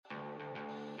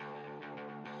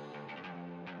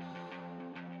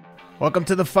Welcome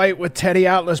to The Fight with Teddy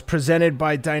Atlas, presented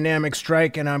by Dynamic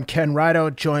Strike, and I'm Ken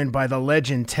Rideout, joined by the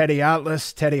legend Teddy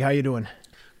Atlas. Teddy, how you doing?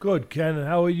 Good, Ken.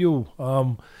 How are you?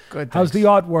 Good. How's the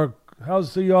artwork?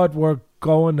 How's the artwork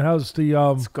going? How's the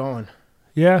It's going.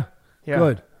 Yeah. Yeah.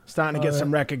 Good. Starting to get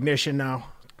some recognition now.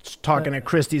 Just talking at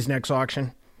Christie's next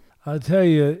auction. I'll tell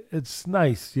you, it's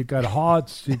nice. You got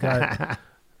hearts. You got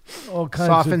all kinds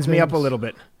of Softens me up a things. little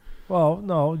bit. Well,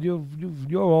 no,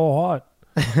 you're all heart.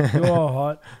 You're all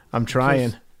heart. I'm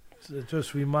trying. It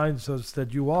just reminds us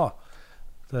that you are.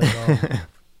 That,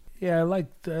 yeah, I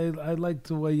like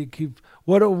the way you keep.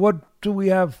 What do we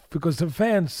have? Because the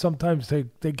fans sometimes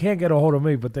they can't get a hold of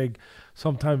me, but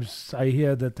sometimes I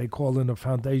hear that they call in the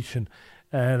foundation,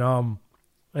 and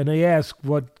they ask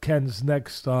what Ken's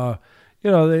next. They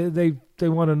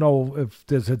want to know if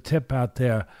there's a tip out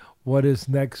there. What his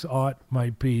next art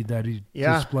might be that he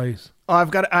displays. Oh,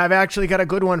 I've actually got a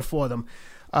good one for them.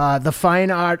 The fine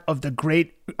art of the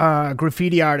great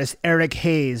graffiti artist Eric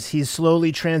Hayes. He's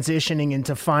slowly transitioning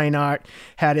into fine art.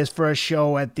 Had his first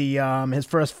show at his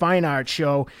first fine art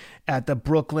show at the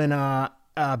Brooklyn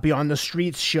Beyond the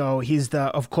Streets show. He's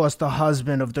of course the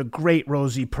husband of the great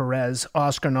Rosie Perez,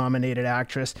 Oscar-nominated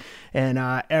actress, and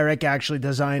Eric actually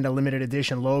designed a limited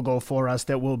edition logo for us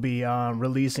that we'll be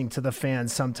releasing to the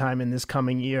fans sometime in this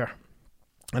coming year.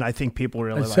 And I think people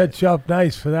really like it. I set you up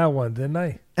nice for that one, didn't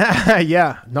I?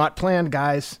 Yeah, not planned,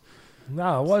 guys.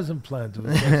 No, it wasn't planned. It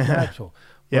was just natural.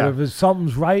 Yeah. But if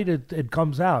something's right, it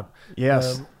comes out.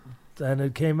 Yes. And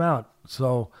it came out.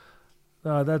 So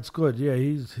that's good. Yeah,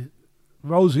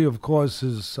 Rosie, of course,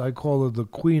 I call her the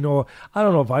queen, or I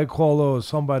don't know if I call her or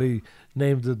somebody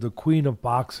named her the queen of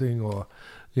boxing, or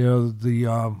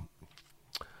the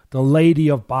lady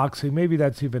of boxing. Maybe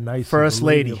that's even nicer. First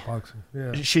lady. Of boxing.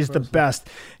 Yeah, she's the best.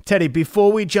 Teddy,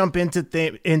 before we jump into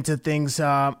things,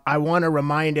 I want to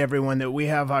remind everyone that we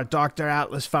have our Dr.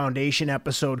 Atlas Foundation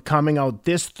episode coming out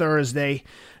this Thursday.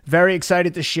 Very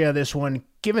excited to share this one.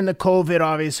 Given the COVID,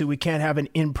 obviously, we can't have an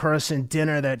in-person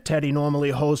dinner that Teddy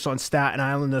normally hosts on Staten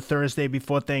Island the Thursday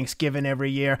before Thanksgiving every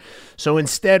year. So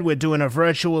instead, we're doing a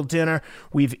virtual dinner.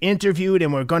 We've interviewed,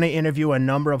 and we're going to interview a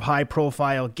number of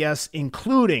high-profile guests,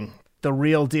 including the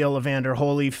real deal Evander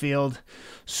Holyfield,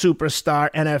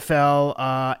 superstar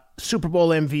NFL, Super Bowl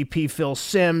MVP Phil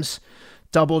Simms,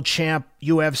 double champ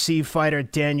UFC fighter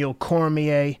Daniel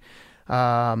Cormier,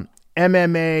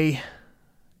 MMA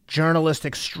journalist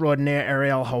extraordinaire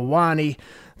Ariel Helwani,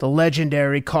 the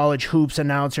legendary college hoops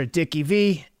announcer Dickie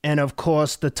V, and of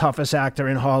course the toughest actor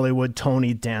in Hollywood,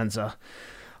 Tony Danza.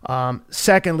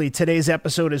 Secondly, today's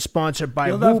episode is sponsored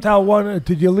by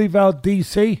Did you leave out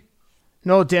DC?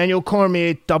 No, Daniel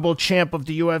Cormier, double champ of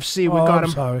the UFC. We got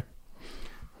him. Sorry.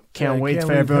 Can't wait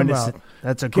for everyone to see.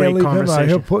 That's a great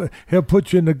conversation. He'll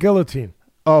put you in the guillotine.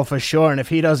 Oh, for sure. And if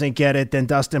he doesn't get it, then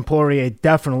Dustin Poirier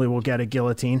definitely will get a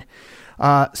guillotine.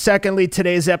 Secondly,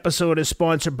 today's episode is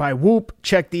sponsored by Whoop.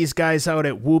 Check these guys out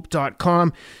at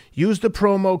whoop.com. Use the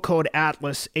promo code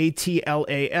ATLAS,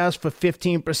 ATLAS, for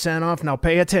 15% off. Now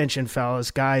pay attention,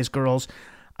 fellas, guys, girls.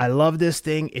 I love this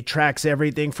thing. It tracks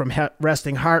everything from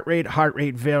resting heart rate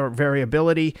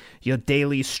variability, your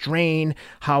daily strain,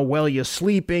 how well you're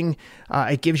sleeping.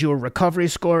 It gives you a recovery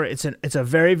score. It's a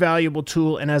very valuable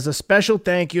tool. And as a special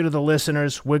thank you to the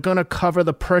listeners, we're going to cover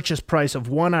the purchase price of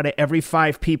 1 out of every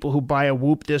 5 people who buy a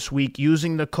Whoop this week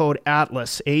using the code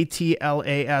ATLAS,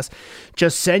 ATLAS.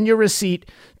 Just send your receipt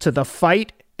to the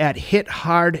fight at Hit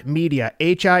Hard Media,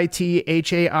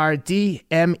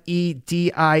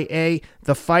 HITHARDMEDIA,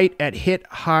 the fight at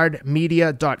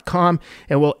HitHardMedia.com,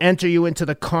 and we'll enter you into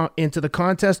the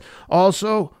contest.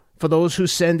 Also, for those who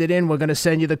send it in, we're going to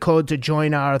send you the code to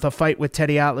join the Fight with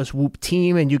Teddy Atlas Whoop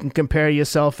team, and you can compare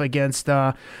yourself against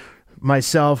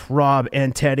myself, Rob,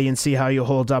 and Teddy, and see how you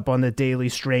hold up on the daily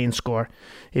strain score.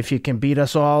 If you can beat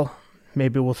us all,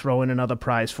 maybe we'll throw in another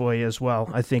prize for you as well.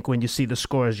 I think when you see the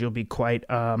scores, you'll be quite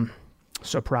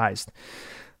surprised.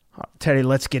 Teddy,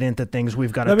 let's get into things.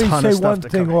 We've got a ton of stuff to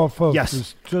cover. Let me say one thing off of yes.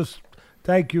 this. Just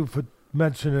thank you for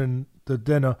mentioning the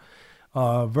dinner,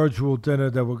 virtual dinner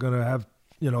that we're going to have,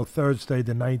 Thursday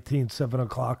the 19th, 7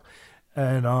 o'clock.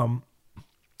 And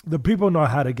the people know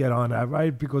how to get on that,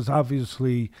 right? Because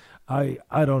obviously I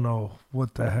don't know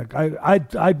what the heck.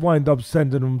 I'd wind up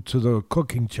sending them to the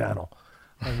cooking channel.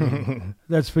 I mean,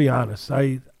 let's be honest.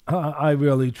 I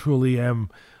really, truly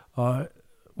am,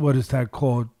 what is that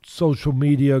called? Social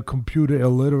media, computer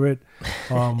illiterate,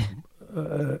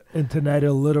 internet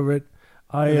illiterate.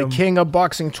 The king of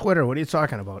boxing Twitter. What are you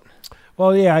talking about?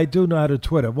 Well, yeah, I do know how to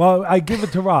Twitter. Well, I give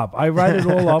it to Rob. I write it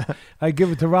all up. I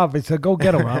give it to Rob. I said, go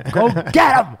get him, Rob. Go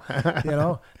get him!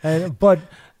 But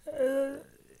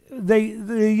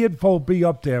the info will be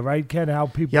up there, right, Ken? How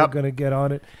people are going to get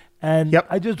on it. And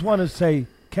I just want to say,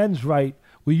 Ken's right.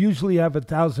 We usually have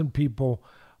 1,000 people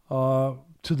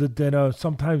to the dinner,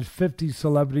 sometimes 50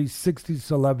 celebrities, 60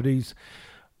 celebrities.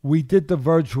 We did the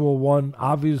virtual one.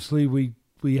 Obviously, we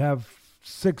have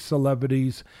 6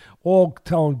 celebrities, all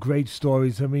telling great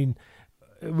stories. I mean,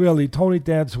 really, Tony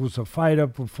Danza was a fighter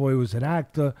before he was an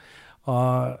actor.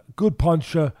 Good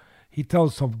puncher. He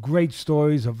tells some great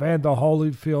stories. Evander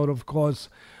Holyfield, of course,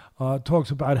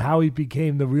 talks about how he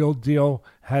became the real deal.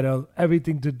 Had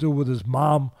everything to do with his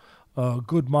mom, a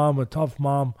good mom, a tough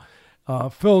mom.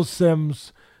 Phil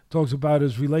Simms talks about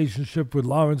his relationship with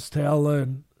Lawrence Taylor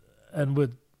and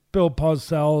with Bill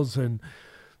Parcells, and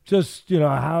just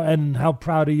how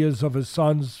proud he is of his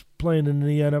sons playing in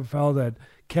the NFL. That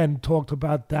Ken talked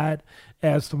about that,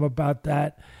 asked him about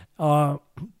that.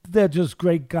 They're just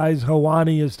great guys.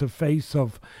 Helwani is the face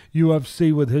of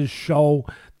UFC with his show.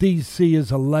 DC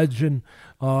is a legend.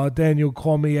 Daniel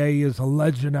Cormier is a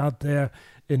legend out there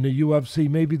in the UFC,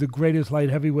 maybe the greatest light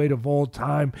heavyweight of all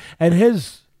time. And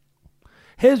his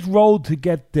road to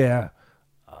get there,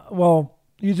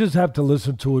 you just have to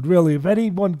listen to it, really. If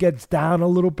anyone gets down a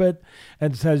little bit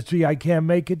and says, gee, I can't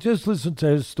make it, just listen to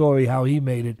his story, how he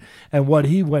made it and what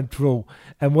he went through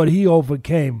and what he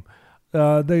overcame.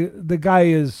 The guy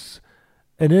is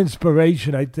an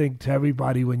inspiration, I think, to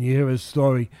everybody when you hear his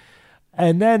story.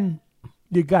 And then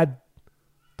you got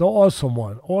the awesome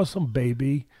one, awesome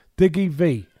baby, Dickie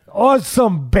V.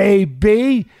 Awesome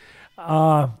baby.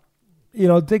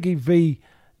 Dickie V,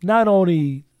 not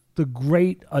only the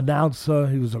great announcer,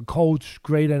 he was a coach,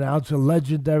 great announcer,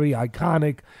 legendary,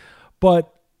 iconic,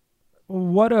 but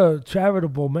what a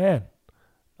charitable man.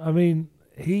 I mean,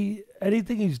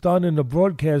 anything he's done in the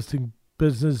broadcasting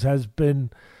business has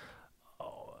been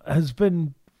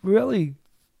really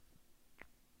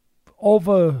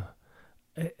over.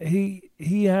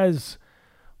 He has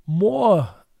more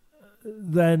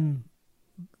than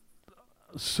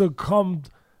surpassed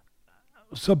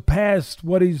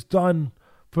what he's done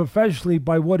professionally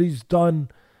by what he's done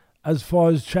as far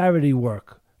as charity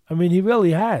work. I mean, he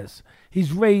really has.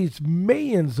 He's raised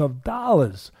millions of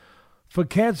dollars for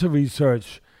cancer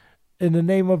research in the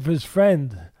name of his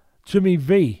friend, Jimmy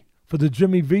V, for the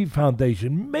Jimmy V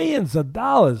Foundation. Millions of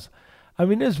dollars. I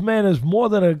mean, this man is more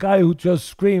than a guy who just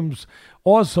screams,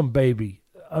 awesome baby.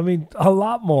 I mean, a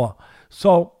lot more.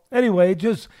 So anyway,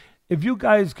 just if you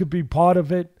guys could be part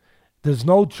of it, there's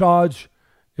no charge.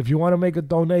 If you want to make a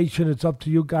donation, it's up to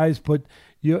you guys. But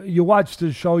you watch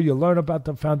the show, you learn about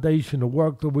the foundation, the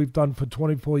work that we've done for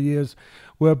 24 years,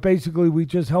 where basically we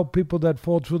just help people that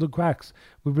fall through the cracks.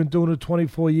 We've been doing it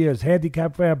 24 years.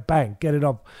 Handicap ramp, bang, get it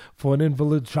up for an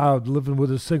invalid child living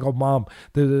with a single mom,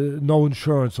 no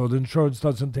insurance, or the insurance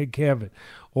doesn't take care of it.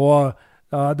 Or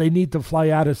they need to fly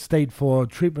out of state for a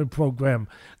treatment program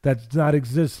that's not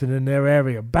existing in their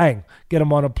area. Bang, get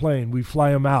them on a plane. We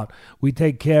fly them out. We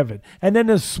take care of it. And then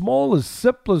the smallest,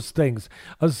 simplest things.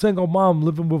 A single mom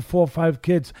living with 4 or 5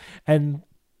 kids, and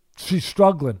she's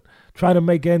struggling, trying to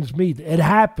make ends meet. It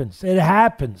happens. It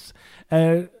happens.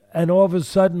 And all of a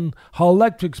sudden, her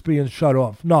electric's being shut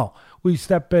off. No, we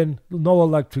step in, no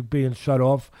electric being shut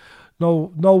off.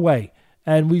 No way.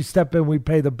 And we step in, we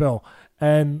pay the bill.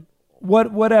 And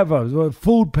whatever,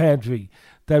 food pantry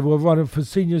that we're running for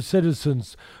senior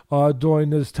citizens during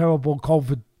this terrible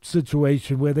COVID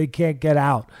situation where they can't get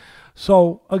out.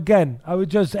 So, again, I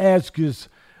would just ask you,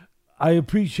 I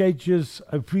appreciate you,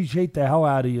 I appreciate the hell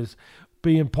out of you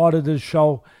being part of this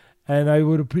show, and I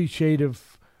would appreciate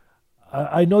if,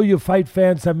 I know you fight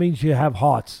fans, that means you have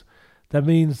hearts. That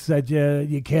means that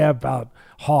you care about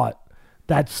heart,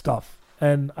 that stuff.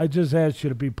 And I just asked you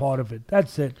to be part of it.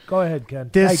 That's it. Go ahead,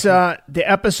 Ken. The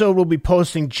episode will be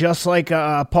posting just like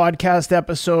a podcast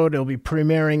episode. It'll be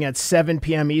premiering at 7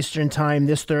 p.m. Eastern Time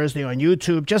this Thursday on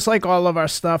YouTube. Just like all of our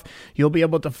stuff, you'll be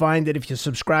able to find it if you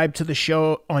subscribe to the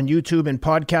show on YouTube and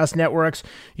podcast networks.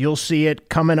 You'll see it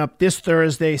coming up this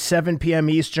Thursday, 7 p.m.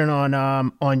 Eastern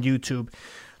on YouTube.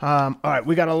 All right,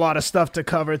 we got a lot of stuff to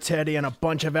cover, Teddy, and a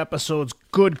bunch of episodes.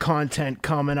 Good content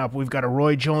coming up. We've got a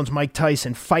Roy Jones, Mike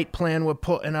Tyson fight plan we're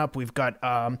putting up. We've got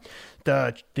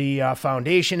the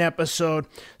foundation episode.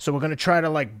 So we're going to try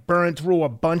to burn through a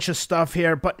bunch of stuff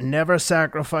here, but never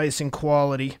sacrificing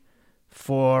quality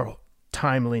for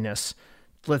timeliness.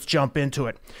 Let's jump into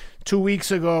it. 2 weeks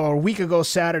ago, or a week ago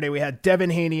Saturday, we had Devin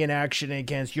Haney in action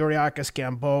against Yuriakis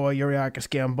Gamboa. Yuriakis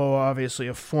Gamboa, obviously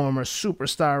a former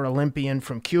superstar Olympian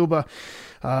from Cuba,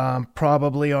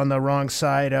 probably on the wrong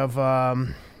side of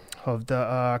of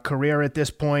the career at this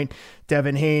point.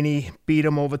 Devin Haney beat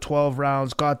him over 12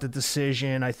 rounds, got the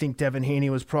decision. I think Devin Haney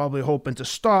was probably hoping to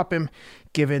stop him,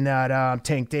 given that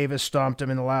Tank Davis stomped him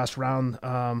in the last round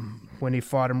when he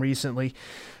fought him recently.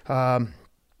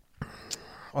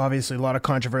 Obviously, a lot of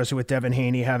controversy with Devin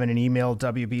Haney having an emailed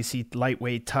WBC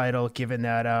lightweight title, given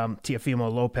that Teofimo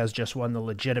Lopez just won the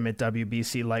legitimate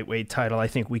WBC lightweight title. I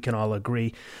think we can all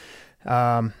agree.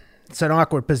 It's an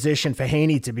awkward position for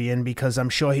Haney to be in because I'm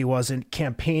sure he wasn't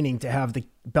campaigning to have the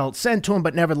belt sent to him,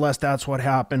 but nevertheless, that's what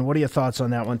happened. What are your thoughts on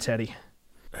that one, Teddy?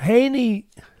 Haney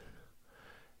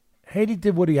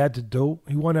did what he had to do.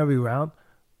 He won every round,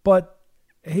 but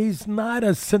he's not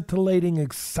a scintillating,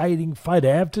 exciting fighter.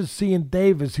 After seeing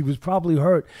Davis, he was probably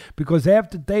hurt because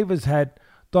after Davis had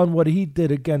done what he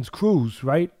did against Cruz,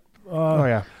 right? Oh,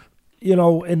 yeah. You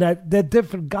know, and that they're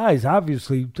different guys,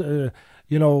 obviously.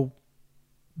 You know,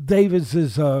 Davis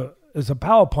is a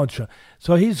power puncher.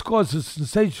 So he scores a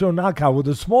sensational knockout with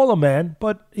a smaller man,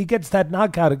 but he gets that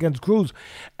knockout against Cruz.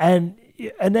 And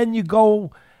then you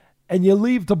go and you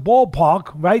leave the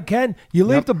ballpark, right, Ken? You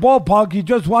leave the ballpark, you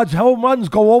just watch home runs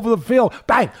go over the field.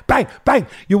 Bang, bang, bang.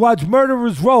 You watch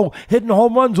Murderers Row hitting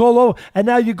home runs all over, and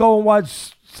now you go and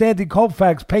watch Sandy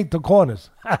Koufax paint the corners.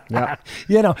 Yep.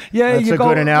 You know, yeah, that's you a go,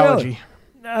 good analogy. Really,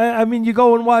 I mean, you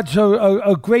go and watch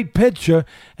a great pitcher,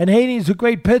 and Haney's a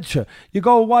great pitcher. You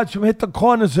go and watch him hit the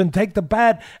corners and take the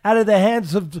bat out of the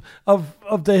hands of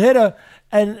the hitter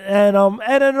and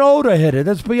an older hitter.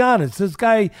 Let's be honest. This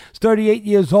guy is 38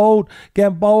 years old,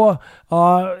 Gamboa.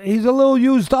 He's a little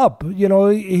used up. You know,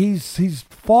 he's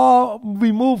far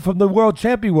removed from the world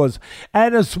champion was,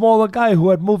 and a smaller guy who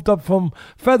had moved up from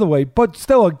featherweight, but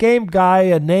still a game guy,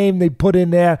 a name they put in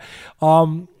there,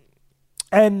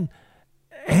 and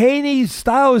Haney's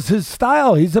style is his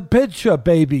style. He's a pitcher,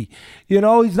 baby. You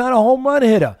know, he's not a home run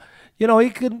hitter. You know,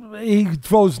 he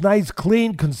throws nice,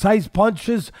 clean, concise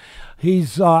punches.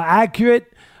 He's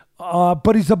accurate,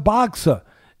 but he's a boxer.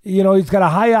 You know, he's got a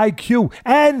high IQ,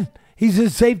 and he's a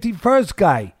safety first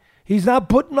guy. He's not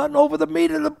putting nothing over the meat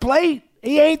of the plate.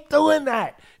 He ain't doing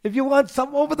that. If you want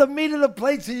something over the meat of the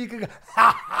plate so you can go,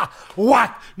 ha, ha,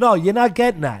 what? No, you're not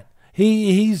getting that.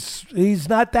 He's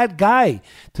not that guy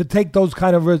to take those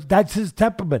kind of risks. That's his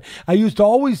temperament. I used to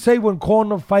always say when calling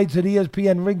the fights at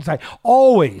ESPN ringside,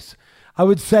 always, I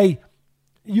would say,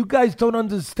 you guys don't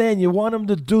understand. You want him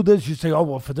to do this. You say, oh,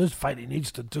 well, for this fight, he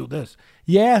needs to do this.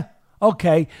 Yeah,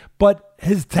 okay. But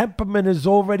his temperament has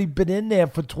already been in there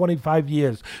for 25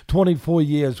 years, 24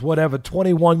 years, whatever,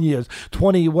 21 years,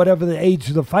 20, whatever the age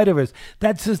of the fighter is.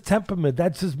 That's his temperament.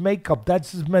 That's his makeup.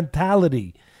 That's his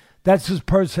mentality. That's his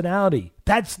personality.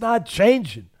 That's not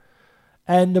changing.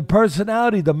 And the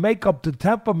personality, the makeup, the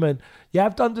temperament, you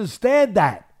have to understand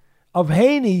that of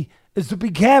Haney is to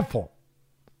be careful.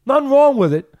 Nothing wrong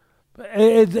with it.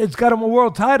 It's got him a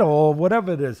world title or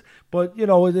whatever it is. But, you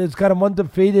know, it's got him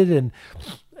undefeated and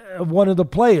one of the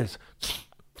players.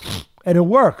 And it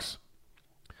works.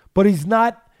 But he's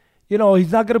not, you know,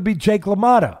 he's not going to be Jake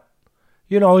LaMotta.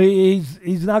 You know,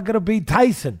 he's not going to be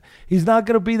Tyson. He's not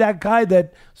going to be that guy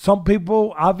that some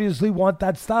people obviously want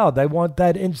that style. They want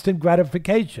that instant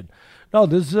gratification. No,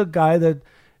 this is a guy that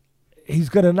he's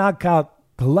going to knock out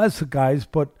the lesser guys,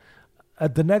 but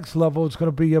at the next level, it's going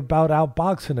to be about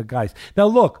outboxing the guys. Now,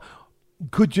 look,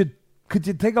 could you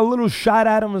take a little shot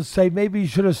at him and say maybe you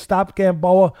should have stopped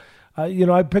Gamboa? You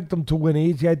know, I picked him to win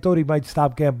easy. I thought he might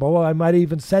stop Gamboa. I might have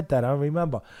even said that. I don't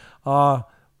remember.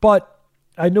 But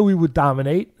I knew he would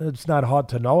dominate. It's not hard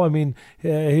to know. I mean,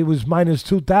 he was minus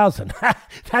 2,000.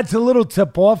 That's a little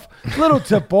tip-off.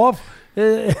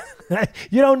 You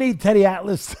don't need Teddy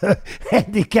Atlas to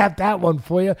handicap that one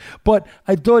for you. But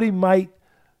I thought he might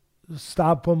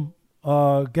stop him.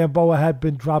 Gamboa had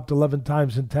been dropped 11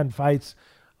 times in 10 fights,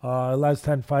 last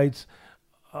 10 fights.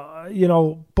 You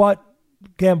know, but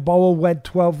Gamboa went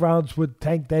 12 rounds with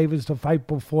Tank Davis the fight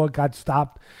before, got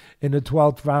stopped in the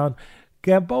 12th round.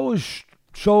 Gamboa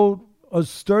showed a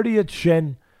sturdier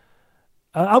chin.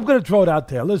 I'm going to throw it out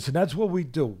there. Listen, that's what we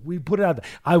do. We put it out there.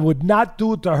 I would not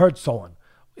do it to hurt someone.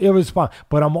 Irresponsible.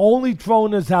 But I'm only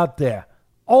throwing this out there.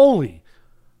 Only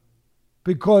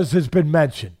because it's been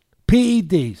mentioned.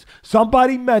 PEDs.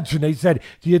 Somebody mentioned, they said,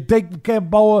 do you think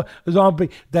Gamboa is on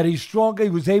that he's stronger? He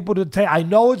was able to take. I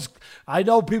know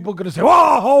people are going to say,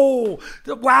 whoa,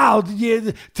 wow,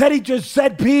 Teddy just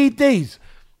said PEDs.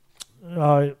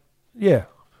 Yeah,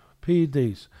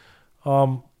 PEDs.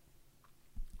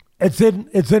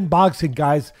 It's in boxing,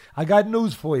 guys. I got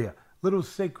news for you. Little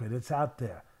secret. It's out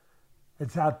there.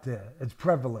 It's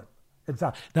prevalent. It's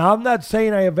out. Now, I'm not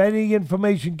saying I have any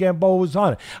information Gamboa was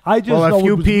on it. I just know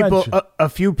it was mentioned. A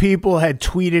few people had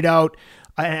tweeted out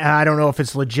I don't know if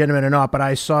it's legitimate or not, but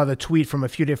I saw the tweet from a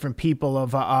few different people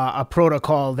of a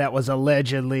protocol that was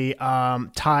allegedly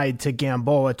tied to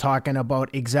Gamboa, talking about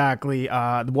exactly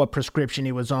what prescription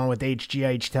he was on with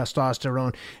HGH,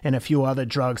 testosterone, and a few other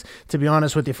drugs. To be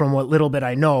honest with you, from what little bit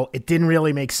I know, it didn't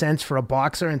really make sense for a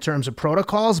boxer in terms of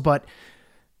protocols, but,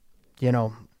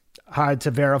 hard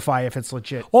to verify if it's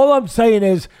legit. All I'm saying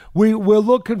is we're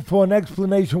looking for an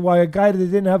explanation why a guy that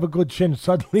didn't have a good chin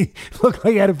suddenly looked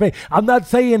like he had a face. I'm not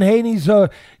saying Haney's,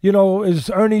 is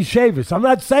Ernie Shavers. I'm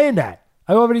not saying that.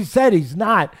 I already said he's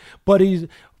not, but he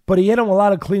hit him a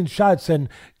lot of clean shots, and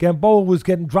Gamboa was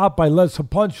getting dropped by lesser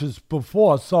punches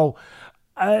before. So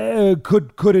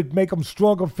could it make him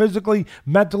stronger physically,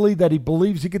 mentally, that he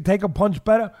believes he could take a punch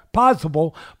better?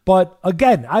 Possible. But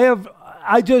again,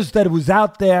 I just that it was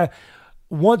out there.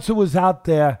 Once it was out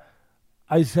there,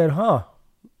 I said, I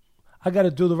got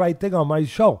to do the right thing on my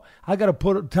show. I got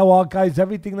to tell our guys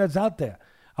everything that's out there.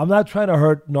 I'm not trying to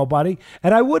hurt nobody.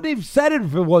 And I wouldn't have said it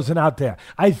if it wasn't out there.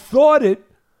 I thought it,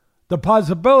 the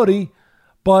possibility,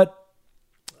 but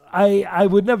I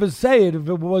would never say it if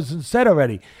it wasn't said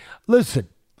already. Listen,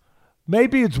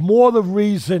 maybe it's more the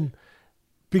reason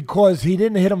because he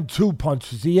didn't hit him 2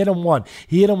 punches. He hit him 1.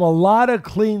 He hit him a lot of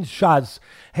clean shots,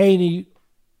 Haney,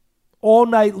 all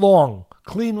night long.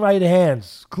 Clean right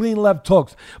hands, clean left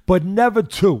hooks, but never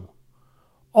 2.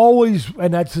 Always,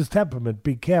 and that's his temperament,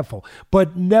 be careful,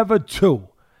 but never 2.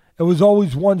 It was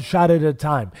always 1 shot at a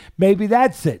time. Maybe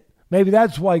that's it. Maybe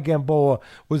that's why Gamboa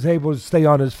was able to stay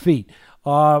on his feet.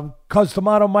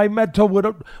 Customano, my mentor, would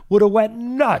have went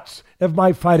nuts if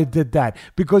my fighter did that,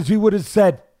 because he would have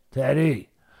said, Teddy,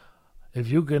 if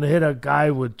you can hit a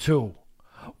guy with 2,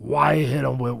 why hit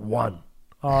him with 1?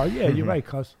 Yeah, you're right,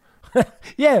 Cus.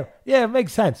 yeah, it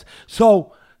makes sense.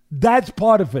 So that's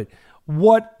part of it.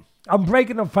 What I'm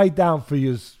breaking the fight down for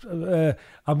you.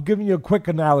 I'm giving you a quick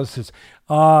analysis.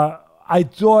 I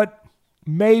thought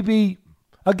maybe,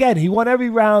 again, he won every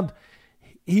round.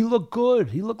 He looked good.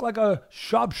 He looked like a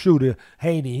sharpshooter,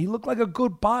 Haney. He looked like a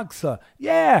good boxer.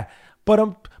 Yeah,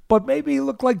 but maybe he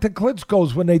looked like the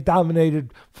Klitschko's when they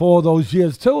dominated for all those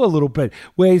years too a little bit,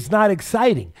 where he's not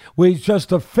exciting, where he's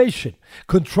just efficient,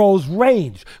 controls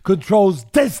range, controls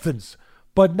distance,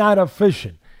 but not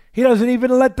efficient. He doesn't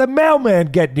even let the mailman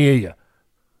get near you.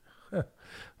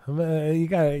 You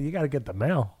gotta get the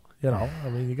mail. I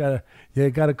mean, you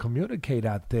gotta communicate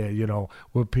out there,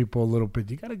 with people a little bit.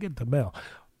 You gotta get the mail.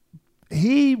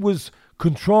 He was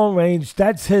control range.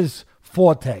 That's his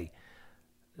forte.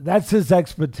 That's his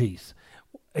expertise.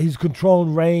 He's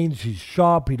controlling range. He's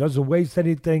sharp. He doesn't waste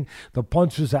anything. The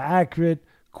punches are accurate,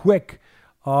 quick.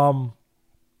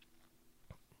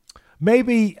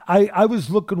 Maybe I was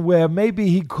looking where maybe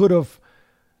he could have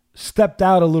stepped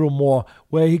out a little more,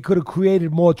 where he could have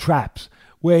created more traps,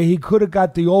 where he could have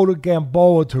got the older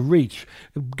Gamboa to reach.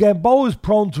 Gamboa is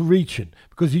prone to reaching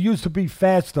because he used to be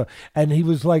faster, and he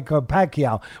was like a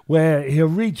Pacquiao, where he'll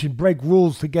reach and break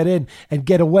rules to get in and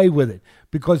get away with it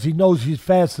because he knows he's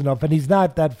fast enough, and he's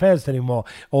not that fast anymore,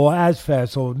 or as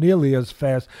fast, or nearly as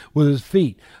fast with his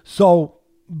feet. So,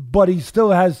 but he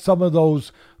still has some of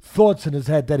those thoughts in his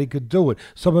head that he could do it,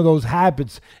 some of those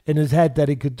habits in his head that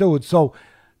he could do it. So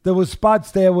there were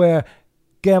spots there where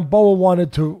Gamboa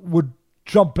would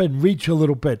jump in, reach a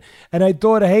little bit. And I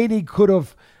thought Haney could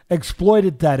have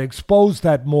exploited that, exposed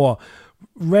that more,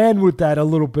 ran with that a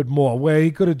little bit more, where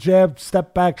he could have jabbed,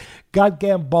 stepped back, got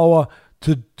Gamboa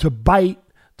to bite,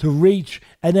 to reach,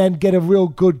 and then get a real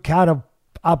good counter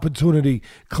opportunity,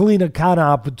 cleaner counter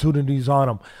opportunities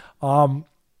on him.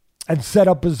 And set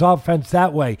up his offense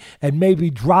that way, and maybe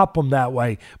drop him that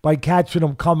way by catching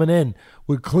him coming in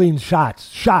with clean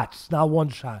shots, not 1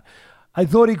 shot. I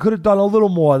thought he could have done a little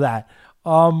more of that.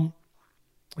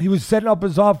 He was setting up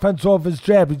his offense off his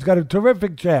jab. He's got a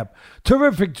terrific jab,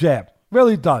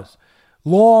 really does.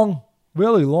 Long,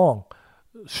 really long,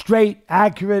 straight,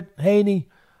 accurate, Haney.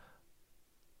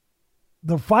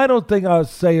 The final thing I'll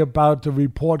say about the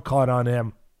report card on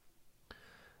him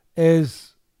is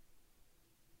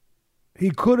he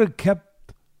could have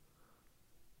kept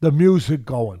the music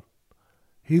going.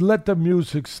 He let the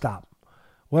music stop.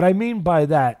 What I mean by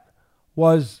that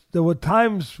was there were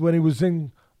times when he was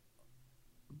in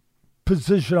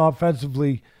position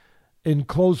offensively in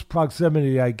close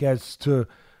proximity, I guess, to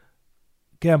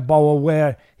Gamboa,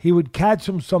 where he would catch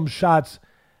him some shots,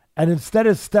 and instead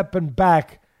of stepping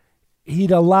back,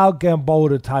 he'd allow Gamboa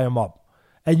to tie him up.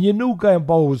 And you knew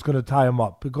Gamboa was going to tie him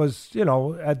up because,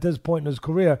 at this point in his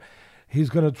career, he's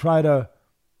going to try to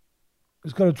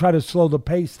slow the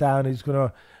pace down. He's going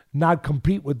to not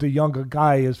compete with the younger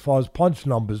guy as far as punch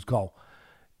numbers go.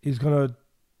 He's going to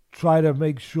try to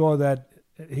make sure that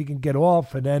he can get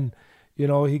off, and then,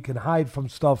 he can hide from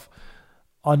stuff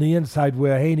on the inside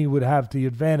where Haney would have the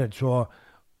advantage, or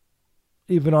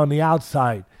even on the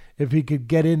outside, if he could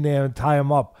get in there and tie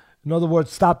him up. In other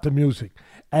words, stop the music.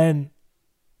 And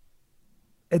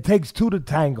it takes two to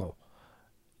tango.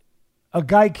 A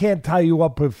guy can't tie you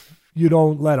up if you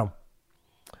don't let him.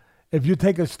 If you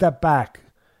take a step back,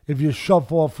 if you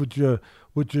shove off with your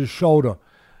shoulder,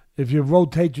 if you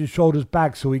rotate your shoulders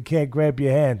back so he can't grab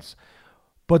your hands.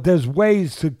 But there's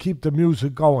ways to keep the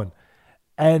music going.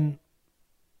 And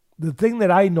the thing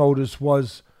that I noticed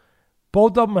was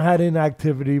both of them had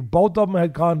inactivity. Both of them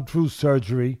had gone through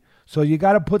surgery. So you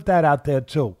got to put that out there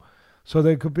too. So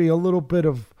there could be a little bit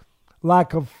of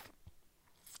lack of,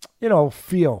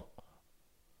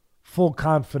 full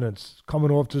confidence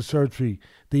coming off the surgery,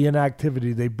 the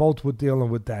inactivity. They both were dealing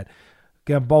with that.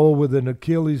 Gamboa with an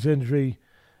Achilles injury,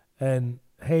 and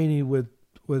Haney with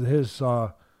his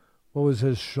what was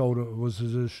his shoulder? What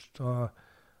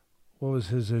was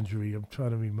his injury? I'm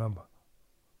trying to remember.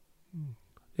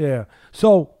 Yeah.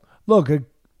 So look,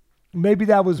 maybe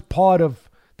that was part of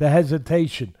the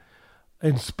hesitation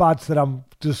in spots that I'm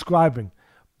describing,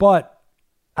 but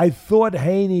I thought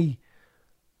Haney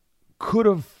could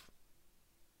have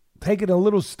taken a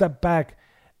little step back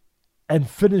and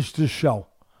finished the show.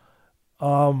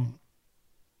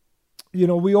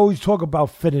 We always talk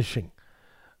about finishing,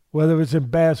 whether it's in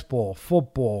basketball,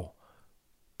 football,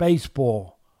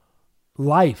 baseball,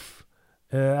 life,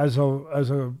 as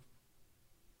a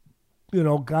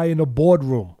guy in a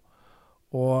boardroom,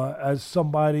 or as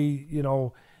somebody,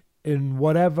 in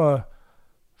whatever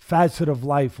facet of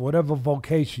life, whatever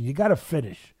vocation, you got to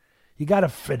finish. You got to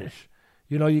finish.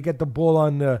 You get the ball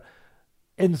on the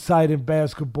inside in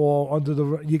basketball,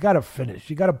 you got to finish.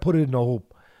 You got to put it in the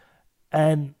hoop.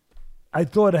 And I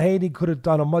thought Haney could have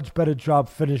done a much better job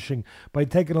finishing by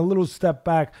taking a little step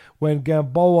back when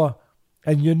Gamboa,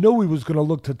 and you knew he was going to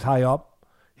look to tie up.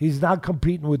 He's not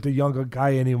competing with the younger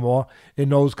guy anymore in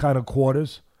those kind of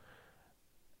quarters.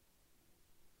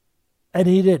 And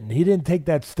he didn't. He didn't take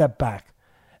that step back.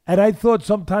 And I thought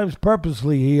sometimes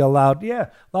purposely he allowed,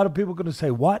 a lot of people are going to say,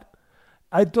 what?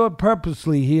 I thought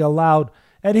purposely he allowed,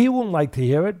 and he wouldn't like to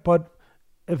hear it, but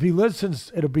if he listens,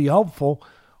 it'll be helpful.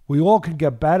 We all can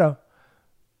get better.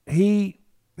 He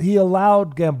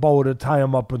allowed Gamboa to tie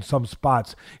him up in some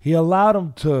spots. He allowed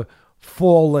him to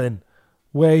fall in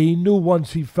where he knew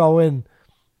once he fell in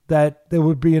that there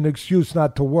would be an excuse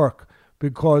not to work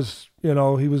because, he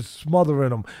was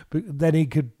smothering him. Then he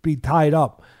could be tied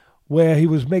up, where he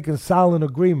was making silent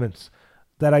agreements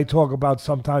that I talk about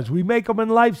sometimes. We make them in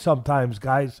life sometimes,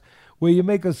 guys, where you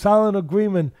make a silent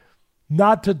agreement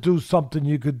not to do something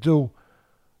you could do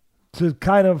to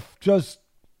kind of just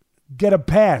get a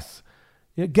pass,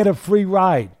 get a free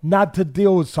ride, not to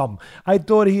deal with something. I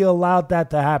thought he allowed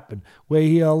that to happen, where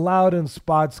he allowed in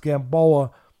spots Gamboa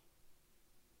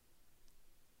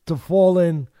to fall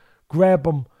in, grab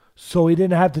him, so he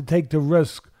didn't have to take the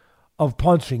risk of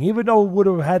punching, even though it would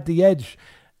have had the edge.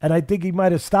 And I think he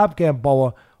might have stopped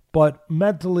Gamboa, but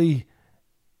mentally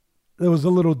there was a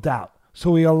little doubt.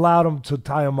 So he allowed him to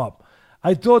tie him up.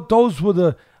 I thought those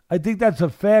were I think that's a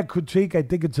fair critique. I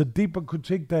think it's a deeper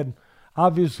critique than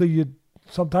obviously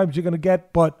sometimes you're going to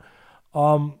get, but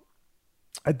I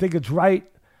think it's right.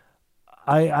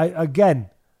 Again,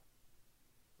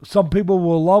 some people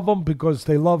will love him because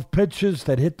they love pitches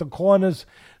that hit the corners,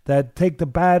 that take the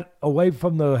bat away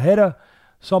from the hitter.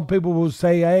 Some people will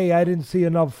say, hey, I didn't see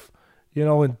enough,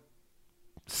 in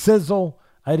sizzle.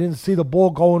 I didn't see the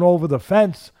ball going over the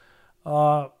fence.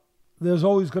 There's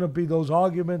always going to be those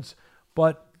arguments.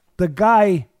 But the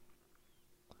guy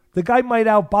might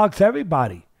outbox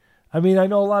everybody. I mean, I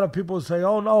know a lot of people say,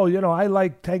 oh, no, I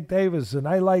like Tank Davis and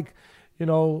I like,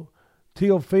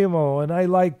 Teofimo and I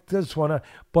like this one.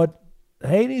 But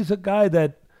Haney's a guy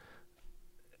that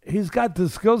he's got the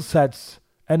skill sets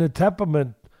and the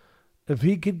temperament. If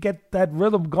he could get that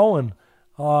rhythm going,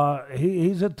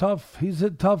 he's a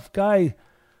tough guy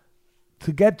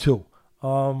to get to.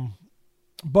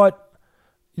 But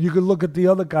you could look at the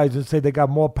other guys and say they got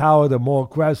more power, they're more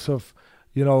aggressive,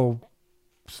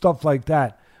 stuff like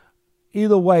that.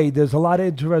 Either way, there's a lot of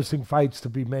interesting fights to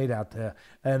be made out there.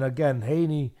 And again,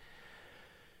 Haney,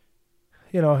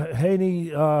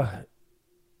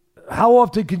 how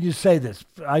often can you say this?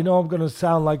 I know I'm going to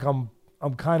sound like I'm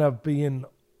kind of being.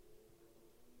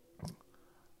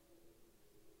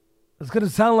 It's going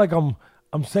to sound like I'm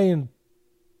saying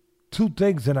two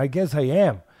things, and I guess I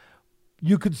am.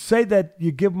 You could say that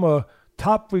you give him a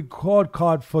top record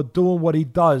card for doing what he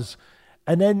does,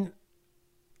 and then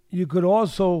you could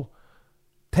also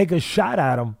take a shot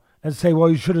at him and say, well,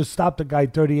 you should have stopped a guy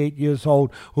 38 years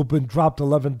old who'd been dropped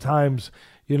 11 times,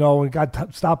 and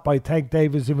got stopped by Tank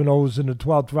Davis, even though it was in the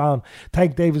 12th round.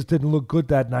 Tank Davis didn't look good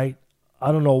that night.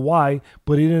 I don't know why,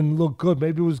 but he didn't look good.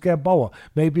 Maybe it was Gamboa.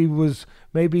 Maybe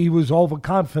he was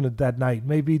overconfident that night.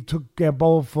 Maybe he took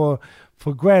Gamboa for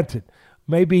granted.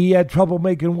 Maybe he had trouble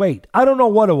making weight. I don't know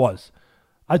what it was.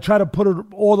 I try to put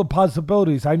all the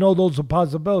possibilities. I know those are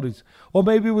possibilities. Or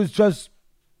maybe it was just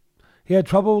he had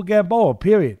trouble with Gamboa,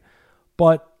 period.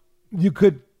 But you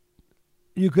could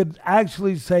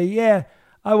actually say, yeah,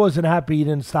 I wasn't happy he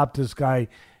didn't stop this guy.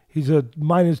 He's a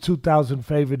minus 2,000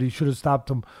 favorite. He should have stopped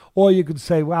him. Or you could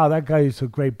say, wow, that guy is a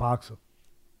great boxer.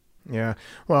 Yeah.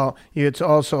 Well, it's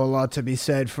also a lot to be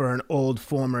said for an old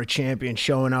former champion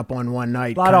showing up on one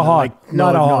night. A lot of heart. Like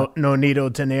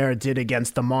Nonito Donaire did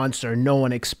against the Monster. No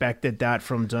one expected that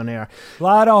from Donaire. A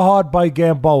lot of heart by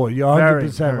Gamboa. You're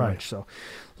 100% very right. Much so.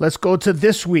 Let's go to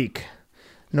this week.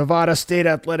 Nevada State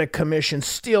Athletic Commission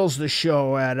steals the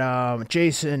show at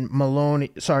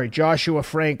Joshua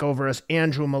Franco versus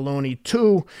Andrew Moloney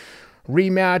 2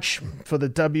 rematch for the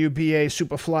WBA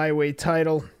super flyweight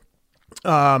title.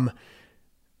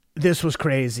 This was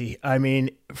crazy. I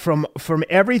mean, from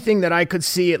everything that I could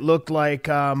see, it looked like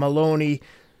Moloney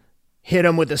hit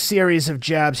him with a series of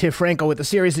jabs, hit Franco with a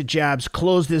series of jabs,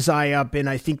 closed his eye up in,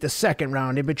 I think, the second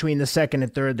round. In between the second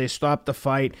and third, they stopped the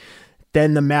fight.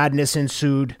 Then the madness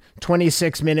ensued.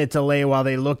 26-minute delay while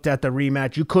they looked at the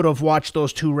rematch. You could have watched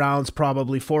those 2 rounds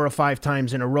probably 4 or 5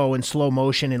 times in a row in slow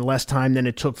motion in less time than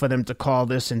it took for them to call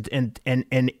this and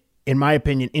in my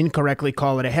opinion, incorrectly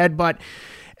call it a headbutt.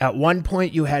 At one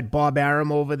point, you had Bob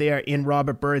Arum over there in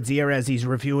Robert Byrd's ear as he's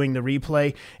reviewing the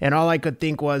replay, and all I could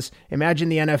think was, imagine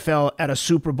the NFL at a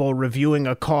Super Bowl reviewing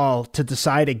a call to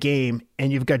decide a game,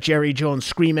 and you've got Jerry Jones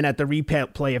screaming at the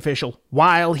replay official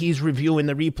while he's reviewing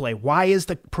the replay. Why is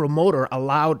the promoter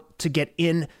allowed to get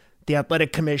in the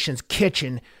Athletic Commission's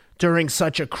kitchen during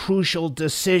such a crucial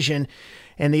decision?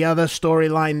 And the other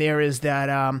storyline there is that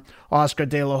Oscar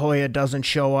De La Hoya doesn't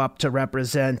show up to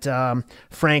represent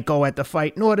Franco at the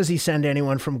fight, nor does he send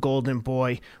anyone from Golden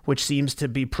Boy, which seems to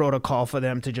be protocol for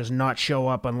them to just not show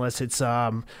up unless it's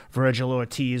Virgil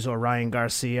Ortiz or Ryan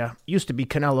Garcia. Used to be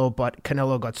Canelo, but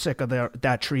Canelo got sick of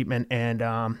that treatment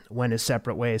and went his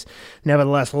separate ways.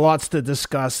 Nevertheless, lots to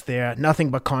discuss there. Nothing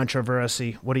but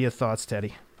controversy. What are your thoughts,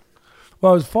 Teddy?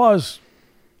 Well, as far as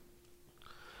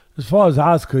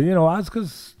Oscar,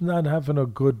 Oscar's not having a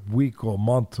good week or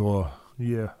month or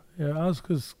year. Yeah,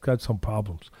 Oscar's got some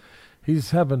problems.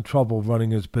 He's having trouble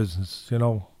running his business, I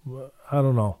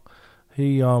don't know.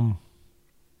 You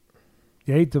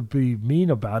hate to be mean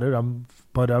about it,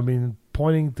 but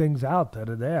pointing things out that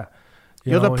are there.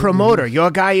 You're the promoter.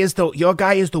 Your guy is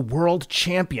the world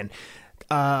champion.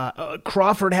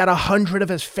 Crawford had 100 of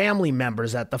his family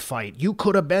members at the fight. You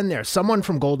could have been there. Someone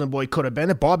from Golden Boy could have been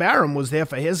there. Bob Arum was there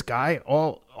for his guy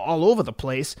all over the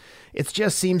place. It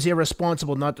just seems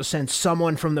irresponsible not to send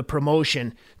someone from the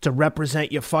promotion to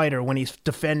represent your fighter when he's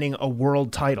defending a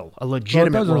world title, a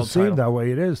legitimate world title. It doesn't seem that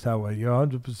way. It is that way. You're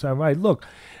 100% right. Look,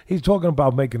 he's talking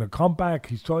about making a comeback.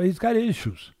 He's got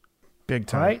issues. Big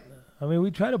time. Right?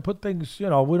 We try to put things, we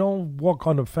don't walk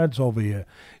on the fence over here.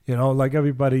 Like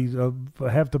everybody,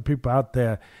 half the people out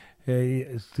there,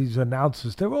 these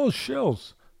announcers, they're all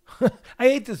shills. I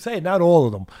hate to say it, not all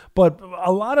of them, but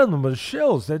a lot of them are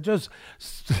shills. They're just,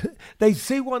 they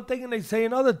see one thing and they say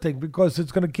another thing because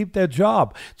it's going to keep their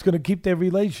job. It's going to keep their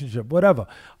relationship, whatever.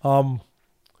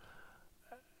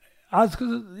 Oscar,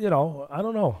 I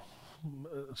don't know.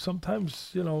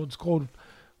 Sometimes, it's called,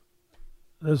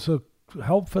 there's a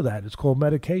help for that. It's called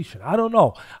medication. I don't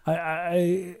know.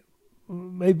 I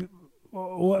maybe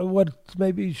what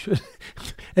maybe should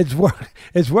it's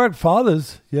worked for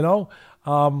others,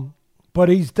 but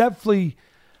he's definitely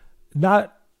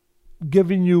not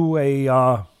giving you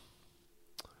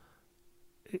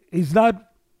he's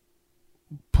not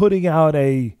putting out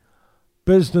a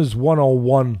business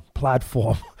 101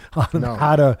 platform on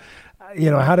how to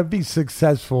be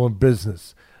successful in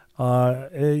business.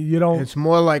 It's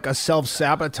more like a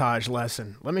self-sabotage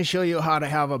lesson. Let me show you how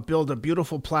to build a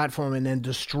beautiful platform and then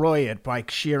destroy it by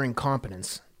sheer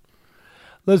incompetence.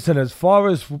 Listen, as far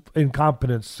as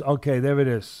incompetence, okay, there it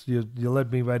is. You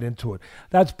led me right into it.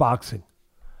 That's boxing.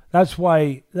 That's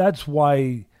why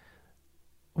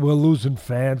we're losing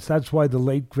fans. That's why the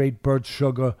late, great Bert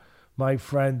Sugar, my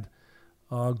friend,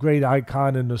 great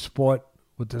icon in the sport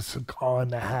with the cigar and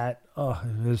the hat,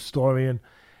 historian,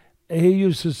 he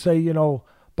used to say,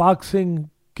 boxing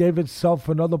gave itself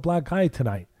another black eye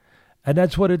tonight. And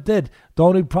that's what it did. The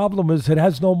only problem is it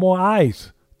has no more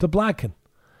eyes to blacken.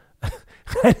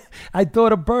 I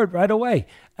thought of Bert right away.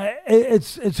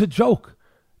 It's a joke.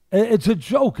 It's a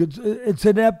joke. It's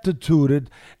ineptitude.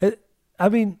 I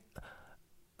mean,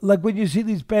 like when you see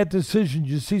these bad decisions,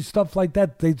 you see stuff like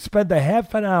that. They'd spend a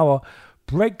half an hour,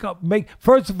 break up,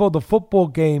 First of all, the football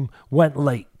game went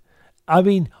late. I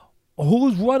mean,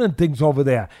 who's running things over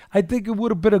there? I think it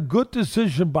would have been a good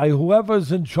decision by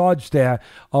whoever's in charge there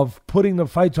of putting the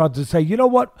fights on to say, you know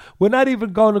what? We're not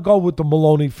even going to go with the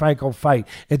Moloney-Franco fight.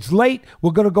 It's late.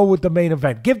 We're going to go with the main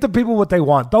event. Give the people what they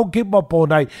want. Don't keep them up all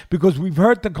night because we've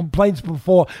heard the complaints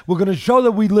before. We're going to show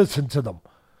that we listen to them.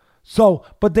 So,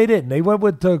 but they didn't. They went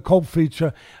with the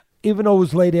co-feature, even though it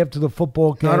was late after the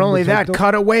football game. Not only that,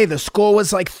 cut away. The score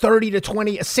was like 60 to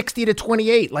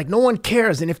 28. Like, no one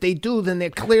cares. And if they do, then they're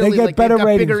clearly they've got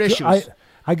bigger issues.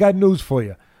 I got news for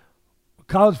you.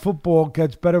 College football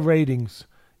gets better ratings,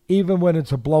 even when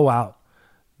it's a blowout,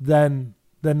 than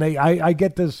they. I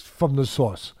get this from the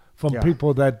source, from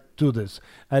people that do this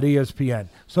at ESPN.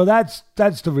 So that's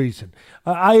the reason.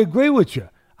 I agree with you.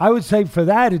 I would say for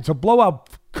that, it's a blowout.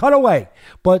 Cut away.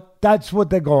 But that's what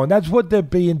they're going. That's what they're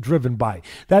being driven by.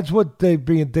 That's what they're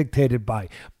being dictated by.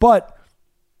 But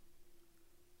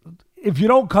if you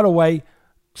don't cut away,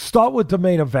 start with the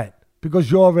main event because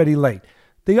you're already late.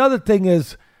 The other thing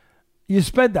is you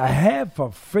spend a half a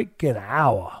freaking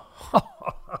hour.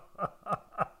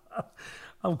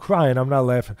 I'm crying. I'm not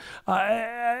laughing.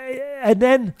 And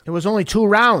then... It was only 2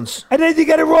 rounds. And then you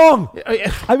get it wrong.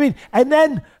 I mean, and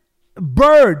then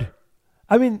Bird...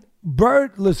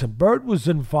 Bird was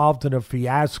involved in a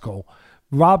fiasco.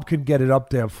 Rob can get it up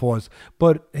there for us.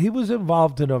 But he was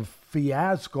involved in a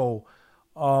fiasco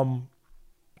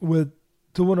with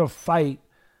doing a fight.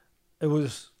 It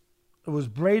was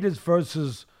Bradis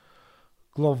versus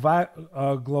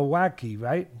Glowacki,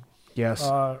 right? Yes.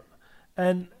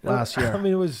 And last year. I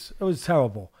mean, it was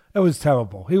terrible. It was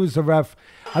terrible. He was the ref.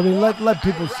 I mean, let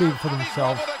people see it for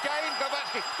themselves.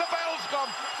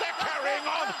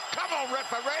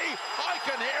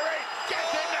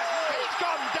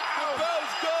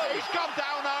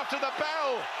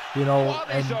 You know,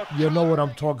 and you know what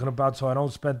I'm talking about, so I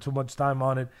don't spend too much time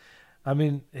on it. I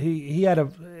mean, he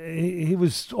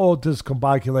was all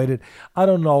discombobulated. I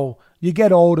don't know. You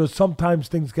get older. Sometimes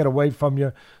things get away from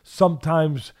you.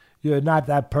 Sometimes you're not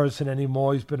that person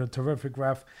anymore. He's been a terrific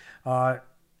ref. You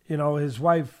know, his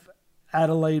wife,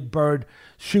 Adelaide Bird,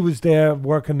 she was there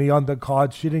working the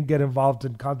undercard. She didn't get involved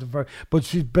in controversy, but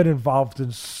she's been involved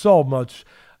in so much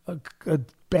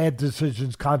bad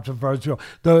decisions, controversial.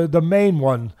 The main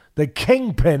one, the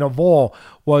kingpin of all,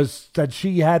 was that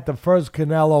she had the first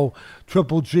Canelo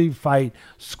Triple G fight,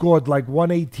 scored like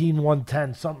 118,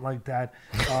 110, something like that,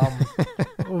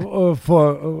 for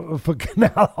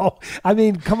Canelo. I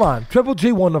mean, come on, Triple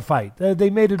G won the fight. They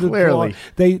made it clearly.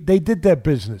 They did their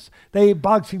business.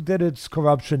 Boxing did its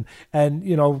corruption, and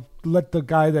let the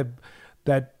guy that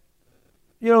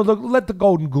let the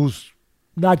golden goose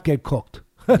not get cooked.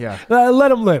 Yeah.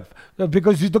 Let him live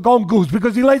because he's the golden goose,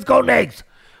 because he lays golden eggs.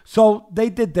 So they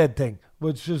did that thing,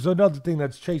 which is another thing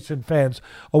that's chasing fans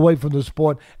away from the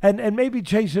sport and maybe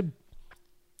chasing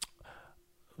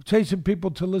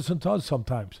people to listen to us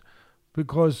sometimes,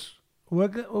 because we're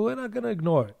not going to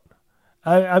ignore it.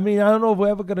 I mean, I don't know if we're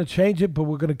ever going to change it, but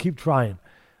we're going to keep trying.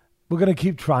 We're going to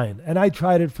keep trying. And I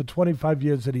tried it for 25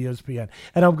 years at ESPN,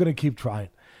 and I'm going to keep trying.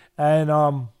 And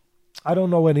I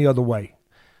don't know any other way.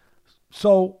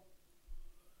 So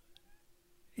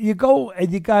you go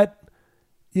and you got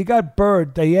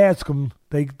Bird. They ask him.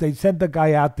 They sent the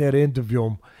guy out there to interview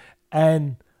him.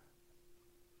 And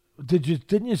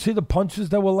didn't you see the punches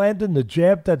that were landing? The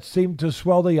jab that seemed to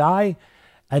swell the eye,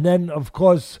 and then of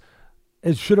course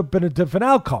it should have been a different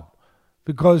outcome,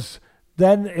 because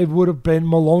then it would have been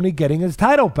Moloney getting his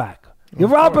title back. You're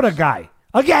robbing a guy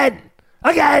again,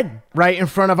 right in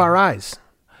front of our eyes.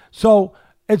 So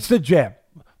it's the jab,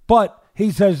 but. He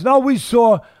says, no, we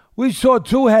saw 2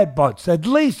 headbutts, at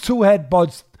least 2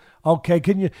 headbutts.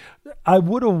 Okay, I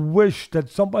would have wished that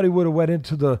somebody would have went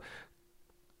into the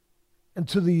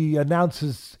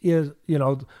announcer's ear,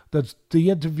 the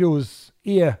interviewer's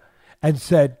ear, and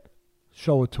said,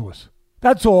 show it to us.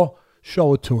 That's all.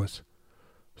 Show it to us.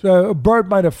 So Bird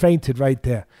might have fainted right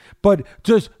there, but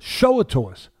just show it to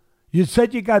us. You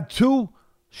said you got 2,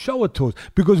 show it to us,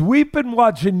 because we've been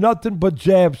watching nothing but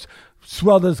jabs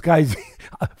swell this guy's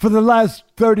for the last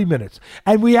 30 minutes.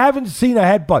 And we haven't seen a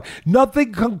headbutt.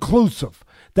 Nothing conclusive.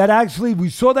 That actually, we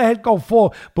saw the head go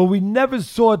forward, but we never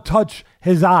saw it touch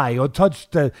his eye or touch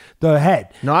the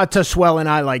head. Not to swell an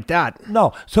eye like that.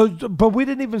 No. So, but we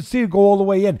didn't even see it go all the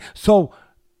way in. So,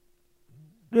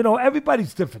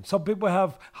 everybody's different. Some people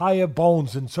have higher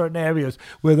bones in certain areas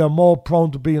where they're more prone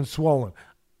to being swollen.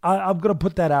 I'm going to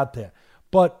put that out there.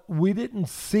 But we didn't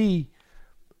see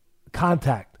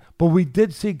contact. But we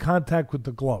did see contact with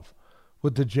the glove,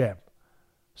 with the jab.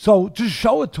 So just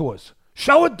show it to us.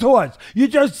 Show it to us. You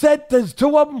just said there's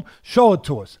 2 of them. Show it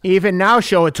to us. Even now,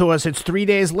 show it to us. It's 3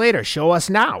 days later. Show us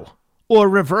now. Or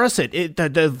reverse it.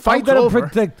 The fight's over.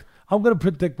 I'm going to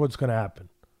predict what's going to happen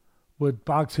with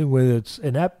boxing, with its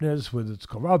ineptness, with its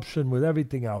corruption, with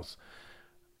everything else.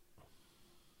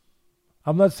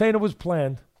 I'm not saying it was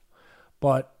planned,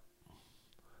 but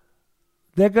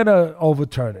they're going to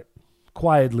overturn it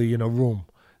quietly in a room.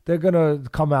 They're going to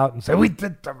come out and say, we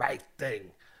did the right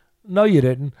thing. No, you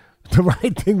didn't. The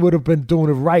right thing would have been doing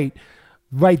it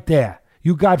right there.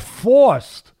 You got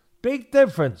forced. Big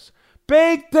difference.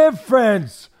 Big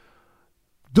difference.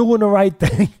 Doing the right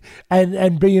thing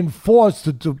and being forced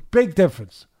to do. Big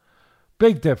difference.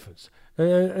 Big difference.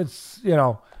 It's,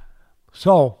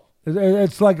 so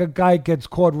it's like a guy gets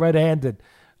caught red-handed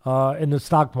in the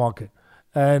stock market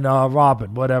and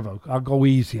robbing, whatever. I'll go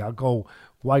easy. I'll go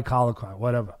white-collar crime,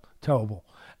 whatever. Terrible.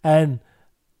 And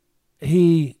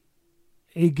he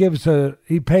pays a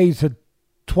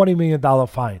 $20 million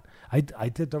fine. I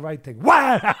did the right thing.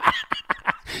 What?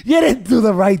 You didn't do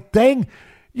the right thing.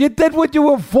 You did what you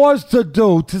were forced to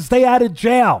do to stay out of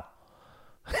jail.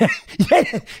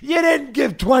 You didn't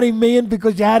give $20 million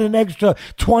because you had an extra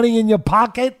 20 in your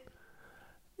pocket.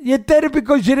 You did it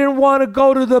because you didn't want to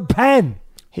go to the pen.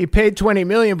 He paid $20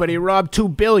 million, but he robbed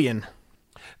 $2 billion.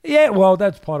 Yeah, well,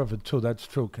 that's part of it too. That's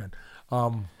true, Ken.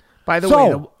 By the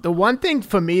way, the one thing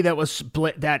for me that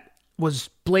was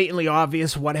blatantly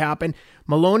obvious what happened,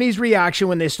 Moloney's reaction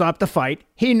when they stopped the fight,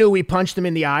 he knew he punched him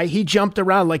in the eye. He jumped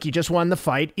around like he just won the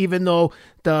fight, even though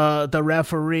the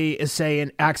referee is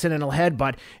saying accidental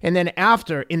headbutt. And then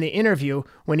after, in the interview,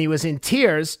 when he was in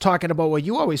tears, talking about what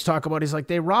you always talk about, he's like,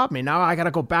 they robbed me. Now I got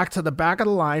to go back to the back of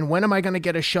the line. When am I going to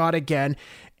get a shot again?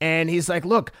 And he's like,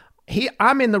 look,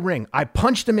 I'm in the ring. I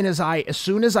punched him in his eye. As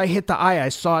soon as I hit the eye, I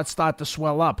saw it start to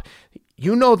swell up.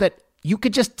 You know that you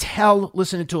could just tell,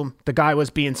 listening to him, the guy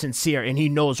was being sincere, and he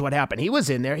knows what happened. He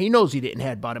was in there. He knows he didn't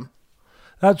headbutt him.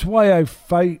 That's why I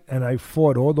fight and I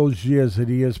fought all those years at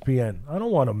ESPN. I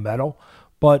don't want a medal,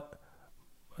 but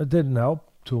it didn't help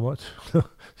too much,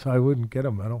 so I wouldn't get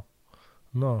a medal.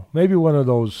 No, maybe one of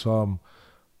those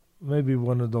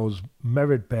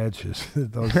merit badges,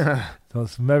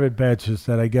 those merit badges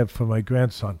that I get for my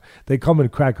grandson. They come in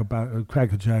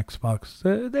Cracker Jack's box.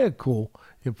 They're cool.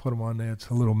 You put them on there. It's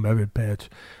a little merit badge.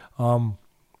 But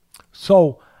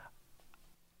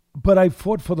I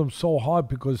fought for them so hard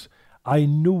because I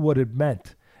knew what it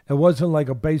meant. It wasn't like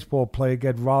a baseball player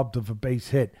get robbed of a base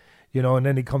hit, and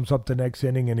then he comes up the next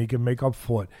inning and he can make up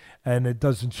for it, and it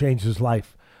doesn't change his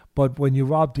life. But when you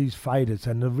rob these fighters,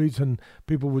 and the reason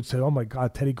people would say, oh, my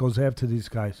God, Teddy goes after these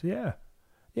guys.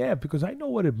 Yeah, because I know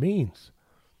what it means.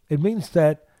 It means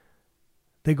that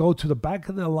they go to the back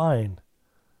of their line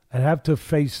and have to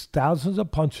face thousands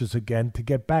of punches again to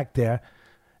get back there.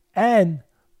 And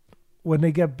when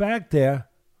they get back there,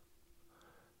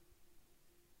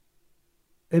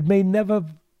 they may never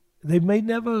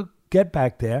get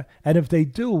back there. And if they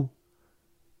do,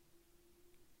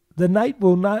 the night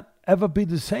will not ever be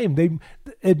the same.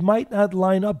 It might not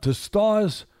line up. The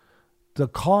stars, the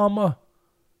karma,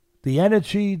 the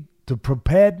energy, the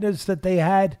preparedness that they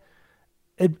had,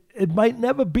 it might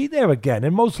never be there again,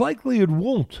 and most likely it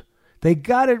won't. They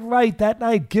got it right that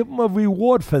night. Give them a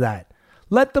reward for that.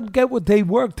 Let them get what they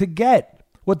worked to get,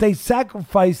 what they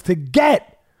sacrificed to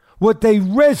get, what they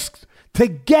risked to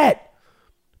get.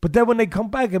 But then when they come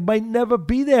back, it might never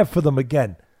be there for them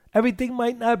again. Everything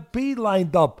might not be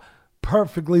lined up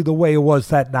perfectly the way it was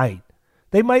that night.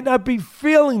 They might not be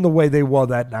feeling the way they were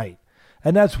that night.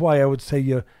 And that's why I would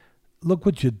say, look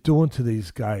what you're doing to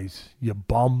these guys, you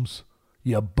bums.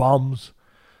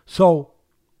 So,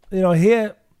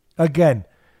 here, again,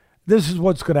 this is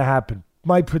what's going to happen.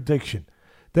 My prediction.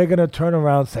 They're going to turn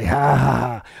around and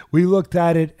say, we looked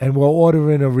at it and we're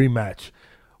ordering a rematch.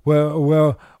 We're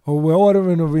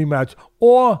ordering a rematch.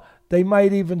 Or they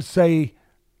might even say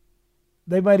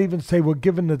we're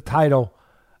giving the title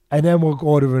and then we're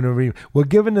ordering a rematch. We're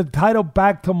giving the title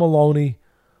back to Moloney.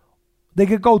 They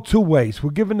could go two ways. We're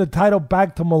giving the title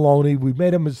back to Moloney. We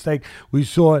made a mistake. We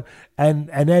saw it. And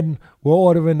then we're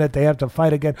ordering that they have to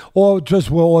fight again. Or just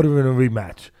we're ordering a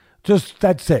rematch. Just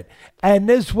that's it. And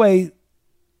this way,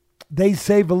 they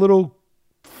save a little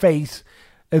face.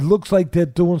 It looks like they're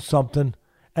doing something.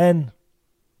 And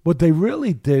what they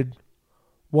really did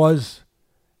was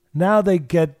now they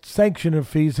get sanctioner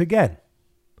fees again.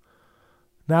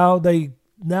 Now they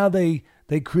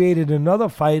created another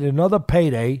fight, another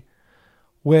payday,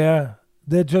 where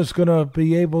they're just going to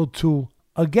be able to,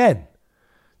 again,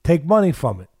 take money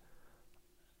from it.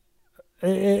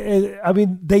 I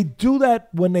mean, they do that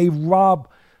when they rob.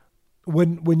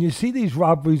 When you see these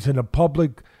robberies and the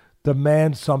public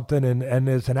demands something and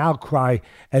there's an outcry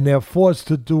and they're forced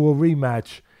to do a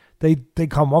rematch, they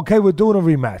come, okay, we're doing a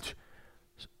rematch.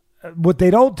 What they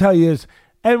don't tell you is,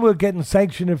 and we're getting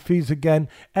sanctioning fees again,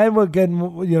 and we're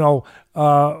getting, we're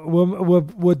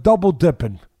double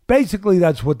dipping. Basically,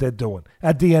 that's what they're doing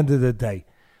at the end of the day.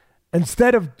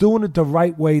 Instead of doing it the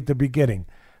right way at the beginning,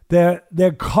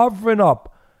 they're covering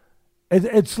up.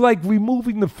 It's like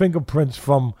removing the fingerprints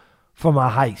from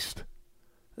a heist.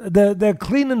 They're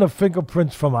cleaning the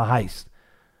fingerprints from a heist.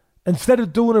 Instead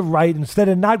of doing it right, instead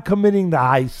of not committing the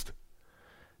heist,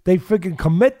 they freaking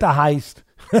commit the heist.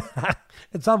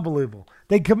 It's unbelievable.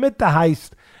 They commit the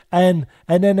heist, and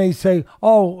then they say,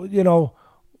 oh,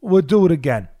 we'll do it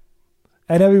again.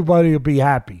 And everybody will be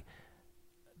happy.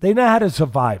 They know how to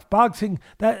survive. Boxing,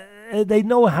 they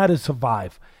know how to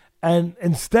survive. And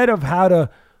instead of how to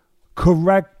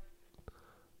correct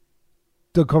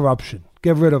the corruption,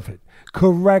 get rid of it.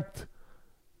 Correct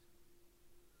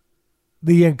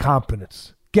the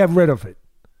incompetence. Get rid of it.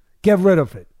 Get rid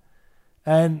of it.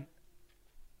 And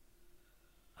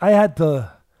I had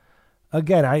to,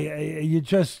 again,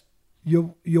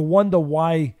 you wonder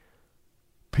why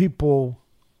people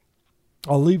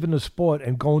are leaving the sport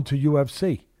and going to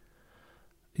UFC.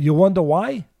 You wonder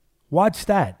why? Watch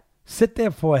that. Sit there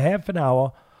for a half an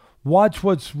hour. Watch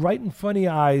what's right in front of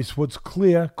your eyes, what's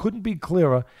clear, couldn't be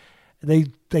clearer.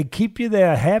 They keep you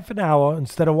there half an hour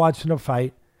instead of watching a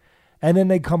fight, and then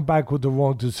they come back with the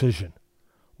wrong decision.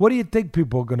 What do you think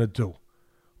people are going to do?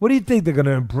 What do you think? They're going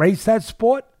to embrace that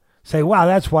sport? Say, wow,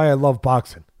 that's why I love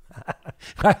boxing.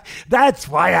 That's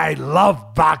why I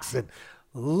love boxing.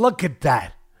 Look at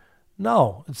that.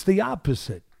 No, it's the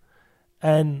opposite.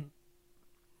 And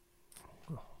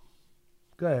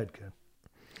go ahead, Ken.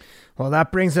 Well,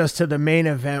 that brings us to the main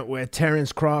event where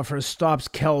Terence Crawford stops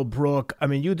Kell Brook. I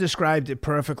mean, you described it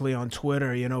perfectly on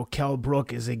Twitter. Kell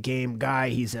Brook is a game guy.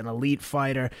 He's an elite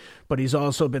fighter, but he's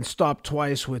also been stopped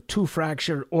twice with 2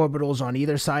 fractured orbitals on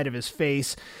either side of his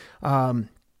face. And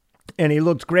he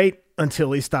looked great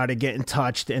until he started getting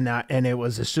touched, and it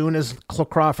was as soon as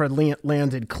Crawford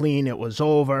landed clean, it was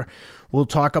over. We'll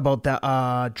talk about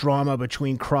the drama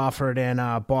between Crawford and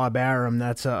Bob Arum.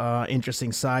 That's an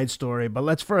interesting side story. But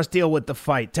let's first deal with the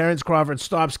fight. Terence Crawford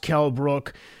stops Kell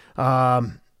Brook.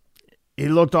 He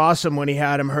looked awesome when he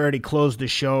had him hurt. He closed the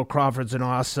show. Crawford's an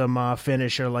awesome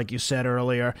finisher, like you said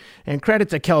earlier. And credit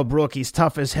to Kell Brook. He's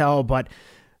tough as hell, but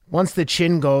once the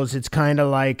chin goes, it's kind of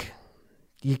like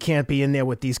you can't be in there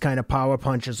with these kind of power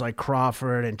punches like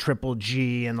Crawford and Triple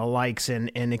G and the likes and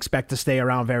expect to stay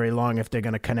around very long if they're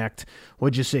going to connect.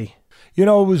 What'd you see? It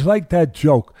was like that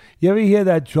joke. You ever hear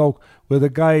that joke where the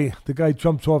guy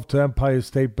jumps off to Empire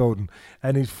State Building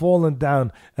and he's falling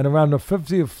down, and around the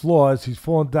 50th floor as he's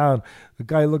falling down, the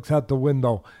guy looks out the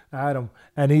window at him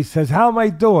and he says, how am I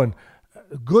doing?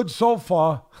 Good so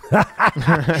far.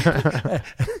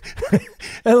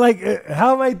 And like,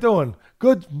 how am I doing?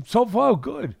 Good so far,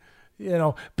 good.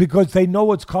 Because they know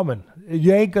what's coming.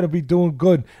 You ain't going to be doing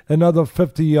good another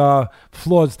 50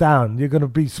 floors down. You're going to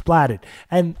be splattered.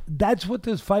 And that's what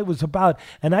this fight was about.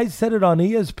 And I said it on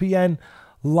ESPN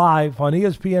Live, on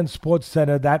ESPN Sports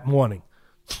Center that morning.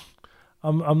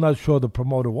 I'm not sure the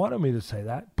promoter wanted me to say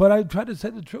that, but I tried to say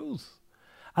the truth.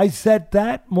 I said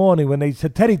that morning when they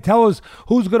said, Teddy, tell us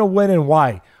who's going to win and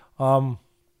why.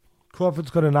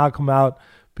 Crawford's going to knock him out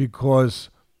because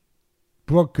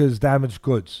Brook is damaged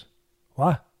goods.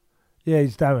 What? Yeah,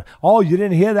 he's damaged. Oh, you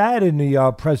didn't hear that in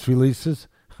the press releases?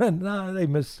 No,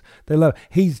 they love.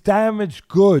 He's damaged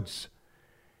goods.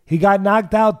 He got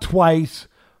knocked out twice.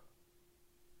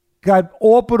 Got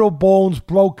orbital bones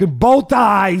broken, both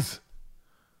eyes.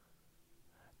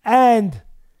 And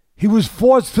he was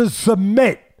forced to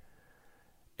submit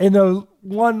in the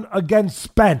one against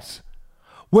Spence.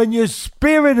 When your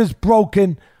spirit is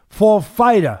broken for a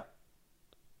fighter,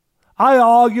 I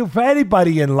argue for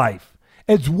anybody in life,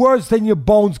 it's worse than your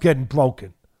bones getting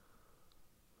broken.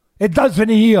 It doesn't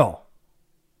heal.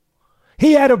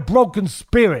 He had a broken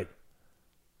spirit.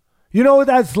 You know what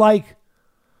that's like?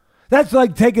 That's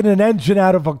like taking an engine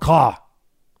out of a car.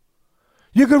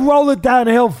 You can roll it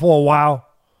downhill for a while.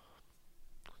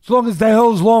 As long as the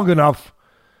hill's long enough,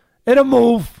 it'll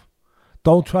move.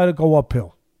 Don't try to go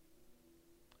uphill.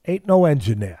 Ain't no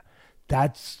engine there.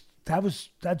 That's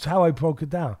how I broke it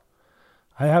down.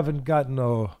 I haven't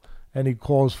gotten any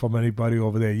calls from anybody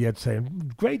over there yet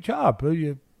saying, great job.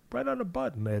 You're right on the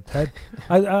button there, Ted.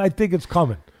 I think it's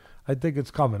coming. I think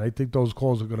it's coming. I think those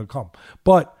calls are going to come.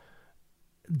 But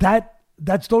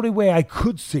that's the only way I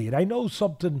could see it. I know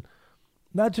something,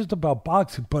 not just about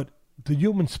boxing, but the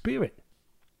human spirit.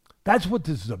 That's what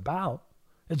this is about.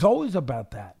 It's always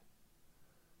about that.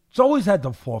 It's always at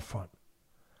the forefront.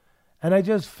 And I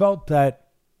just felt that,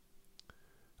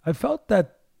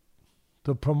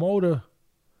 the promoter,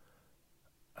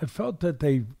 I felt that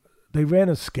they ran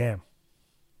a scam.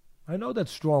 I know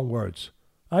that's strong words.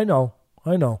 I know.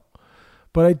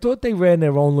 But I thought they ran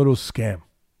their own little scam.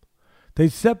 They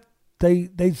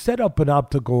set up an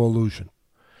optical illusion.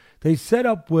 They set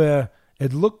up where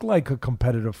it looked like a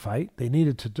competitive fight. They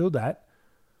needed to do that.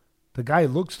 The guy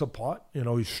looks the part.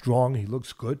 He's strong. He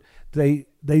looks good. It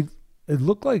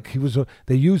looked like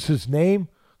they used his name.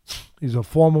 He's a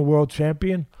former world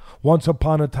champion. Once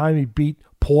upon a time, he beat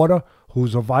Porter,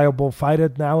 who's a viable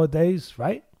fighter nowadays,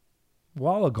 right? A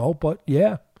while ago, but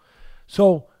yeah.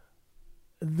 So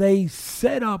they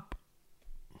set up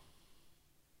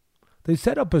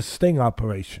a sting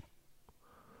operation.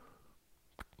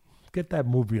 Get that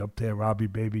movie up there, Robbie,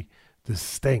 baby. The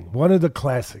Sting, one of the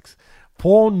classics.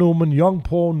 Young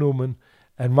Paul Newman,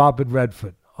 and Robert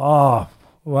Redford. Oh,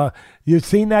 well, you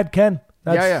seen that, Ken?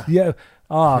 Yeah.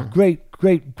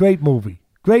 Great movie.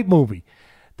 Great movie.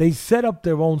 They set up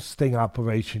their own sting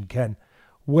operation, Ken,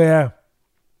 where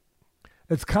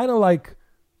it's kind of like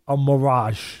a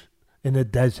mirage in the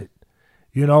desert.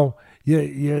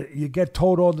 You get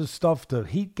told all this stuff. The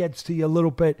heat gets to you a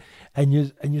little bit, and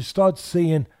you start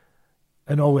seeing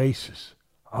an oasis.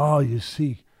 Oh, you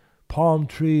see palm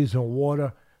trees and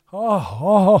water.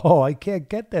 Oh, I can't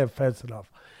get there fast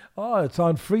enough. Oh, it's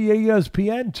on free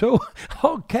ESPN too.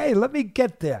 Okay, let me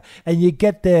get there. And you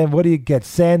get there, and what do you get?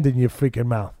 Sand in your freaking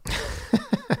mouth.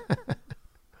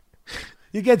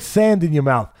 You get sand in your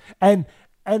mouth. And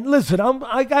listen,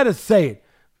 I gotta say it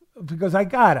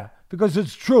because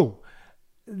it's true.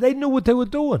 They knew what they were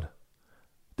doing.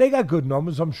 They got good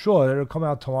numbers, I'm sure. It'll come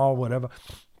out tomorrow, whatever.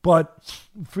 But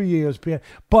free ESPN.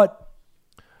 But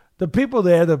the people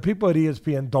at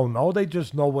ESPN don't know. They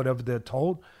just know whatever they're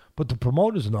told. But the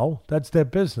promoters know. That's their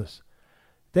business.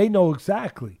 They know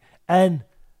exactly. And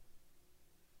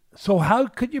so how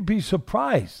could you be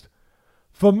surprised?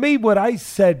 For me, what I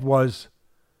said was,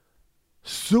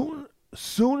 soon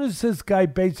as this guy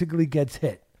basically gets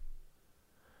hit,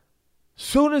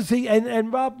 soon as he,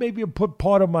 and Rob maybe put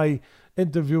part of my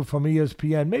interview from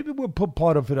ESPN, maybe we'll put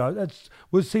part of it out.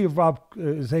 We'll see if Rob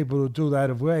is able to do that,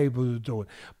 if we're able to do it.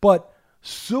 But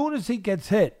soon as he gets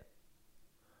hit,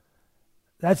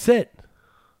 that's it.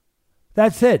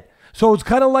 So it's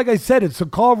kind of like I said, it's a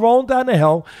car rolling down the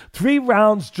hill, 3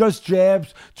 rounds, just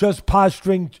jabs, just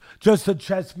posturing, just a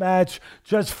chess match,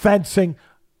 just fencing,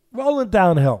 rolling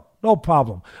downhill, no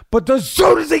problem. But as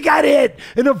soon as he got hit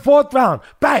in the 4th round,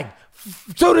 bang,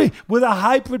 with a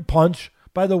hybrid punch.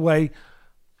 By the way,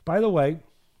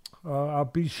 I'll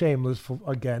be shameless for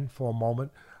a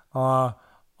moment.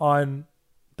 On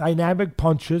Dynamic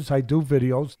Punches, I do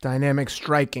videos.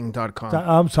 DynamicStriking.com.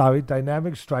 I'm sorry,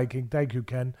 Dynamic Striking. Thank you,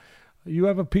 Ken. You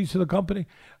have a piece of the company?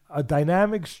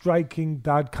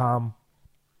 DynamicStriking.com.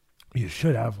 You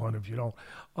should have one if you don't.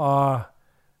 I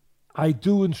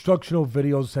do instructional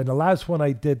videos, and the last one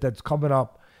I did that's coming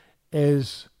up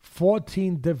is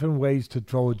 14 different ways to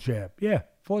throw a jab. Yeah,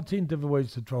 14 different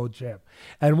ways to throw a jab.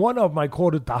 And one of them, I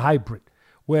called it the hybrid,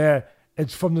 where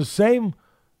it's from the same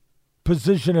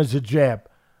position as a jab,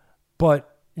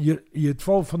 but you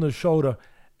throw from the shoulder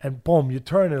and boom, you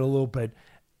turn it a little bit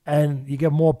and you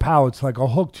get more power. It's like a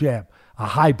hook jab, a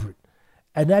hybrid.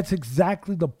 And that's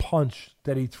exactly the punch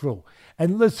that he threw.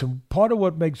 And listen, part of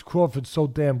what makes Crawford so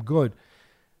damn good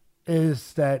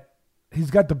is that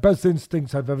he's got the best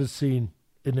instincts I've ever seen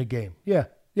in the game. Yeah,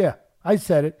 I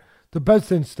said it. The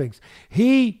best instincts.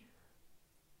 He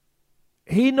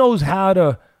knows how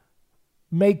to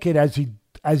make it as he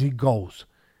goes.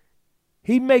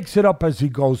 He makes it up as he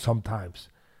goes sometimes.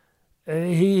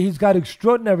 He's got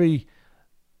extraordinary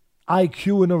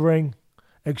IQ in the ring,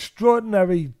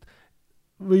 extraordinary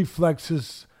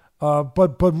reflexes,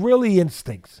 but really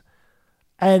instincts,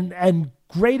 and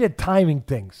great at timing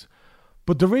things.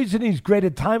 But the reason he's great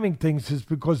at timing things is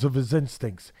because of his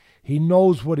instincts. He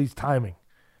knows what he's timing.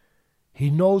 He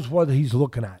knows what he's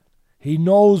looking at. He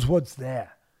knows what's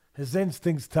there. His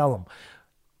instincts tell him.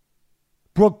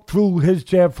 Brook threw his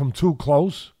jab from too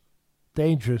close.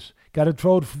 Dangerous. Got to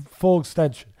throw it full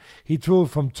extension. He threw it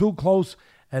from too close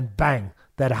and bang,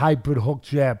 that hybrid hook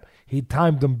jab. He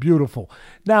timed him beautiful.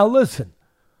 Now listen,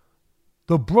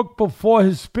 the Brook before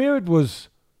his spirit was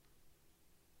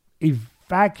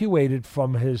evacuated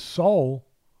from his soul,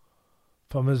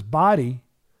 from his body,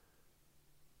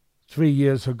 3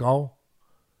 years ago,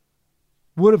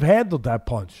 would have handled that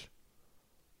punch.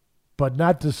 But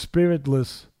not the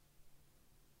spiritless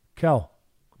Kel.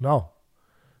 No.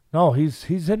 No,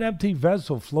 he's an empty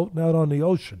vessel floating out on the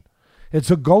ocean.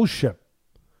 It's a ghost ship.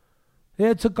 Yeah,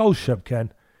 it's a ghost ship,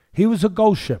 Ken. He was a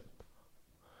ghost ship.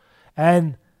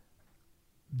 And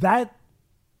that,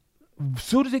 as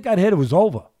soon as he got hit, it was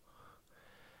over.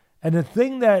 And the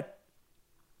thing that,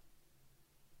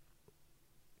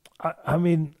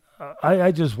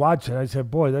 I just watched it. I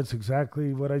said, boy, that's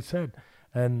exactly what I said.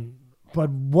 But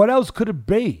what else could it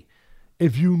be?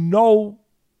 If you know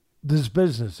this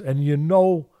business and you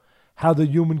know how the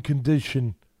human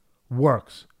condition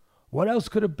works, what else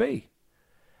could it be?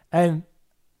 And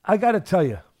I got to tell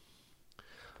you,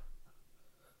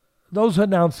 those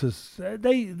announcers,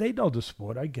 they know the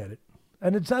sport. I get it.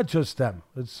 And it's not just them.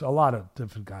 It's a lot of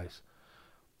different guys.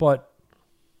 But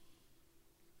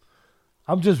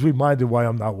I'm just reminded why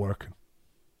I'm not working.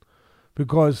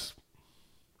 Because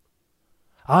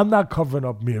I'm not covering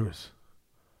up mirrors.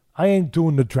 I ain't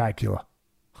doing the Dracula.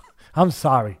 I'm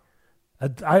sorry.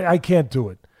 I can't do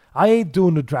it. I ain't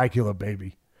doing the Dracula,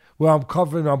 baby. Where I'm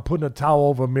putting a towel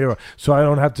over a mirror so I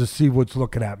don't have to see what's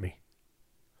looking at me.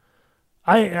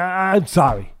 I'm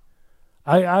sorry.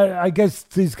 I guess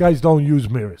these guys don't use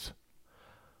mirrors.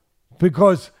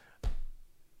 Because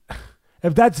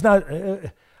if that's not,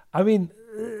 they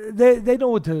know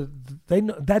what to, they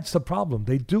know, that's the problem.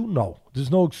 They do know.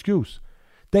 There's no excuse.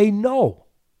 They know.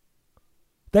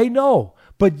 They know.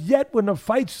 But yet when the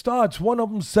fight starts, one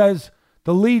of them says,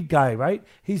 the lead guy, right?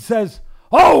 He says,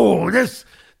 oh, this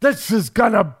is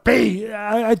gonna be.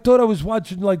 I thought I was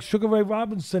watching like Sugar Ray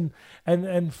Robinson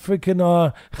and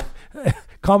freaking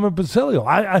Carmen Basilio.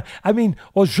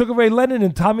 Or Sugar Ray Leonard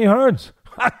and Tommy Hearns.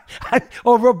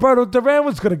 Or Roberto Duran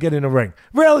was gonna get in the ring.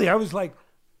 Really? I was like,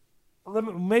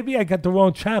 maybe I got the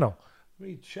wrong channel. Let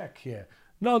me check here.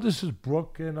 No, this is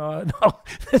Brook and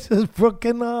Brook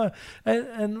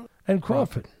and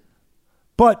Crawford.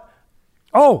 But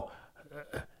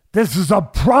this is a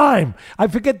prime. I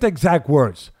forget the exact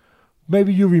words.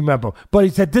 Maybe you remember. But he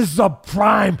said, this is a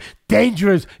prime,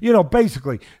 dangerous,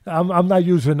 basically. I'm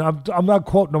not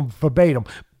quoting him verbatim.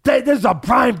 This is a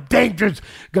prime, dangerous.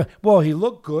 Well, he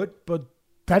looked good, but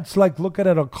that's like looking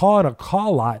at a car in a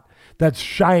car lot that's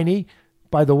shiny.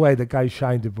 By the way, the guy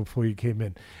shined it before you came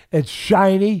in. It's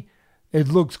shiny. It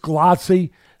looks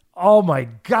glossy. Oh, my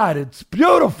God, it's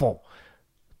beautiful.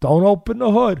 Don't open the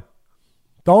hood.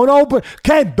 Don't open the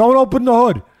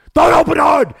hood. Don't open the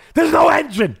hood. There's no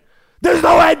engine. There's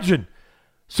no engine.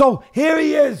 So here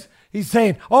he is. He's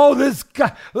saying, oh, this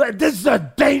guy, this is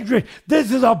a dangerous, this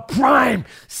is a prime,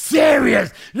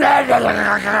 serious. No,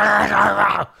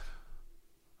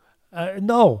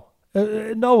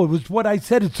 it was what I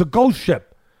said. It's a ghost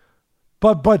ship.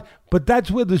 But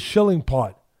that's where the shilling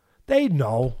part. They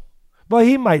know. Well,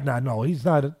 he might not know. He's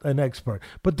not an expert.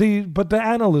 But the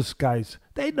analyst guys,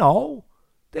 they know.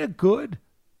 They're good.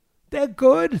 They're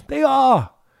good. They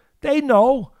are. They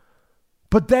know.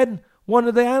 But then one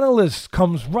of the analysts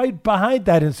comes right behind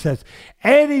that and says,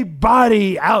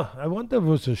 anybody out, I wonder if it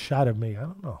was a shot at me. I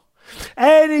don't know.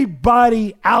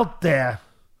 Anybody out there,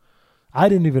 I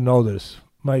didn't even know this.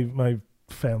 My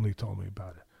family told me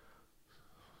about it.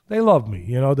 They love me,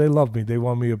 they love me. They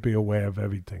want me to be aware of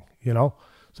everything,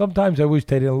 Sometimes I wish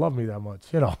they didn't love me that much,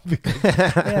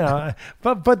 because,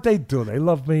 but they do. They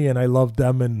love me and I love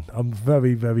them, and I'm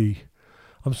very, very,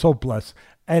 I'm so blessed.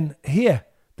 And here,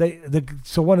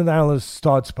 so one of the analysts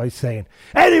starts by saying,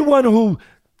 anyone who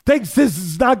thinks this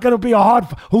is not going to be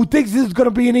who thinks this is going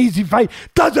to be an easy fight,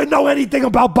 doesn't know anything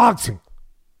about boxing.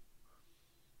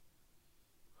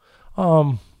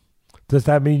 Does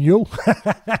that mean you?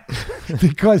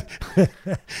 Because,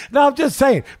 no, I'm just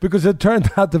saying, because it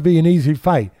turned out to be an easy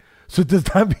fight. So does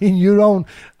that mean you don't?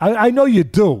 I know you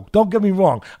do. Don't get me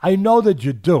wrong. I know that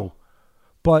you do.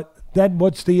 But then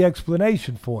what's the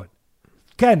explanation for it?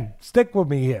 Ken, stick with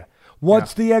me here.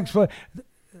 What's the explanation?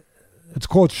 It's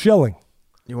called shilling.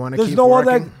 You want to keep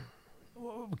working?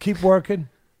 Keep working.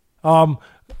 The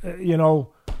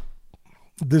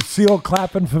seal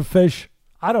clapping for fish.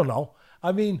 I don't know.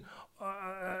 I mean,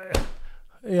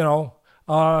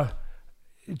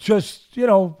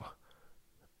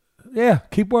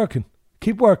 keep working.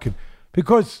 Keep working.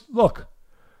 Because, look,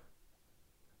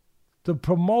 the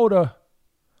promoter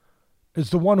is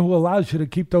the one who allows you to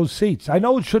keep those seats. I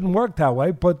know it shouldn't work that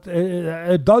way, but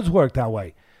it does work that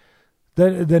way.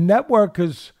 The network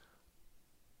is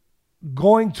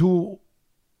going to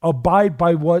abide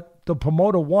by what the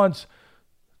promoter wants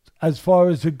as far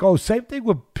as it goes. Same thing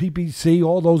with PBC,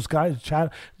 all those guys.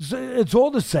 It's all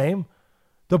the same.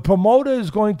 The promoter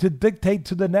is going to dictate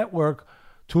to the network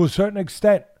to a certain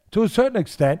extent. To a certain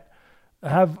extent,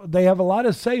 they have a lot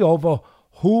of say over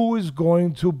who is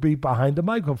going to be behind the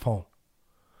microphone.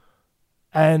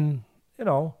 And,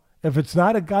 if it's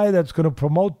not a guy that's going to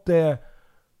promote their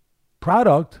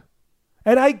product,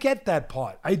 and I get that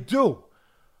part, I do.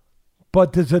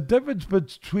 But there's a difference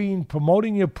between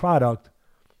promoting your product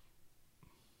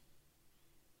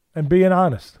and being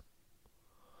honest.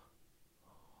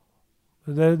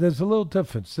 There's a little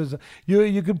difference.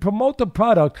 You can promote the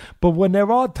product, but when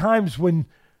there are times when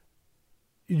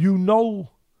you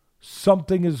know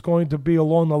something is going to be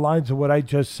along the lines of what I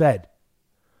just said,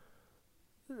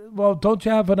 well, don't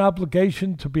you have an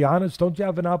obligation to be honest? Don't you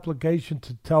have an obligation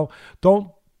to tell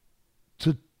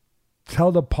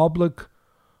the public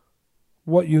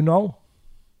what you know?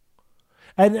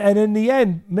 And in the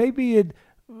end, maybe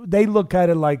they look at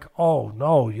it like, oh,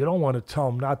 no, you don't want to tell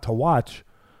them not to watch.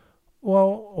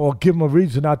 Well, or give them a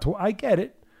reason not to. I get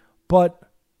it. But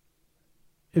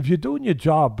if you're doing your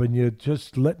job and you're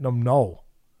just letting them know,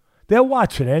 they're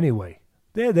watching anyway.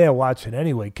 They're there watching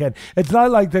anyway, Ken. It's not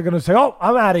like they're going to say, oh,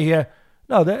 I'm out of here.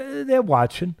 No, they're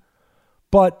watching.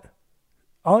 But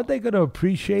aren't they going to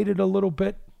appreciate it a little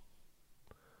bit?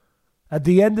 At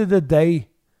the end of the day,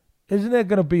 isn't there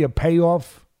going to be a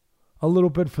payoff a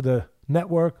little bit for the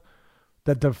network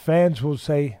that the fans will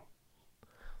say,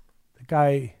 the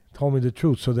guy told me the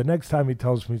truth. So the next time he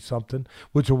tells me something,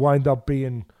 which will wind up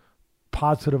being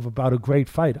positive about a great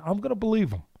fight, I'm going to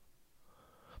believe him.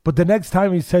 But the next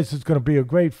time he says it's going to be a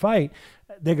great fight,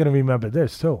 they're going to remember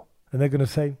this too. And they're going to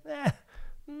say,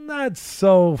 not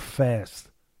so fast.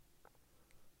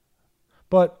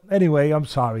 But anyway, I'm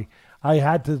sorry. I'm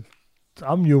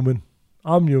human.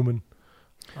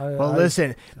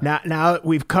 Listen, now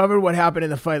we've covered what happened in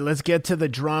the fight. Let's get to the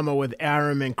drama with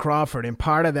Arum and Crawford. And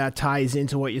part of that ties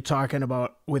into what you're talking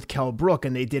about with Kell Brook.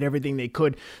 And they did everything they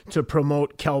could to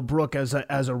promote Kell Brook as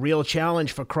a real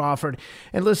challenge for Crawford.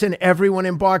 And listen, everyone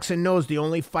in boxing knows the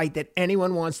only fight that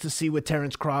anyone wants to see with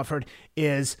Terence Crawford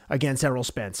is against Errol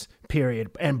Spence,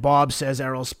 period. And Bob says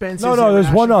Errol Spence No,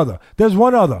 there's one other. There's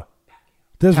one other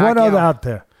out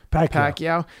there.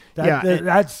 Pacquiao.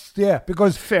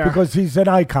 Because he's an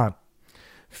icon.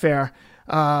 Fair.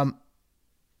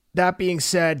 That being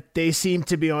said, they seem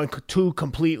to be on two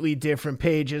completely different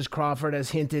pages. Crawford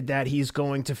has hinted that he's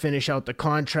going to finish out the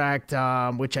contract,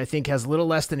 which I think has a little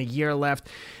less than a year left.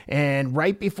 And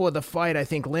right before the fight, I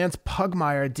think Lance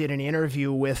Pugmire did an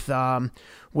interview with Arum,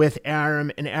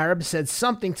 and Arum said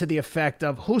something to the effect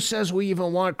of, who says we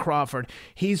even want Crawford?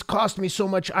 He's cost me so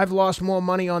much. I've lost more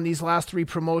money on these last 3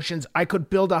 promotions. I could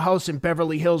build a house in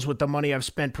Beverly Hills with the money I've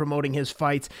spent promoting his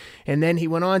fights. And then he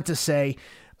went on to say,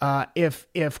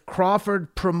 if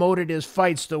Crawford promoted his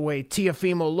fights the way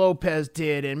Teofimo Lopez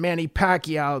did and Manny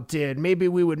Pacquiao did, maybe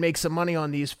we would make some money on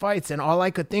these fights. And all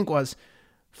I could think was,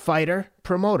 fighter,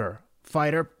 promoter.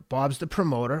 Fighter, Bob's the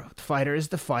promoter. Fighter is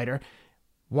the fighter.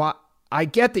 I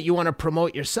get that you want to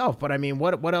promote yourself, but I mean,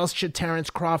 what else should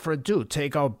Terence Crawford do?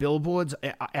 Take out billboards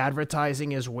advertising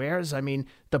his wares? I mean,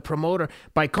 the promoter.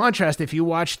 By contrast, if you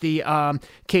watch the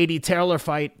Katie Taylor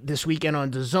fight this weekend on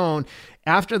DAZN,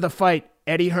 after the fight,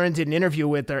 Eddie Hearn did an interview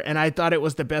with her, and I thought it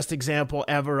was the best example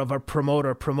ever of a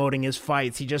promoter promoting his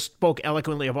fights. He just spoke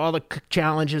eloquently of all the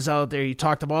challenges out there. He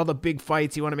talked of all the big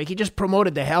fights he wanted to make. He just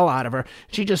promoted the hell out of her.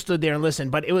 She just stood there and listened.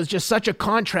 But it was just such a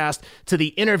contrast to the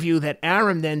interview that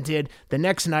Arum then did the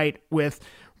next night with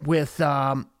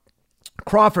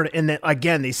Crawford, and then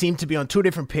again, they seemed to be on two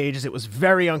different pages. It was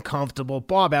very uncomfortable.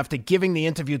 Bob, after giving the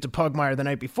interview to Pugmire the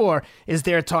night before, is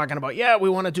there talking about, yeah, we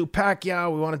want to do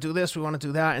Pacquiao, we want to do this, we want to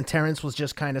do that, and Terence was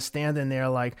just kind of standing there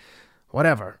like,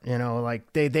 whatever,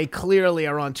 like they clearly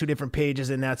are on two different pages,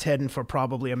 and that's heading for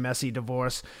probably a messy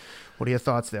divorce. What are your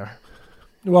thoughts there?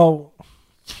 Well,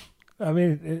 I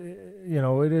mean,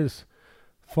 it is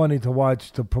funny to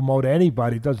watch to promote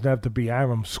anybody. It doesn't have to be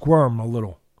Arum. Squirm a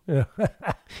little. Yeah.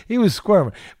 He was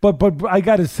squirming, but I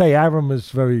got to say, Arum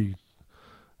is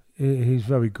he's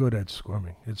very good at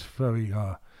squirming. It's very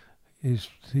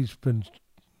he's been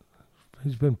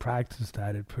practiced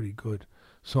at it pretty good,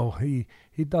 so he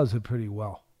does it pretty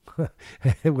well.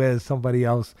 Whereas somebody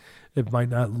else, it might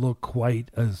not look quite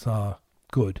as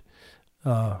good,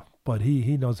 but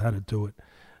he knows how to do it.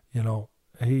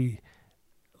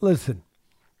 Listen.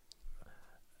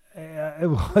 It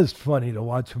was funny to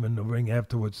watch him in the ring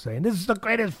afterwards saying, "This is the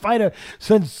greatest fighter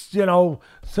since Sugar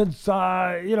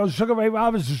Ray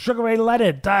Robinson, Sugar Ray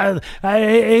Leonard.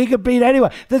 He could beat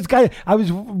anyone." This guy, I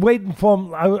was waiting for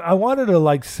him. I wanted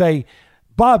to say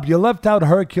Bob, you left out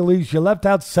Hercules. You left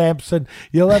out Samson.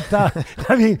 You left out,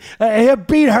 I mean, he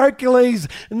beat Hercules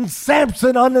and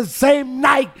Samson on the same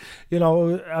night. You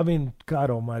know, I mean, God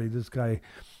almighty, this guy.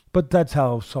 But that's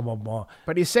how some of them are.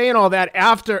 But he's saying all that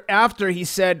after he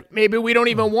said, maybe we don't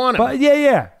even want him. But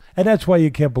yeah. And that's why you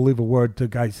can't believe a word the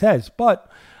guy says. But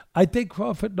I think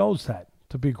Crawford knows that,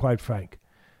 to be quite frank.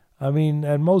 I mean,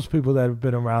 and most people that have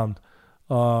been around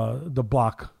the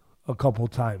block a couple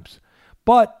times.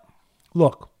 But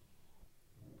look,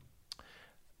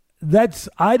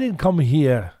 I didn't come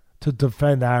here to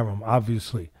defend Arum,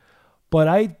 obviously. But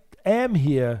I am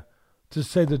here to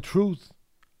say the truth,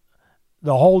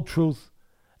 the whole truth,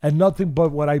 and nothing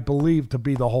but what I believe to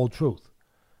be the whole truth.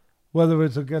 Whether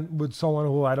it's again with someone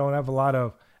who I don't have a lot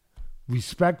of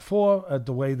respect for at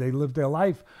the way they live their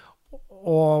life,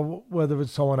 or whether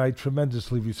it's someone I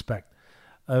tremendously respect.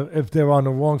 If they're on the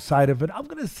wrong side of it, I'm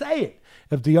going to say it.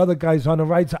 If the other guy's on the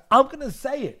right side, I'm going to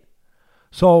say it.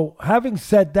 So having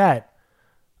said that,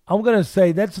 I'm going to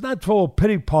say let's not throw a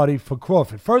pity party for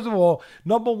Crawford. First of all,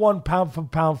 number one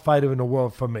pound-for-pound fighter in the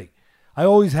world for me. I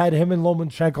always had him and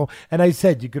Lomachenko, and I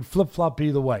said you could flip-flop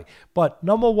either way. But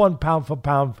number one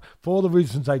pound-for-pound for all the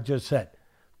reasons I just said.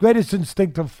 Greatest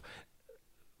instinctive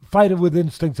fighter with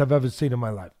instincts I've ever seen in my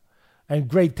life. And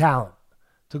great talent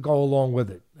to go along with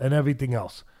it and everything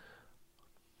else.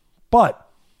 But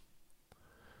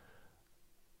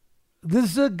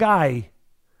this is a guy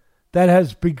that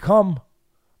has become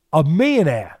a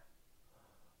millionaire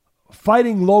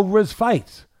fighting low-risk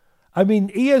fights. I mean,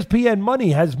 ESPN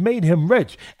money has made him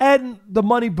rich. And the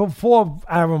money before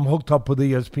Arum hooked up with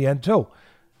ESPN too.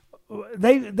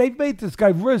 They've made this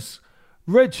guy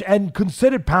rich and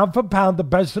considered pound for pound the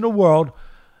best in the world.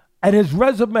 And his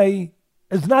resume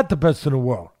is not the best in the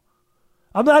world.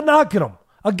 I'm not knocking him.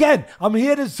 Again, I'm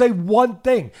here to say one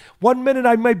thing. 1 minute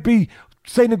I might be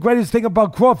saying the greatest thing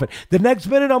about Crawford. The next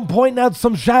minute I'm pointing out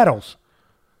some shadows.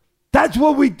 That's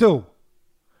what we do.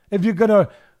 If you're going to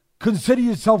consider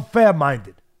yourself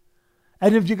fair-minded.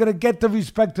 And if you're going to get the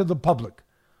respect of the public.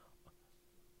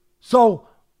 So,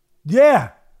 yeah.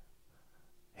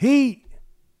 He's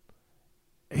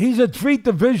a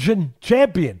 3-division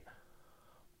champion.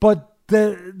 But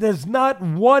there's not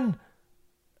one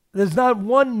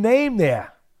name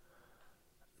there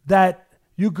that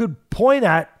you could point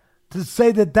at to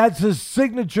say that that's his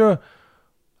signature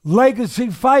legacy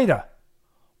fighter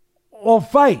or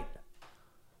fight.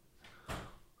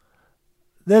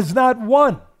 There's not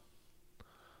one.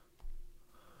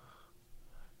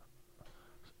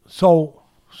 So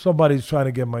somebody's trying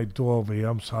to get my door over here.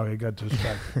 I'm sorry, I got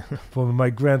distracted. For my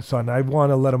grandson, I want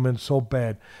to let him in so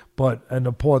bad, and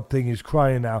the poor thing, he's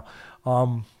crying now.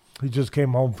 He just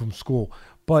came home from school.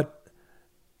 But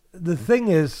the thing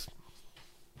is,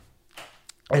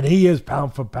 and he is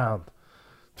pound for pound,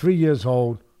 3 years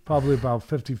old, probably about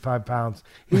 55 pounds.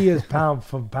 He is pound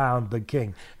for pound the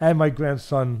king. And my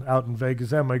grandson out in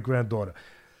Vegas and my granddaughter.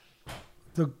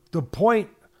 The point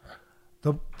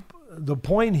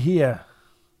here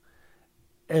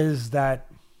is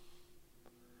that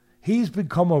he's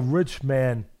become a rich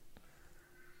man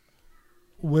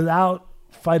without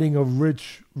fighting a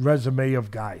rich resume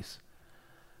of guys.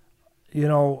 You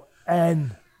know,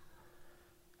 and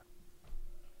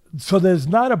so there's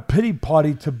not a pity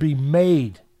party to be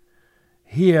made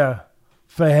here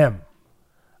for him.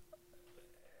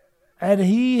 And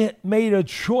he made a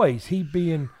choice, he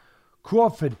being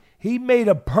Crawford, he made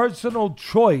a personal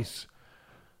choice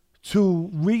to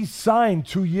re-sign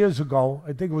 2 years ago,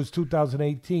 I think it was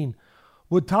 2018,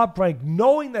 with Top Rank,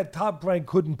 knowing that Top Rank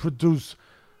couldn't produce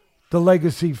the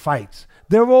legacy fights.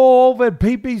 They're all over at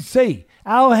PBC.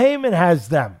 Al Heyman has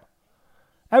them.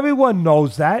 Everyone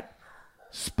knows that.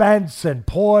 Spence and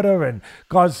Porter and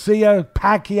Garcia,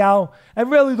 Pacquiao,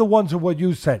 and really the ones are what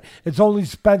you said. It's only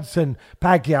Spence and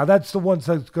Pacquiao. That's the ones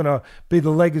that's going to be the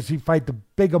legacy fight, the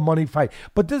bigger money fight.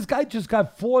 But this guy just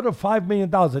got $4 to $5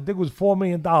 million. I think it was $4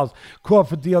 million,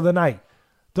 Crawford, the other night,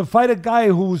 to fight a guy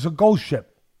who was a ghost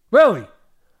ship. Really?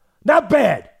 Not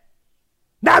bad.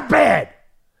 Not bad.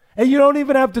 And you don't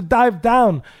even have to dive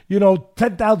down,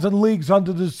 10,000 leagues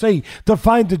under the sea to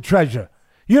find the treasure.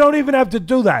 You don't even have to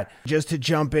do that. Just to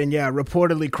jump in, yeah,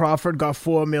 reportedly Crawford got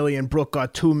 $4 million, Brook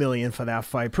got $2 million for that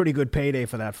fight. Pretty good payday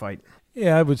for that fight.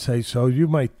 Yeah, I would say so. You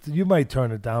might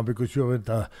turn it down because you're in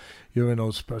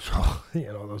those special,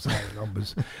 those high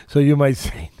numbers. So you might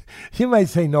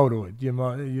say no to it.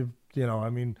 I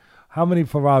mean, how many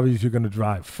Ferraris you're going to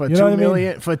drive? For $2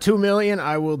 million, for $2 million,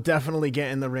 I will definitely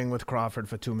get in the ring with Crawford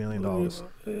for $2 million.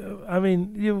 I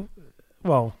mean,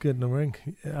 get in the ring.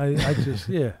 I just,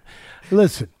 yeah.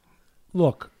 Listen,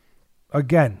 look,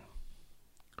 again,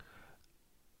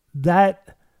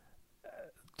 that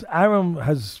Arum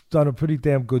has done a pretty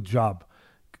damn good job.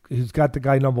 He's got the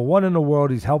guy number one in the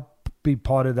world. He's helped be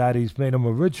part of that. He's made him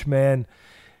a rich man.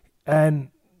 And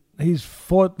he's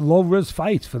fought low-risk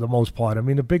fights for the most part. I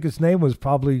mean, the biggest name was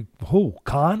probably who?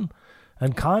 Khan?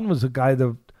 And Khan was a guy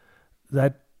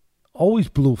that always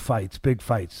blew fights, big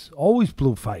fights, always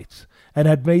blew fights, and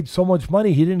had made so much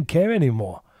money he didn't care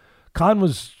anymore. Khan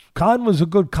was a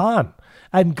good Khan.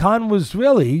 And Khan was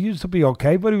really, he used to be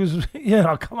okay, but he was,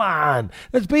 come on.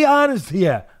 Let's be honest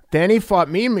here. Then he fought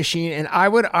Mean Machine, and I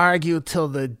would argue till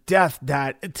my death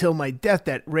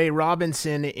that Ray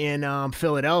Robinson in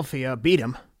Philadelphia beat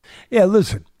him. Yeah,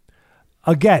 listen,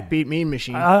 again. Beat Mean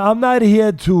Machine. I'm not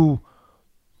here to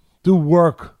do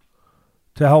work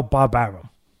to help Bob Arum.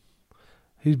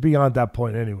 He's beyond that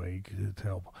point anyway. To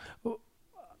help.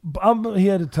 I'm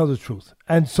here to tell the truth.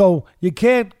 And so you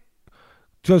can't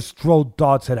just throw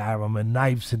darts at Arum and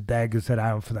knives and daggers at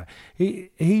Arum for that.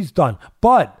 He's done.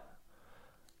 But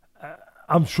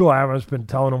I'm sure Arum's been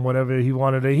telling him whatever he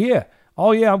wanted to hear.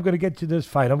 Oh, yeah, I'm going to get you this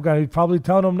fight. He's probably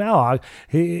telling him now.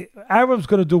 Arum's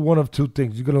going to do one of two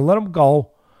things. He's going to let him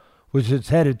go, which it's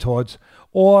headed towards,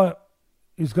 or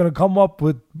he's going to come up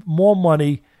with more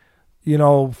money,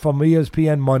 from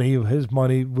ESPN money, his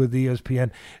money with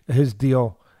ESPN, his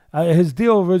deal. His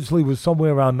deal originally was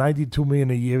somewhere around $92 million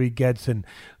a year he gets, and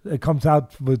it comes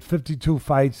out with 52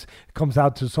 fights. It comes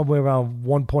out to somewhere around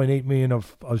 $1.8 million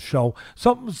a show,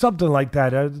 something like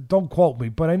that. Don't quote me,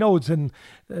 but I know it's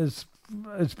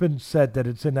been said that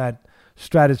it's in that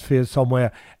stratosphere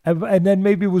somewhere. And then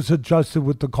maybe it was adjusted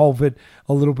with the COVID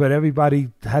a little bit.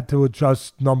 Everybody had to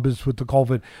adjust numbers with the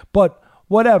COVID, but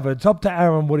whatever. It's up to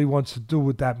Arum what he wants to do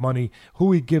with that money,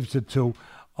 who he gives it to.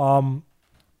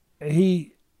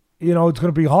 It's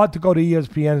going to be hard to go to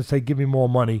ESPN and say, give me more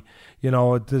money,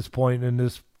 at this point in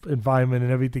this environment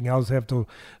and everything else after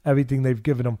everything they've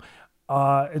given him.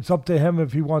 It's up to him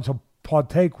if he wants to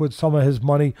partake with some of his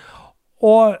money,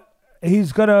 or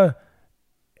he's going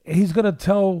to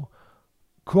tell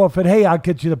Crawford, hey, I'll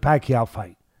get you the Pacquiao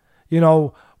fight.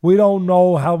 We don't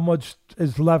know how much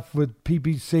is left with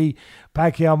PBC.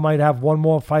 Pacquiao might have one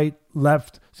more fight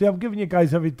left. See, I'm giving you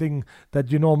guys everything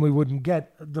that you normally wouldn't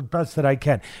get, the best that I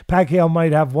can. Pacquiao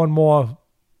might have one more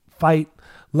fight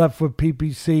left with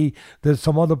PBC. There's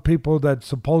some other people that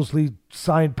supposedly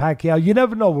signed Pacquiao. You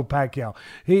never know with Pacquiao.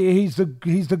 He's the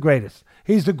greatest.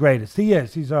 He's the greatest. He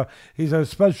is. He's a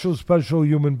special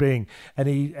human being, and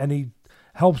he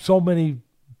helps so many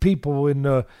people in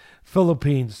the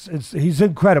Philippines. He's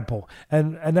incredible,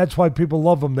 and that's why people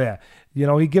love him there.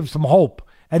 He gives them hope.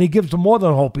 And he gives them more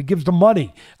than hope. He gives them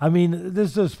money. I mean,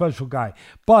 this is a special guy.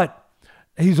 But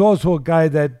he's also a guy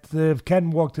that if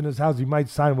Ken walked in his house, he might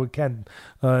sign with Ken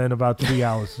in about 3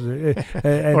 hours.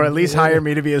 Or at least hire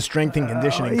me to be a strength and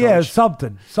conditioning coach. Yeah,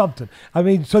 something. I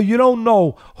mean, so you don't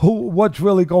know what's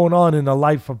really going on in the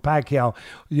life of Pacquiao.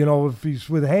 If he's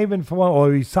with Heyman for one,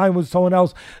 or he signed with someone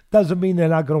else, doesn't mean they're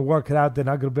not going to work it out. They're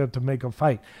not going to be able to make a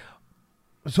fight.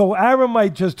 So Arum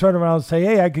might just turn around and say,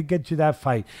 hey, I could get you that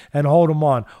fight and hold him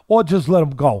on, or just let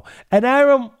him go. And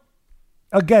Arum,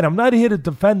 again, I'm not here to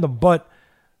defend him, but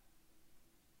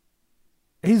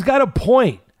he's got a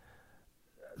point.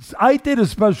 I did a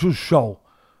special show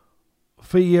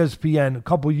for ESPN a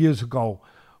couple years ago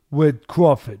with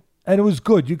Crawford, and it was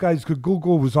good. You guys could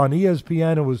Google. It was on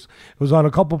ESPN. It was on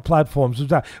a couple platforms.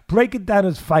 It was breaking down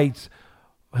his fights,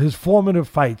 his formative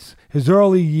fights, his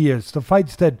early years, the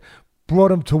fights that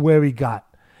brought him to where he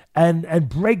got, and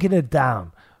breaking it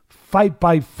down fight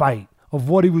by fight of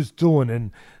what he was doing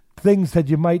and things that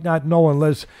you might not know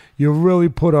unless you really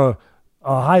put a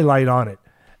highlight on it.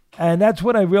 And that's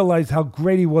when I realized how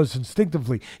great he was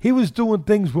instinctively. He was doing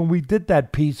things when we did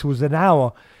that piece, it was an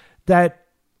hour, that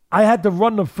I had to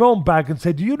run the film back and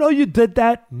say, do you know you did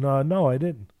that? No, I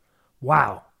didn't.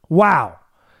 Wow.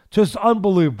 Just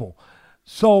unbelievable.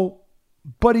 So,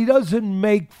 but he doesn't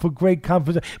make for great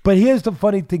conversation. But here's the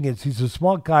funny thing is, he's a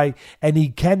smart guy, and he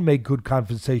can make good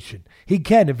conversation. He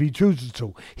can if he chooses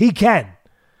to. He can.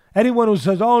 Anyone who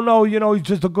says, oh, no, he's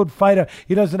just a good fighter,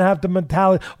 he doesn't have the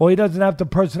mentality, or he doesn't have the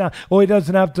personality, or he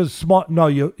doesn't have the smart. No,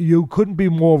 you couldn't be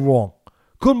more wrong.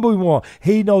 Couldn't be more.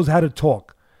 He knows how to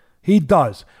talk. He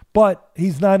does. But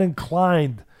he's not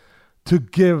inclined to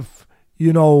give,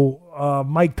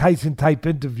 Mike Tyson type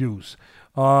interviews.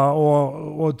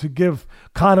 Or to give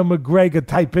Conor McGregor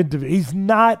type interview. He's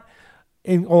not,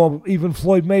 or even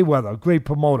Floyd Mayweather, a great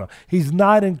promoter. He's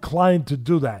not inclined to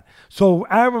do that. So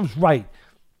Arum's right.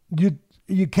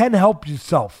 You can help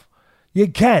yourself. You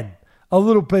can a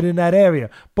little bit in that area,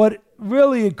 but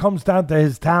really it comes down to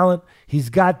his talent. He's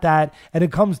got that, and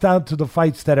it comes down to the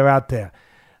fights that are out there.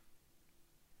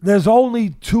 there's only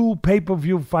 2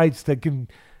 pay-per-view fights that can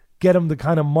get him the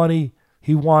kind of money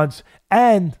he wants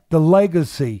and the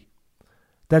legacy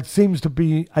that seems to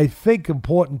be, I think,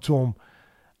 important to him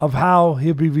of how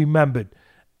he'll be remembered.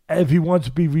 If he wants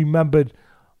to be remembered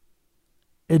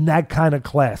in that kind of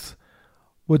class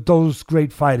with those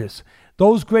great fighters.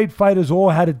 Those great fighters all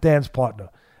had a dance partner.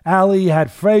 Ali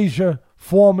had Frazier,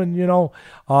 Foreman,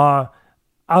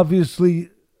 obviously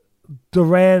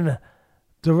Duran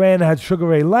had Sugar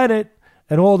Ray Leonard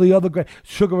and all the other great.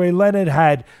 Sugar Ray Leonard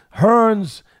had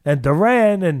Hearns and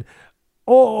Duran and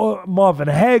Marvin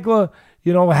Hagler,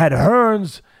 had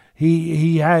Hearns.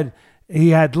 He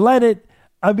had Leonard.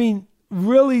 I mean,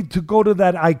 really to go to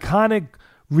that iconic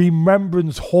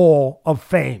Remembrance Hall of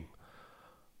Fame,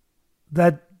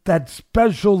 that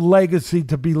special legacy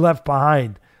to be left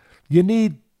behind, you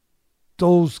need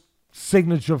those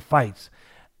signature fights.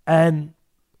 And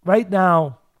right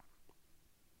now,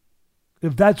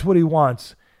 if that's what he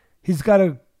wants, he's got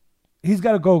to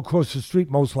go across the street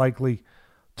most likely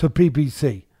to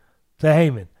PPC, to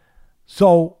Heyman.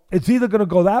 So it's either going to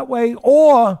go that way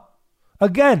or,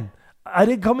 again, I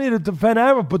didn't come here to defend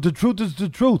Aaron, but the truth is the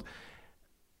truth.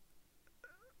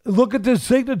 Look at this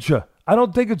signature. I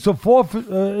don't think it's a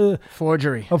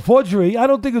forgery. A forgery. I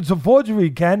don't think it's a forgery,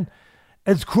 Ken.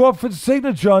 It's Crawford's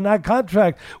signature on that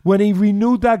contract. When he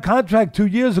renewed that contract 2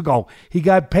 years ago, he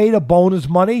got paid a bonus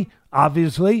money,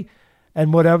 obviously,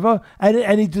 and whatever,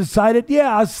 and he decided,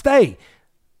 I'll stay.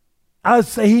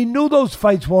 He knew those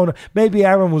fights won't. Maybe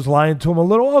Aaron was lying to him a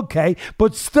little, okay,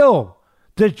 but still,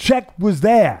 the check was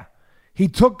there. He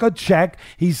took a check,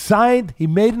 he signed, he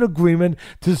made an agreement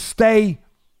to stay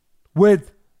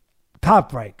with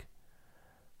Top Rank.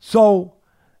 So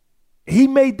he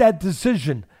made that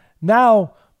decision.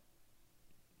 Now,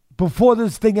 before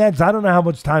this thing ends, I don't know how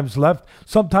much time's left.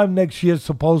 Sometime next year,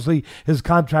 supposedly, his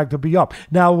contract will be up.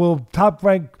 Now, will Top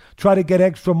Rank try to get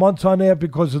extra months on there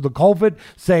because of the COVID,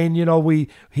 saying,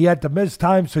 he had to miss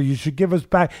time, so you should give us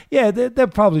back? Yeah, they'll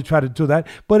probably try to do that.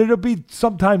 But it'll be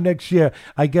sometime next year,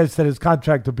 I guess, that his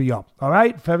contract will be up. All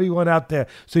right? For everyone out there,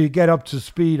 so you get up to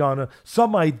speed on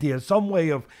some idea, some way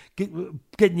of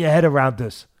getting your head around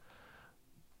this.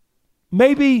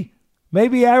 Maybe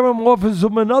Aaron offers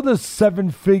him another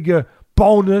 7-figure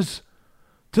bonus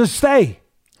to stay.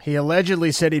 He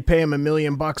allegedly said he'd pay him $1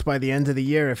 million by the end of the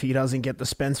year if he doesn't get the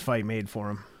Spence fight made for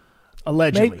him.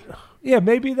 Allegedly.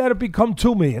 Maybe that'll become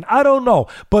 $2 million. I don't know.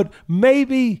 But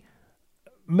maybe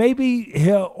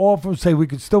he'll offer, say, we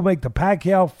could still make the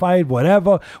Pacquiao fight,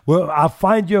 whatever. I'll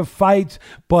find your fights,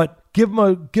 but give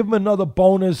him another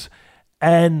bonus,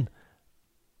 and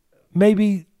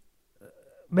maybe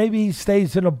he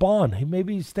stays in a barn.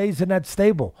 Maybe he stays in that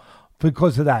stable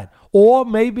because of that. Or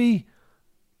maybe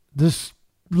this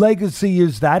legacy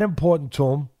is that important to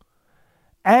him.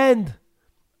 And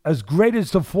as great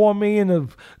as the $4 million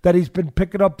that he's been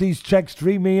picking up these checks,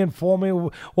 $3 million, $4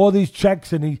 million, all these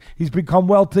checks, and he's become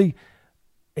wealthy,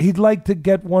 he'd like to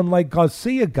get one like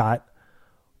Garcia got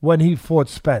when he fought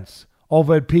Spence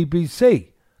over at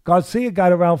PBC. Garcia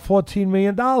got around $14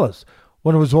 million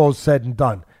when it was all said and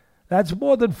done. That's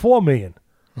more than $4 million.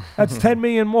 That's $10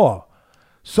 million more.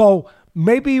 So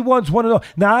maybe he wants one of those.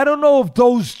 Now, I don't know if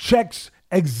those checks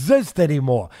exist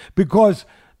anymore, because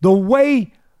the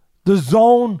way the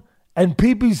Zone and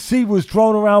PBC was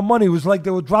throwing around money was like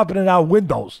they were dropping it out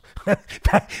windows.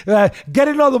 Get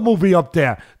another movie up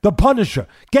there, The Punisher.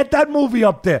 Get that movie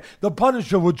up there, The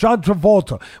Punisher, with John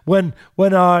Travolta. When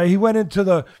he went into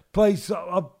the place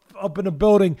up in the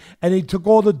building, and he took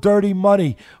all the dirty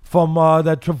money from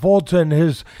that Travolta and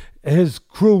his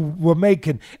crew were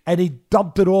making, and he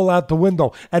dumped it all out the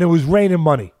window, and it was raining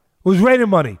money. It was raining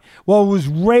money. Well, it was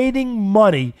raining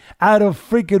money out of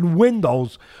freaking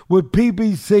windows with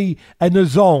PBC and the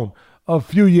Zone a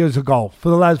few years ago, for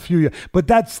the last few years. But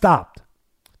that stopped.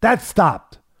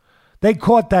 They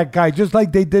caught that guy just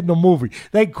like they did in the movie.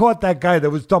 They caught that guy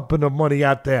that was dumping the money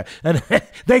out there, and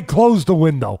they closed the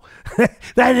window.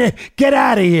 Get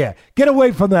out of here. Get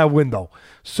away from that window.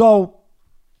 So,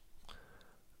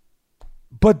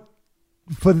 but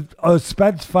for a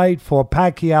Spence fight, for a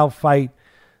Pacquiao fight,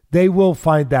 they will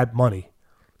find that money.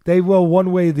 They will,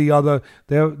 one way or the other.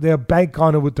 They'll bank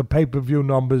on it with the pay-per-view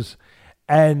numbers.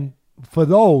 And for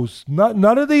those,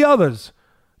 none of the others,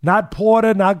 not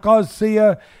Porter, not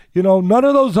Garcia, none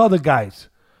of those other guys.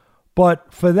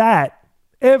 But for that,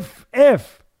 if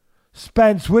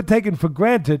Spence, we're taking for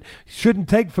granted, shouldn't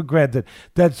take for granted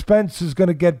that Spence is going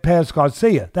to get past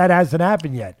Garcia. That hasn't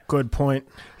happened yet. Good point.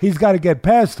 He's got to get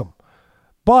past him.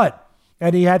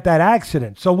 And he had that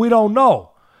accident, so we don't know.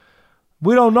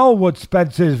 We don't know what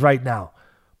Spence is right now.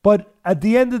 But at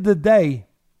the end of the day,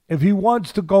 if he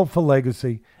wants to go for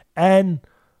legacy and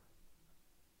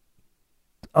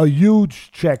a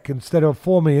huge check instead of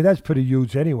 $4 million, that's pretty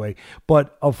huge anyway,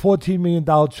 but a $14 million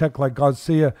check like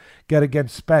Garcia get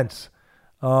against Spence,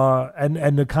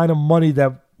 and the kind of money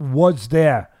that was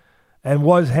there and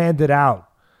was handed out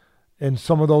in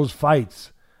some of those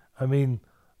fights. I mean,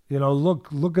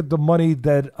 look at the money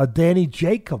that Danny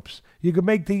Jacobs, you could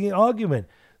make the argument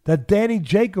that Danny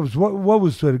Jacobs, what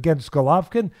was it, against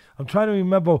Golovkin? I'm trying to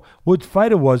remember which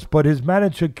fight it was, but his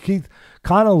manager, Keith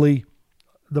Connolly,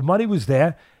 the money was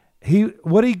there.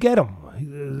 What did he get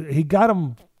him? He got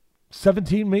him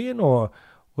 $17 million, or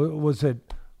was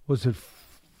it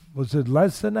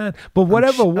less than that? But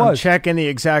whatever it was. I'm checking the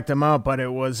exact amount, but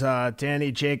it was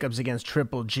Danny Jacobs against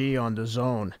Triple G on the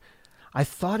Zone. I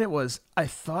thought it was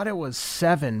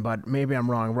 7, but maybe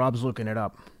I'm wrong. Rob's looking it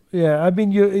up. Yeah, I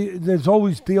mean, there's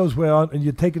always deals where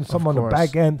you're taking some on the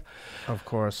back end. Of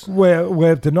course.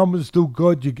 Where if the numbers do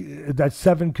good, that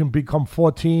 7 can become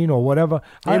 14 or whatever.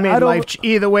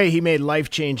 Either way, he made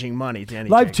life-changing money, Danny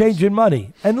Jacobs. Life-changing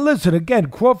money. And listen, again,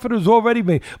 Crawford has already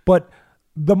made, but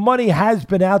the money has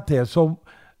been out there. So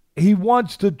he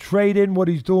wants to trade in what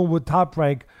he's doing with Top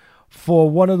Rank for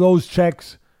one of those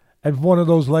checks and one of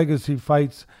those legacy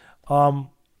fights.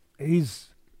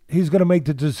 He's going to make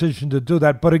the decision to do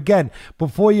that. But again,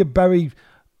 before you bury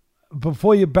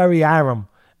Arum,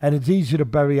 and it's easy to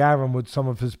bury Arum with some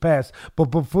of his past, but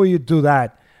before you do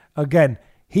that, again,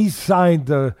 he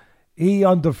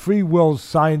under free will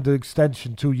signed the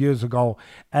extension 2 years ago,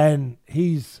 and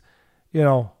he's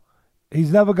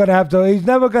never going to have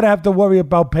to worry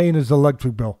about paying his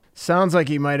electric bill. Sounds like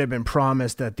he might have been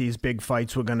promised that these big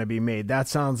fights were going to be made. That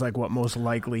sounds like what most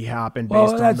likely happened.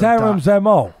 Well, that's Arum's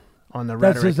MO. On the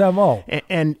rhetoric. That's his MO.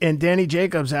 And Danny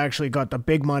Jacobs actually got the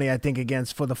big money, I think,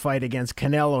 for the fight against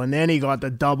Canelo, and then he got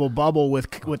the double bubble with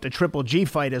the Triple G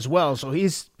fight as well. So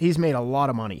he's made a lot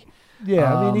of money.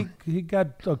 Yeah, I mean he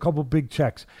got a couple big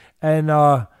checks, and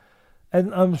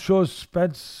I'm sure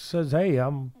Spence says, "Hey,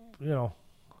 I'm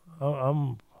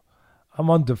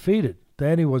undefeated."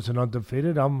 Danny wasn't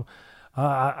undefeated. I'm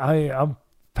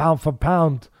pound for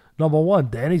pound number one.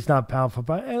 Danny's not pound for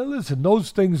pound. And listen,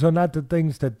 those things are not the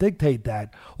things that dictate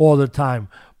that all the time.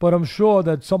 But I'm sure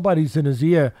that somebody's in his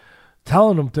ear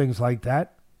telling him things like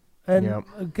that. And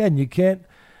again, you can't.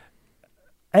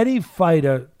 Any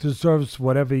fighter deserves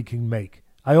whatever he can make.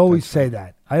 I always say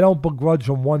that. I don't begrudge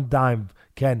them one dime,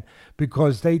 Ken,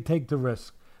 because they take the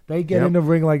risk. They get in the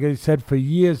ring, like I said, for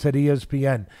years at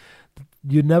ESPN.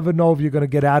 You never know if you're going to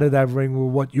get out of that ring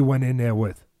with what you went in there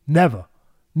with. Never.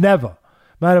 Never.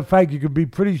 Matter of fact, you can be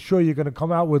pretty sure you're going to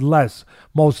come out with less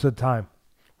most of the time.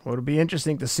 Well, it'll be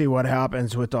interesting to see what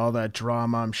happens with all that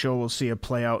drama. I'm sure we'll see it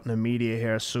play out in the media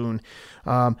here soon.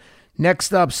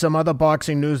 Next up, some other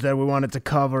boxing news that we wanted to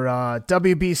cover.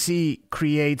 WBC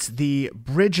creates the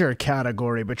Bridger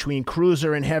category between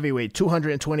cruiser and heavyweight,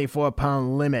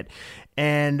 224-pound limit.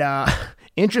 And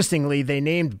interestingly, they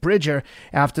named Bridger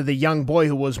after the young boy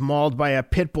who was mauled by a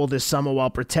pit bull this summer while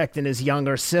protecting his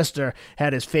younger sister,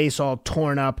 had his face all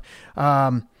torn up.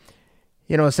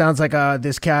 It sounds like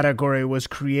this category was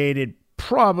created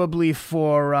probably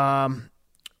for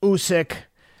Usyk.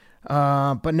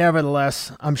 But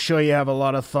nevertheless, I'm sure you have a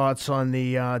lot of thoughts on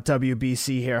the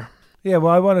WBC here. Yeah,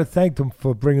 well, I want to thank them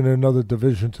for bringing another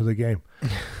division to the game.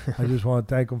 I just want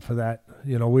to thank them for that.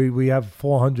 We have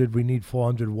 400. We need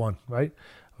 401, right?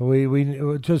 We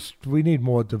need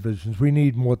more divisions. We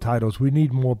need more titles. We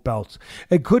need more belts.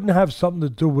 It couldn't have something to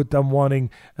do with them wanting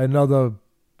another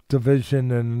division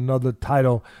and another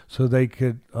title so they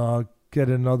could get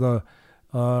another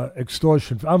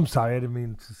extortion. I'm sorry, I didn't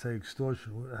mean to say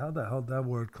extortion. How the hell did that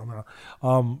word come out?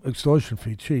 Extortion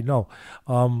fee. Gee, no.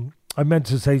 I meant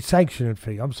to say sanctioning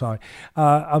fee. I'm sorry.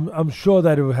 I'm sure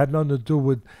that it had nothing to do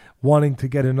with wanting to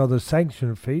get another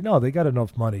sanctioning fee. No, they got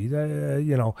enough money.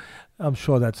 I'm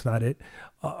sure that's not it.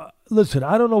 Listen,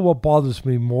 I don't know what bothers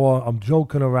me more. I'm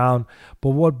joking around, but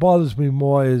what bothers me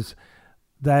more is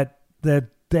that they're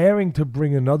daring to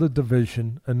bring another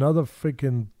division, another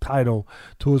freaking title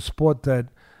to a sport that,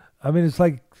 I mean, it's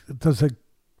like, does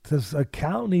a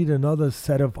cow need another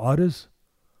set of udders?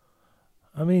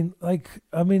 No,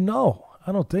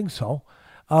 I don't think so.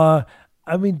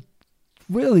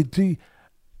 Really,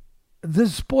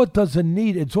 this sport doesn't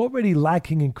need, it's already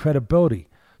lacking in credibility.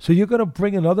 So you're going to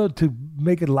bring another to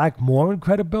make it lack more in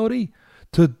credibility?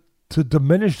 To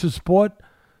diminish the sport?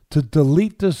 To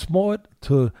delete the sport?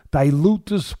 To dilute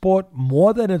the sport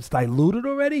more than it's diluted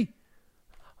already?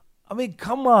 I mean,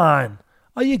 come on.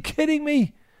 Are you kidding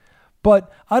me?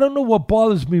 But I don't know what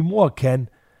bothers me more, Ken,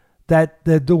 that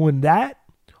they're doing that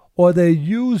or they're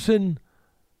using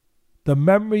the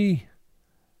memory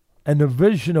and the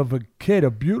vision of a kid,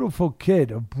 a beautiful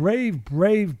kid, a brave,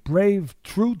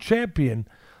 true champion,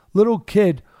 little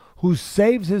kid who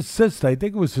saves his sister. I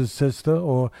think it was his sister,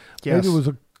 or maybe it was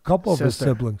a couple of his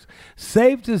siblings.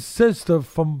 Saved his sister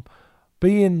from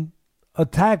being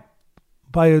attacked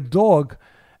by a dog,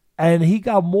 and he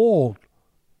got mauled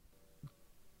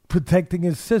protecting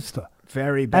his sister.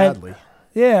 Very badly.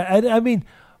 And I mean,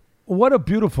 what a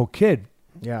beautiful kid.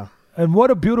 Yeah. And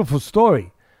what a beautiful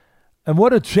story. And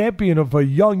what a champion of a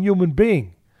young human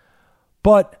being.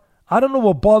 But I don't know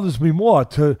what bothers me more,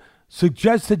 to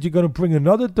suggest that you're going to bring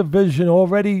another division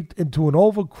already into an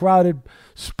overcrowded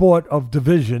sport of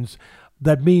divisions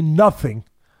that mean nothing,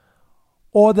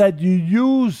 or that you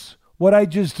use what I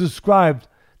just described,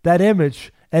 that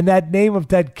image and that name of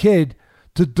that kid,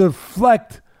 to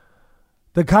deflect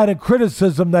the kind of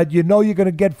criticism that you know you're going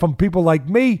to get from people like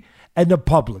me and the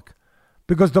public.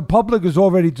 Because the public is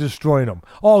already destroying them.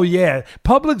 Oh, yeah,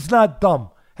 public's not dumb.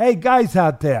 Hey, guys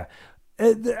out there,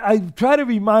 I try to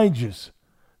remind you,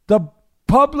 the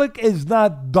public is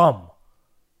not dumb,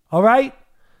 all right?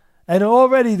 And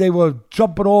already they were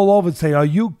jumping all over saying, are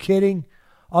you kidding?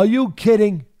 Are you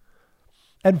kidding?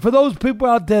 And for those people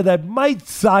out there that might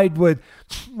side with,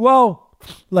 well,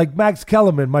 like Max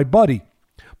Kellerman, my buddy,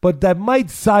 but that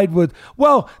might side with,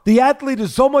 well, the athlete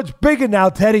is so much bigger now,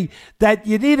 Teddy, that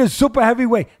you need a super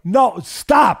heavyweight. No,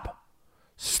 stop.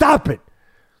 Stop it.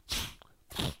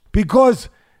 Because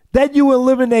then you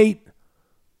eliminate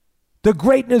the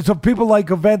greatness of people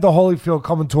like Evander Holyfield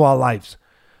coming to our lives.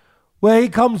 Where he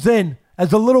comes in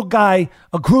as a little guy,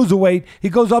 a cruiserweight, he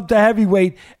goes up to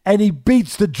heavyweight, and he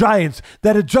beats the giants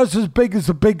that are just as big as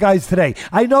the big guys today.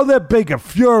 I know they're bigger,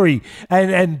 Fury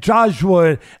and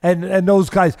Joshua and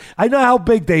those guys. I know how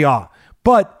big they are.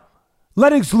 But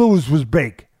Lennox Lewis was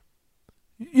big.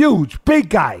 Huge, big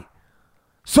guy.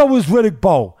 So was Riddick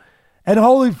Bowe. And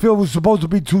Holyfield was supposed to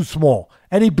be too small,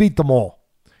 and he beat them all.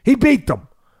 He beat them.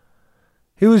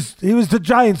 He was the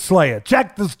Giant Slayer,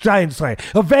 Jack the Giant Slayer,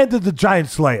 Evander the Giant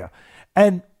Slayer.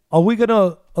 And are we going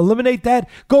to eliminate that?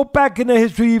 Go back in the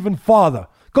history even farther.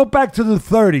 Go back to the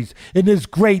 30s in this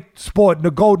great sport, in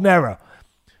the golden era.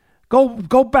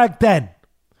 Go back then.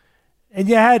 And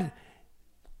you had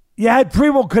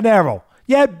Primo Canelo.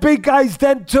 You had big guys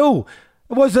then too.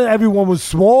 It wasn't everyone was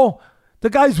small. The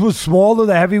guys were smaller,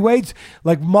 the heavyweights,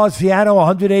 like Marciano,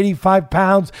 185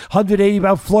 pounds, 180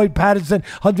 pounds, Floyd Patterson,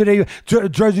 180,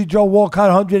 Jersey Joe Walcott,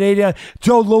 180,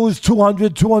 Joe Louis,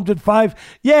 200, 205.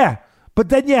 Yeah, but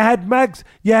then you had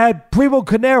Primo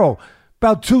Canelo,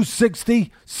 about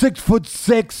 260,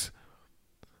 6'6".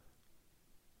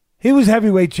 He was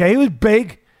heavyweight champ. He was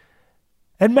big.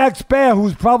 And Max Baer, who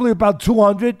was probably about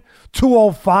 200,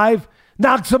 205,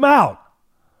 knocks him out.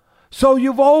 So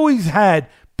you've always had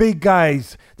big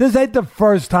guys. This ain't the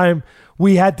first time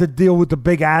we had to deal with the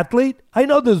big athlete. I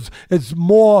know it's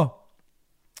more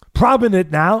prominent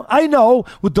now. I know,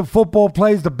 with the football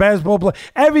players, the basketball players,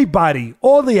 everybody,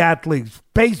 all the athletes,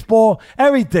 baseball,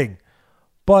 everything.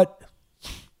 But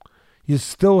you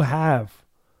still have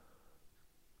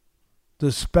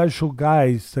the special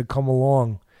guys that come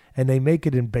along and they make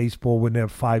it in baseball when they're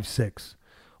 5'6",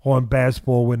 or in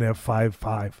basketball when they're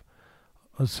 5'5",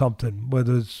 or something.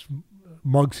 Whether it's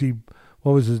Muggsy,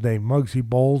 what was his name? Muggsy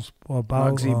Bowles?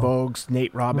 Muggsy Bogues,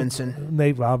 Nate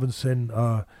Robinson.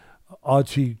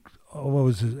 Archie, what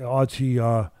was his? Archie.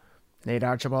 Nate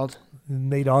Archibald.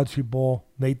 Nate Archibald.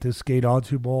 Nate the Skate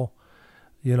Archibald.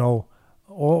 You know,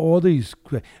 all these.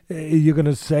 You're going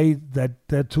to say that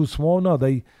they're too small? No,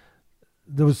 there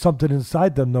was something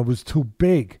inside them that was too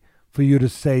big for you to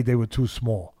say they were too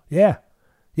small. Yeah.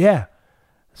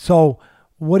 So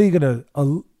what are you going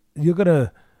to, you're going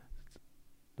to,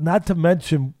 not to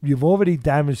mention, you've already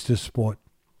damaged the sport.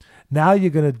 Now you're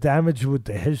going to damage it with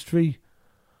the history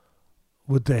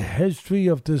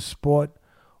of this sport,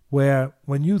 where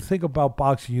when you think about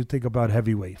boxing, you think about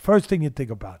heavyweight. First thing you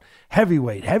think about,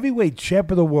 heavyweight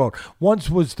champ of the world. Once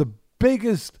was the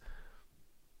biggest,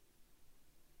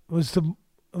 it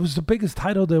was the biggest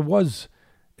title there was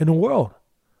in the world.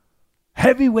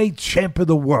 Heavyweight champ of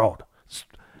the world.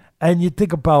 And you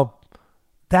think about,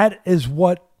 that is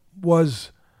what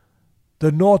was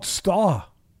the North Star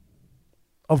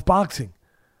of boxing.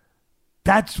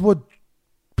 That's what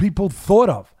people thought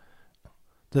of.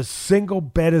 The single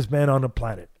baddest man on the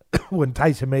planet. When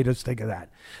Tyson made us think of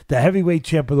that. The heavyweight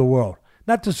champ of the world.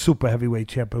 Not the super heavyweight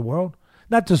champ of the world.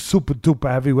 Not the super duper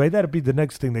heavyweight. That'd be the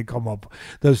next thing they come up.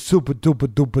 The super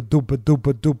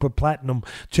duper platinum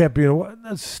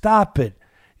champion. Stop it.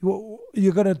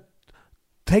 You're going to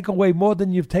take away more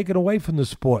than you've taken away from the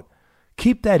sport.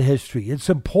 Keep that history. It's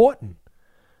important.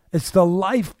 It's the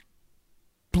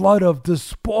lifeblood of the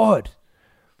sport.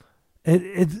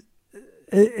 It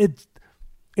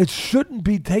shouldn't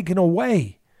be taken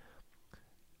away.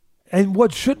 And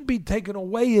what shouldn't be taken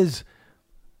away is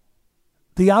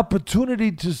the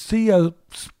opportunity to see a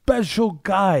special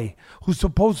guy who's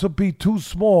supposed to be too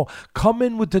small come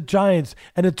in with the Giants,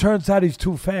 and it turns out he's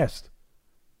too fast.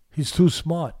 He's too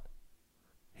smart.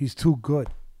 He's too good.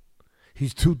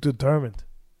 He's too determined.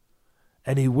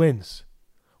 And he wins.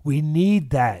 We need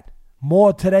that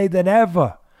more today than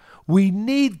ever. We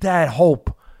need that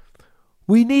hope.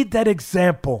 We need that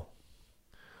example.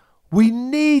 We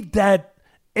need that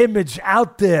image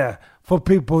out there for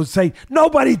people who say,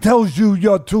 nobody tells you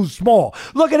you're too small.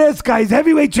 Look at this guy, he's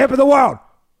heavyweight champ of the world.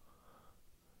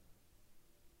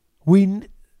 We've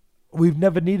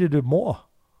never needed it more.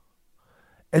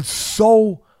 It's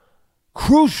so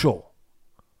crucial.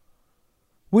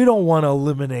 We don't want to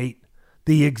eliminate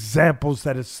the examples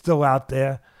that are still out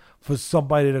there for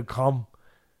somebody to come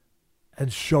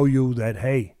and show you that,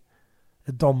 hey,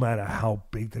 it don't matter how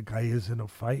big the guy is in a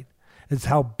fight. It's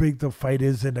how big the fight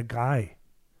is in the guy.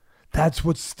 That's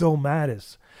what still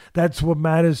matters. That's what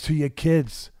matters to your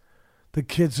kids. The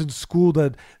kids in school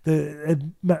that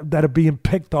are being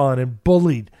picked on and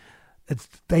bullied.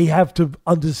 They have to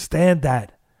understand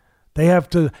that. They have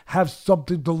to have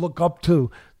something to look up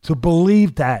to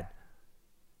believe that.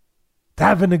 To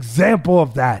have an example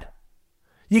of that.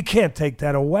 You can't take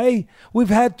that away. We've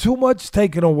had too much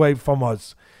taken away from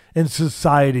us in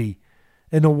society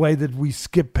in a way that we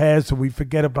skip past and we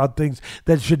forget about things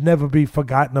that should never be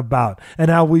forgotten about, and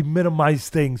how we minimize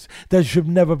things that should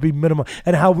never be minimized,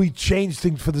 and how we change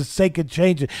things for the sake of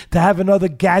changing, to have another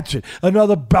gadget,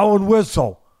 another bell and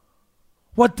whistle.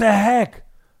 What the heck?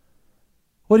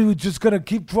 What, are you just going to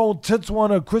keep throwing tits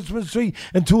on a Christmas tree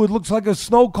until it looks like a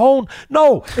snow cone?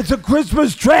 No, it's a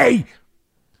Christmas tree.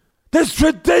 There's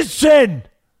tradition.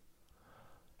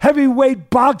 Heavyweight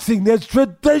boxing, there's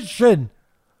tradition.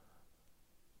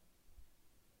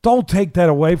 Don't take that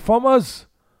away from us.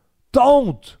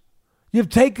 Don't. You've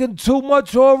taken too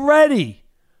much already.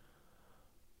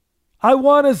 I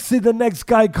want to see the next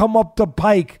guy come up the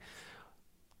pike,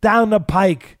 down the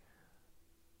pike,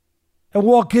 and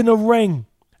walk in the ring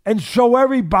and show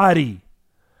everybody,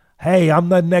 hey, I'm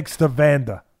the next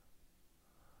Evander.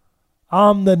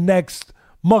 I'm the next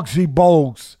Muggsy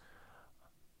Bogues.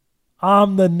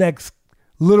 I'm the next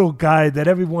little guy that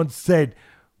everyone said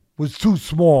was too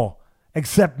small.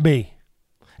 Except me.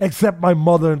 Except my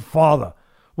mother and father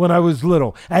when I was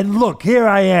little. And look, here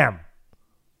I am.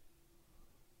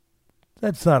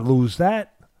 Let's not lose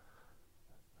that.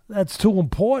 That's too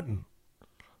important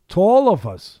to all of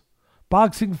us.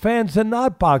 Boxing fans and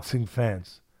not boxing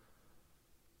fans.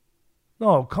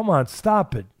 No, come on,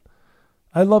 stop it.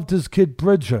 I love this kid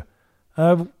Bridger.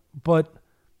 But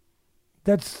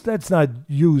let's not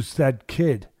use that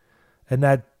kid and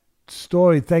that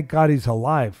story. Thank God he's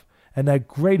alive. And that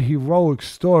great heroic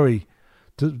story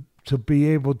to be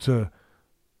able to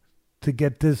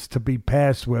get this to be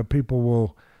passed where people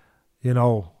will,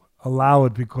 allow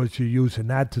it because you're using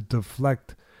that to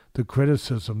deflect the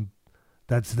criticism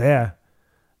that's there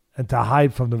and to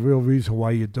hide from the real reason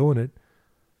why you're doing it.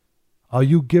 Are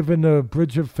you giving the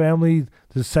Bridger family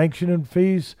the sanctioning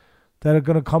fees that are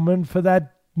going to come in for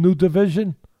that new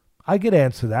division? I could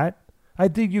answer that. I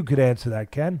think you could answer that,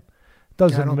 Ken.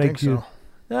 Doesn't make you... So.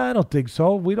 No, I don't think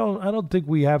so. I don't think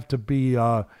we have to be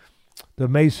the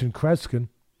Mason Kreskin,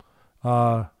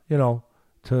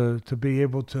 to be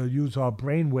able to use our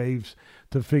brain waves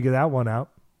to figure that one out.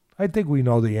 I think we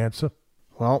know the answer.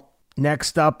 Well,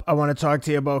 next up, I want to talk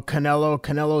to you about Canelo.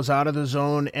 Canelo's out of the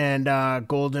zone and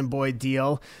Golden Boy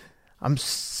deal. I'm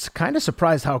kind of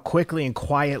surprised how quickly and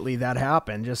quietly that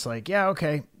happened. Just like, yeah,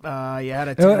 okay, you had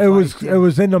a. It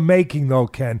was in the making, though,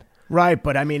 Ken. Right,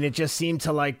 but I mean, it just seemed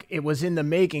to like it was in the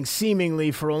making seemingly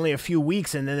for only a few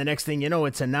weeks, and then the next thing you know,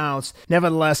 it's announced.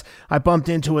 Nevertheless, I bumped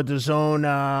into a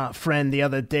DAZN friend the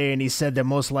other day, and he said that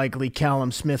most likely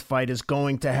Callum Smith fight is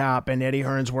going to happen. Eddie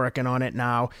Hearn's working on it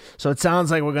now. So it sounds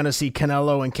like we're going to see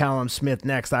Canelo and Callum Smith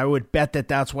next. I would bet that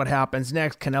that's what happens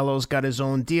next. Canelo's got his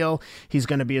own deal. He's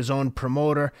going to be his own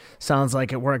promoter. Sounds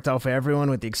like it worked out for everyone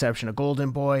with the exception of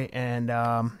Golden Boy. And,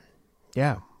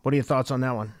 yeah, what are your thoughts on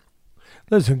that one?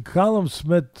 Listen, Callum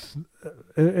Smith,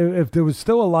 if there was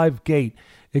still a live gate,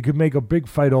 it could make a big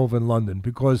fight over in London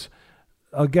because,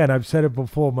 again, I've said it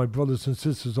before, my brothers and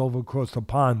sisters over across the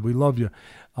pond, we love you.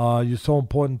 You're so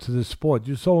important to this sport.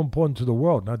 You're so important to the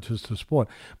world, not just the sport.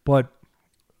 But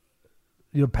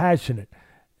you're passionate.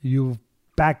 You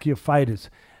back your fighters.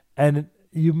 And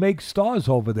you make stars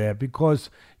over there because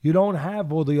you don't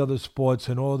have all the other sports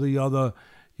and all the other,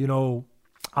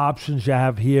 options you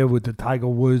have here with the Tiger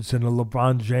Woods and the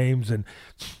LeBron James and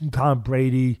Tom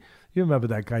Brady. You remember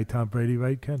that guy, Tom Brady,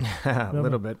 right, Ken? A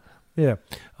little bit. Yeah.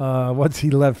 Once he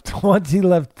left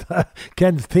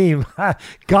Ken's team,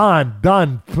 gone,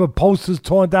 done. Posters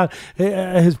torn down.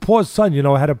 His poor son,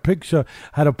 had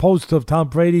a poster of Tom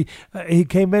Brady. He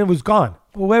came in, was gone.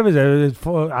 Well, where was it?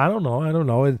 I don't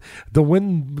know. The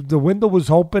window was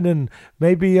open, and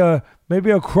maybe a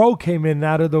crow came in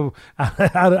out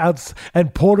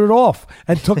and pulled it off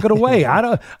and took it away.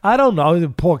 I don't know. The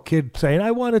poor kid saying,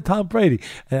 "I wanted Tom Brady."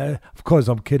 Of course,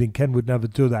 I'm kidding. Ken would never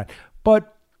do that.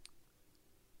 But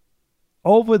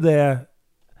over there,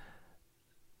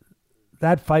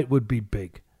 that fight would be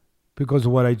big because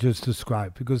of what I just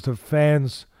described. Because the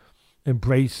fans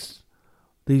embrace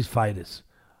these fighters.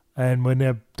 And when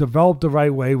they're developed the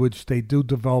right way, which they do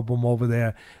develop them over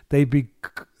there, they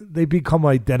become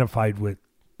identified with.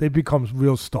 They become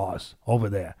real stars over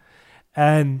there.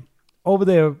 And over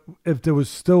there, if there was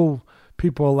still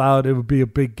people allowed, it would be a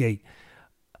big gate.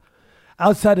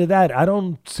 Outside of that, I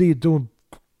don't see it doing,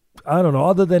 I don't know,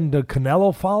 other than the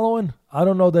Canelo following, I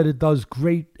don't know that it does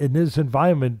great in this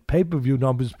environment, pay-per-view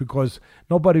numbers, because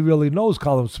nobody really knows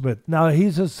Callum Smith. Now,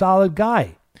 he's a solid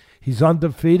guy. He's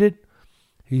undefeated.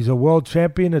 He's a world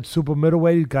champion at super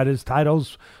middleweight. He's got his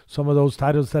titles, some of those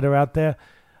titles that are out there.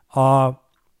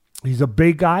 He's a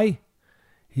big guy.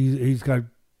 He's got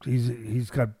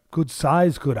good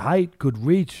size, good height, good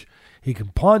reach. He can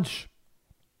punch.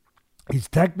 He's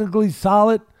technically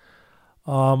solid.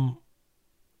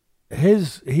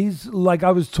 He's like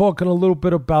I was talking a little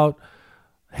bit about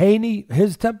Haney.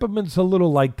 His temperament's a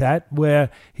little like that, where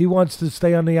he wants to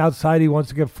stay on the outside. He wants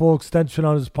to get full extension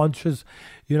on his punches.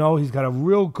 He's got a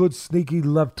real good sneaky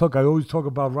left hook. I always talk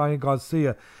about Ryan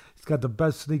Garcia. He's got the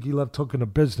best sneaky left hook in the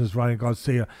business, Ryan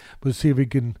Garcia. We'll see if he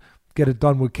can get it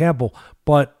done with Campbell.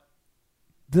 But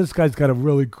this guy's got a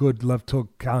really good left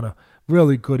hook counter.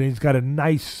 Really good. And he's got a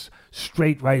nice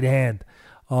straight right hand.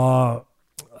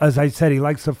 As I said, he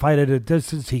likes to fight at a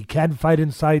distance. He can fight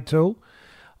inside too.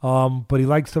 But he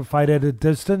likes to fight at a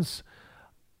distance.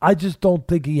 I just don't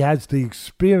think he has the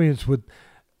experience with...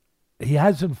 He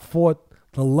hasn't fought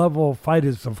the level of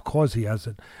fighters. Of course he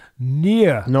hasn't.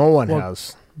 No one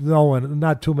has. No one.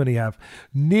 Not too many have.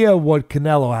 Near what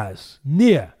Canelo has.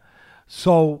 Near.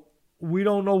 So we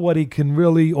don't know what he can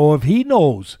really... Or if he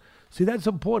knows. See, that's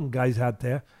important, guys out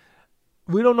there.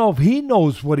 We don't know if he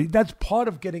knows what he... That's part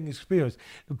of getting experience.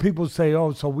 People say,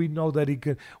 so we know that he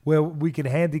can... Where we can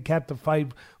handicap the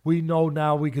fight. We know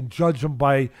now we can judge him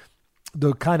by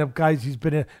the kind of guys he's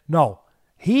been in. No.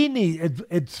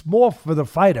 It's more for the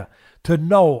fighter to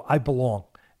know I belong.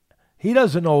 He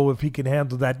doesn't know if he can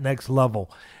handle that next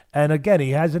level. And again,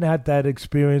 he hasn't had that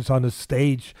experience on the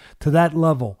stage to that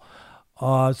level.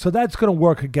 So that's going to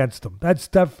work against him.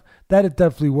 That'd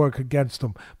definitely work against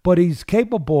him. But he's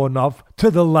capable enough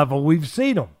to the level we've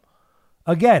seen him.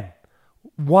 Again,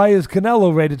 why is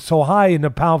Canelo rated so high in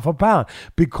the pound for pound?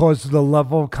 Because of the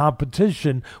level of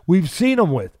competition we've seen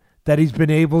him with, that he's been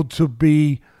able to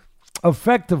be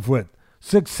effective with,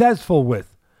 successful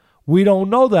with. We don't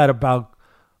know that about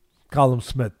Callum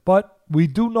Smith, but we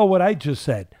do know what I just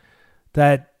said,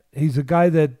 that he's a guy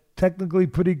that technically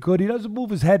pretty good. He doesn't move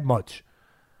his head much.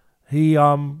 He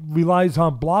relies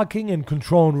on blocking and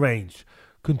controlling range,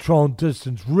 controlling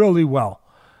distance really well.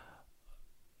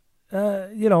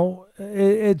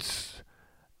 It's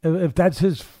if that's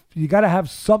his, you got to have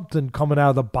something coming out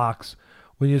of the box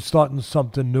when you're starting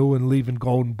something new and leaving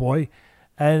Golden Boy,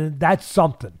 and that's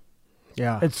something.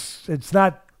 Yeah, it's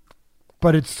not,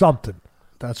 but it's something.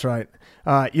 That's right.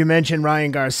 You mentioned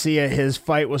Ryan Garcia. His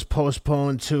fight was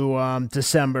postponed to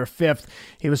December 5th.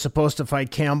 He was supposed to fight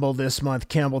Campbell this month.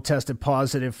 Campbell tested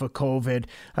positive for COVID.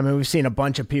 I mean, we've seen a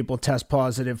bunch of people test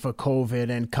positive for COVID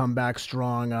and come back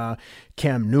strong.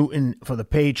 Cam Newton for the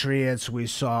Patriots. We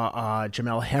saw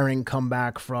Jamel Herring come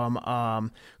back from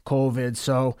COVID.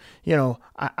 So,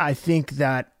 I think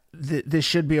that this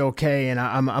should be okay, and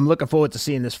I'm looking forward to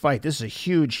seeing this fight. This is a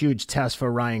huge, huge test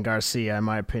for Ryan Garcia, in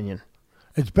my opinion.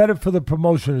 It's better for the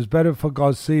promotion. It's better for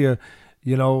Garcia,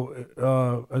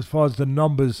 as far as the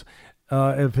numbers,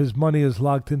 if his money is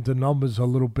locked into numbers a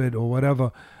little bit or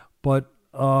whatever. But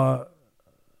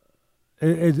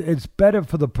it's better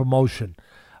for the promotion.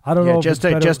 I don't know. If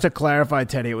just to clarify,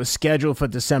 Teddy, it was scheduled for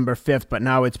December 5th, but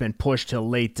now it's been pushed to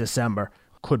late December.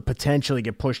 Could potentially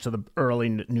get pushed to the early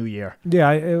new year.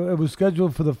 Yeah, it was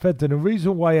scheduled for the 5th. And the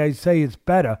reason why I say it's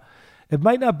better, it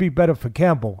might not be better for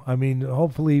Campbell. I mean,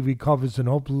 hopefully he recovers and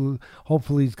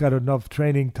hopefully he's got enough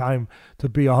training time to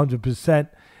be 100%.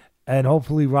 And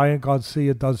hopefully Ryan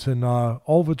Garcia doesn't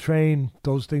overtrain.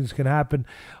 Those things can happen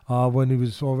when he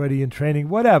was already in training,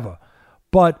 whatever.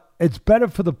 But it's better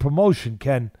for the promotion,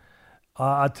 Ken.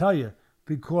 I'll tell you,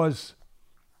 because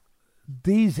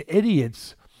these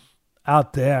idiots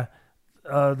out there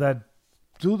that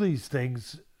do these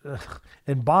things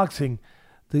in boxing,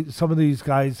 some of these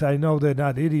guys, I know they're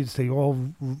not idiots. They're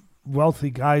all wealthy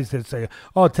guys that say,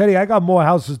 "Oh, Teddy, I got more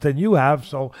houses than you have,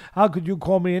 so how could you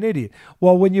call me an idiot?"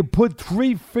 Well, when you put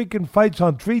 3 freaking fights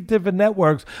on 3 different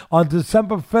networks on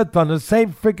December 5th on the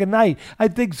same freaking night, I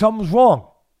think something's wrong.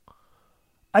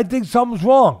 I think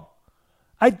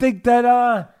that,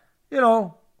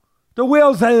 the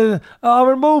wheels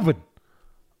are moving.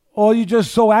 Or you're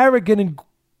just so arrogant and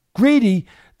greedy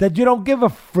that you don't give a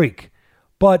freak.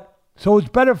 But, so it's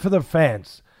better for the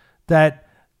fans that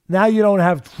now you don't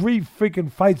have 3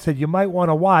 freaking fights that you might want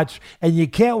to watch, and you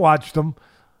can't watch them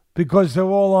because they're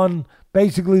all on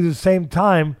basically the same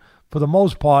time for the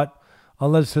most part,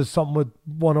 unless there's something with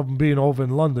one of them being over in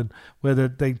London where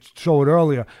they show it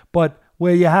earlier. But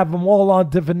where you have them all on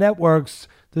different networks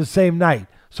the same night.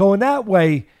 So in that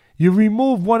way, you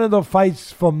remove one of the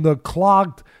fights from the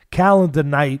clogged calendar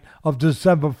night of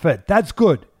December 5th. That's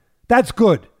good. That's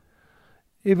good.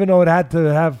 Even though it had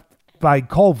to have by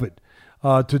COVID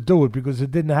to do it, because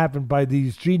it didn't happen by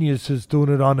these geniuses doing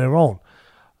it on their own.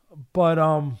 But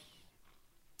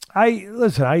I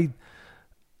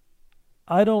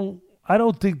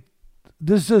don't think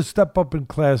this is a step up in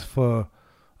class for.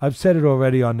 I've said it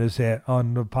already on the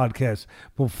podcast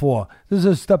before. This is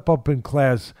a step up in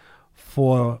class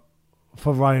for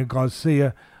Ryan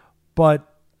Garcia,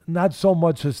 but not so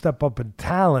much a step up in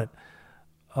talent,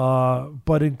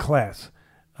 but in class.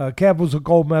 Campbell's a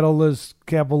gold medalist.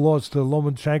 Campbell lost to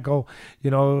Lomachenko.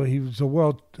 He was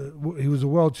a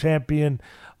world champion.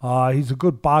 He's a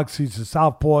good boxer. He's a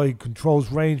southpaw. He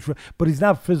controls range, but he's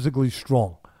not physically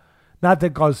strong. Not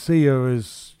that Garcia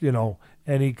is,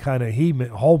 any kind of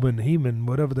Heman,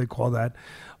 whatever they call that.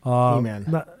 He-Man.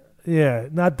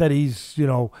 Not that he's,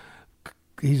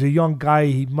 he's a young guy.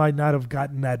 He might not have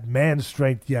gotten that man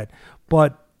strength yet.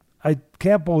 But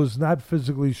Campbell is not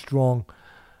physically strong.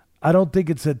 I don't think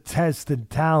it's a test in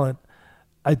talent.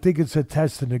 I think it's a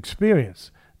test in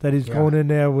experience that he's going in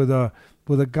there with a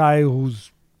guy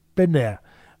who's been there,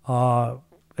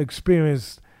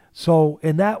 experienced. So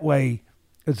in that way,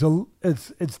 it's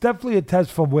definitely a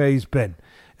test from where he's been.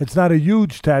 It's not a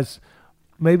huge test.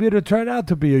 Maybe it'll turn out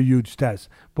to be a huge test.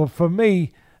 But for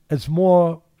me, it's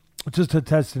more just a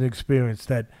test in experience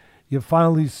that you're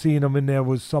finally seeing him in there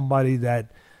with somebody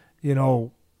that,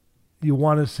 you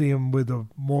want to see him with a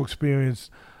more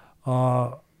experienced,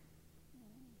 more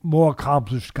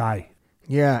accomplished guy.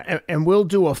 Yeah, and we'll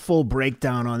do a full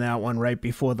breakdown on that one right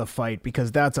before the fight,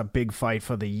 because that's a big fight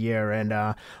for the year, and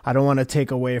I don't want to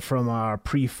take away from our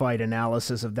pre-fight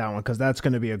analysis of that one, because that's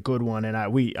going to be a good one,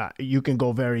 and you can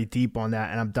go very deep on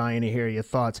that, and I'm dying to hear your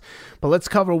thoughts. But let's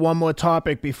cover one more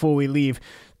topic before we leave.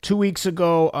 A week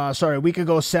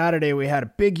ago Saturday, we had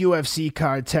a big UFC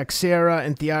card, Teixeira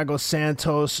and Thiago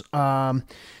Santos,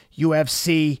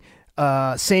 UFC,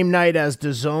 same night as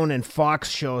DAZN and Fox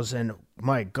shows, and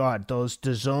my God, those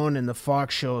DAZN and the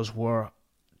Fox shows were,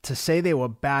 to say they were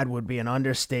bad would be an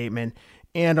understatement.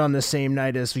 And on the same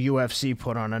night as UFC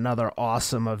put on another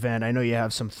awesome event. I know you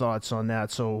have some thoughts on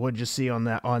that. So what did you see on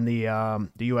that, on the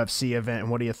UFC event, and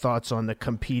what are your thoughts on the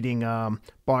competing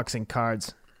boxing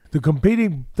cards?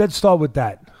 Let's start with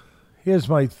that. Here's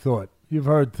my thought. You've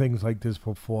heard things like this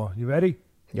before. You ready?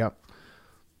 Yep.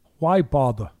 Why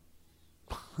bother?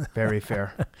 Very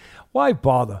fair. Why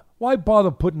bother? Why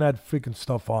bother putting that freaking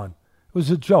stuff on? It was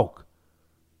a joke.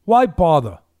 Why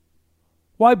bother?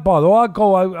 Why bother?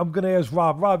 I'm going to ask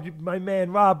Rob. Rob, my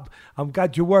man Rob, I've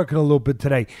got you working a little bit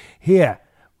today. Here,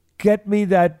 get me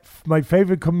my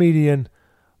favorite comedian.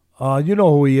 You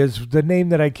know who he is. The name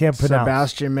that I can't pronounce.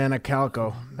 Sebastian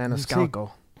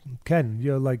Maniscalco. Ken,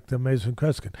 you're like the Amazing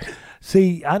Kreskin.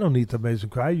 See, I don't need the Amazing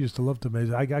Kreskin. I used to love the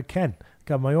Amazing. I got Ken.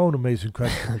 Got my own Amazing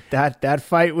Kreskin. that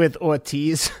fight with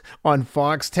Ortiz on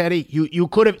Fox, Teddy, you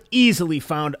could have easily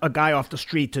found a guy off the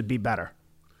street to be better.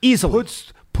 Easily.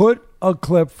 Put a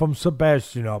clip from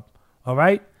Sebastian up. All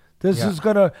right? This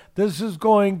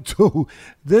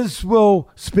will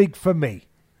speak for me.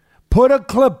 Put a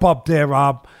clip up there,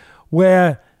 Rob,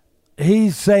 where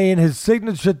he's saying his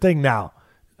signature thing now.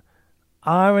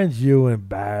 Aren't you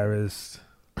embarrassed?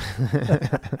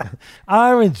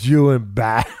 Aren't you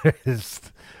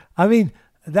embarrassed? I mean,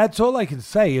 that's all I can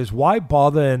say is why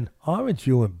bother, and aren't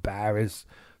you embarrassed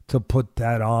to put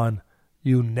that on,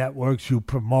 you networks, you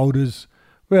promoters?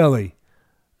 Really?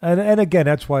 And again,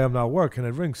 that's why I'm not working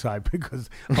at ringside, because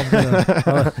I'm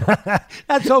gonna,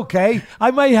 that's okay. I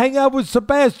might hang out with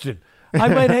Sebastian.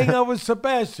 Aren't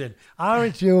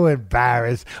you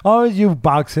embarrassed? Aren't you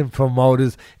boxing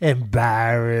promoters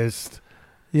embarrassed?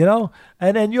 You know?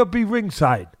 And then you'll be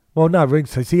ringside. Well, not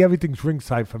ringside. See, everything's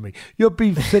ringside for me. You'll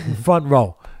be sitting front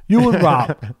row. You and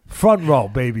Rob. Front row,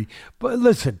 baby. But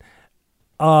listen,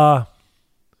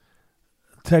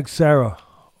 Teixeira.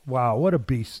 Wow, what a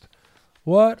beast.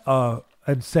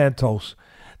 And Santos.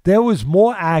 There was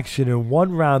more action in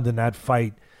one round in that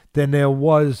fight than there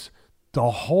was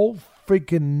the whole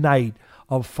freaking night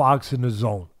of Fox in the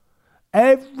Zone.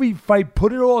 Every fight,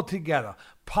 put it all together.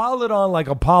 Pile it on like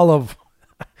a pile of,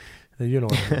 you know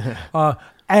what I mean.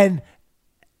 And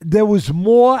there was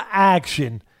more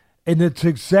action in the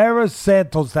Teixeira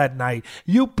Santos that night.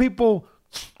 You people,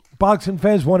 boxing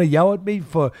fans, want to yell at me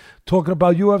for talking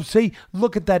about UFC?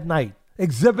 Look at that night.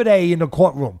 Exhibit A in the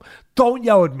courtroom. Don't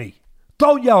yell at me.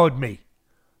 Don't.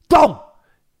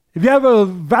 If you have a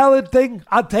valid thing,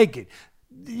 I'll take it.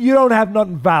 You don't have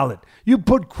nothing valid. You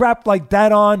put crap like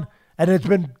that on, and it's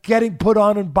been getting put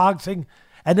on in boxing,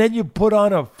 and then you put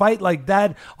on a fight like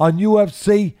that on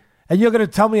UFC, and you're going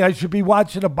to tell me I should be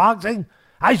watching the boxing?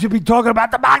 I should be talking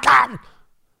about the boxing?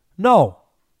 No.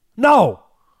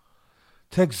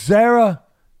 Teixeira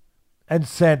and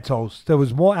Santos, there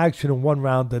was more action in one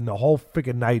round than the whole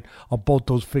freaking night on both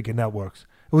those freaking networks.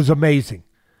 It was amazing.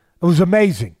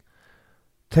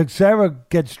 Teixeira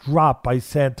gets dropped by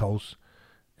Santos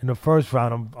in the first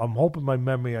round. I'm hoping my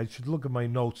memory, I should look at my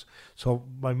notes so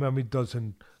my memory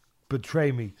doesn't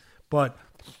betray me. But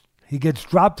he gets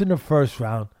dropped in the first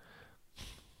round,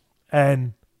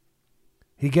 and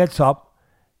he gets up,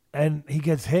 and he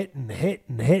gets hit, and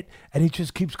he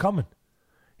just keeps coming.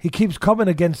 He keeps coming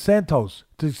against Santos,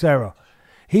 Teixeira.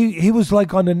 He was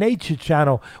like on the Nature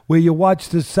Channel where you watch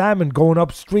the salmon going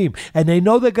upstream, and they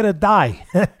know they're going to die.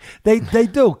 They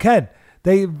do, Ken.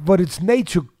 But it's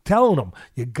nature telling them,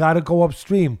 you got to go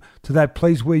upstream to that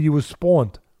place where you were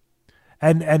spawned.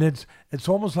 And it's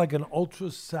almost like an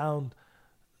ultrasound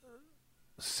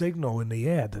signal in the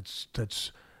air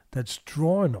that's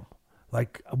drawing them.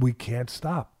 Like, we can't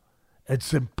stop.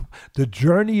 The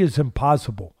journey is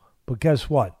impossible. But guess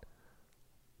what?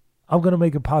 I'm going to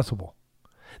make it possible.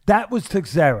 That was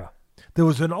Teixeira. There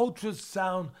was an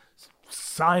ultrasound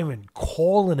siren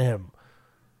calling him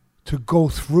to go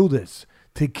through this,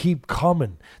 to keep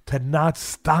coming, to not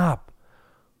stop.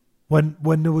 When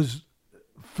there was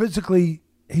physically,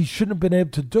 he shouldn't have been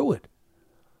able to do it.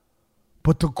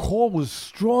 But the call was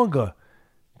stronger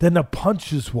than the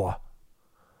punches were.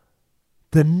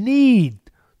 The need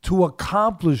to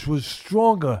accomplish was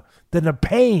stronger than the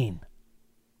pain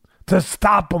to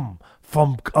stop him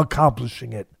from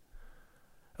accomplishing it.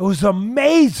 It was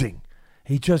amazing.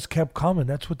 He just kept coming.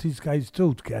 That's what these guys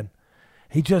do, Ken.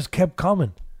 He just kept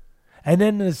coming. And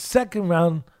then in the second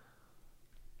round,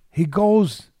 he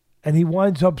goes and he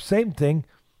winds up, same thing.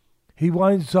 He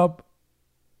winds up,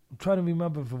 I'm trying to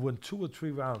remember if it went 2 or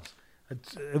 3 rounds.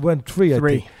 It went 3, I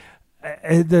think.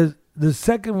 The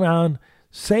second round,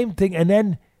 same thing. And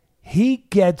then he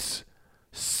gets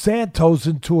Santos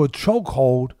into a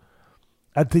chokehold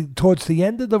towards the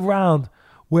end of the round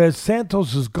where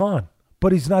Santos is gone,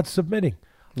 but he's not submitting.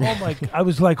 Oh my! I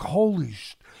was like, holy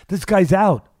this guy's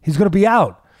out. He's going to be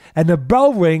out. And the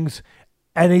bell rings,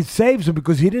 and he saves him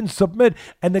because he didn't submit.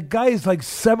 And the guy is like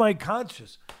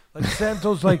semi-conscious. Like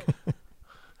Santos, like...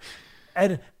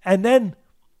 and then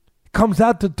comes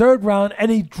out the third round,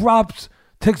 and he drops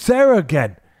Teixeira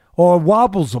again. Or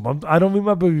wobbles him. I don't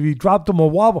remember if he dropped him or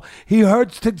wobble. He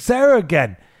hurts Teixeira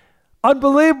again.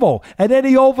 Unbelievable. And then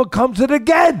he overcomes it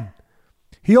again.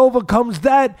 He overcomes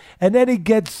that, and then he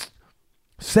gets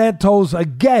Santos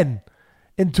again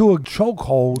into a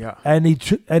chokehold, and he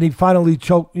finally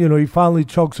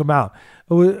chokes him out.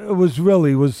 It was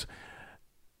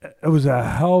a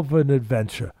hell of an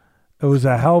adventure. It was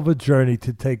a hell of a journey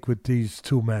to take with these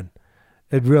two men.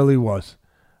 It really was.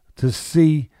 To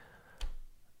see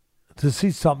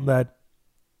something that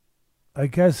I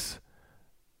guess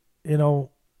it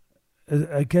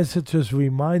just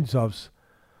reminds us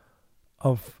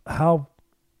of how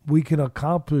we can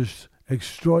accomplish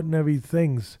extraordinary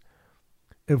things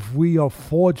if we are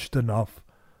forged enough,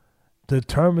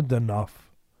 determined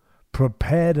enough,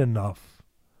 prepared enough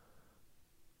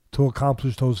to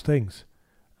accomplish those things.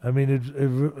 I mean, it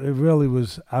really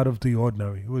was out of the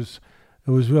ordinary. It was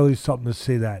really something to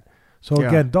see that. So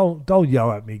again, don't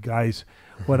yell at me, guys,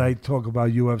 when I talk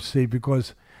about UFC,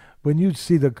 because when you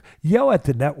see yell at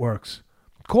the networks,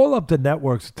 call up the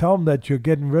networks. Tell them that you're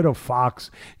getting rid of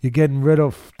Fox. You're getting rid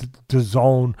of the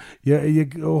Zone.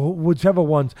 Whichever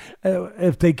ones.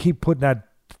 If they keep putting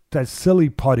that silly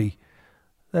putty.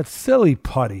 That silly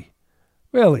putty.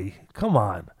 Really? Come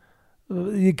on.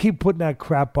 You keep putting that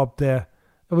crap up there.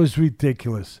 It was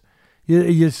ridiculous.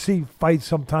 You see fights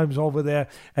sometimes over there,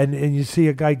 and you see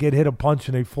a guy get hit a punch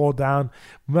and they fall down.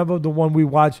 Remember the one we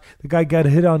watched? The guy got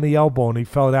hit on the elbow and he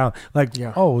fell down.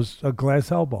 It was a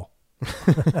glass elbow.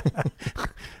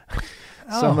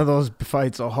 Some of those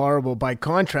fights are horrible. By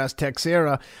contrast,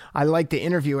 Texera, I like the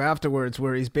interview afterwards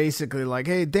where he's basically like,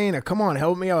 hey, Dana, come on,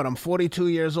 help me out. I'm 42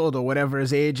 years old or whatever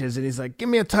his age is. And he's like, give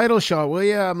me a title shot, will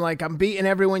you? I'm like, I'm beating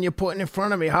everyone you're putting in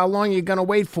front of me. How long are you going to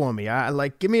wait for me?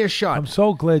 Give me a shot. I'm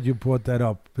so glad you brought that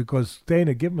up because,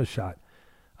 Dana, give him a shot.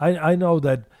 I know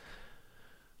that,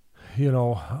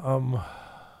 I'm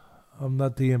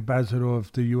not the ambassador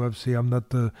of the UFC. I'm not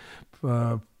the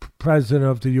president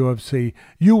of the UFC.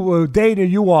 You, Dana,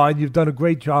 you are, and you've done a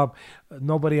great job.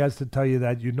 Nobody has to tell you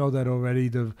that. You know that already.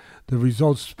 The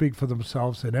results speak for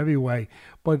themselves in every way.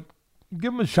 But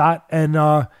give him a shot and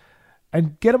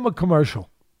get him a commercial.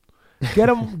 Get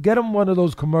him one of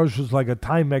those commercials like a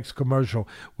Timex commercial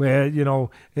where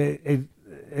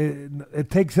it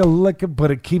takes a lick,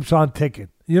 but it keeps on ticking.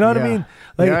 You know what I mean?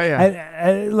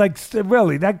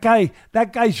 Really, that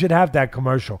guy should have that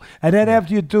commercial. And then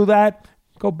after you do that,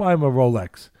 go buy him a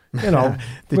Rolex. The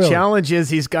challenge is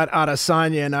he's got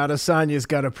Adesanya, and Adesanya's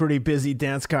got a pretty busy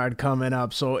dance card coming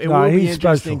up. So it will be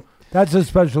interesting. Special. That's a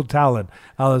special talent,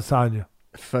 Adesanya.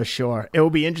 For sure. It will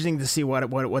be interesting to see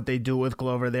what they do with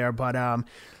Glover there. But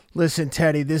listen,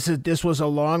 Teddy, this was a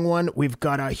long one. We've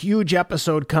got a huge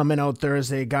episode coming out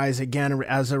Thursday, guys. Again,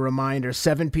 as a reminder,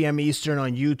 7 p.m. Eastern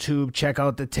on YouTube. Check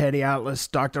out the Teddy Atlas,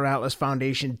 Dr. Atlas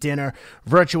Foundation dinner,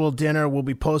 virtual dinner. We'll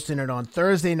be posting it on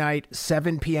Thursday night,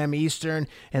 7 p.m. Eastern.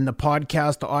 And the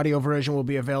podcast, the audio version, will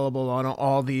be available on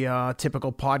all the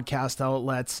typical podcast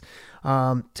outlets.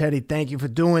 Teddy, thank you for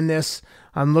doing this.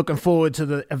 I'm looking forward to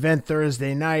the event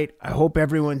Thursday night. I hope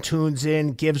everyone tunes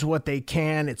in, gives what they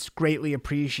can. It's greatly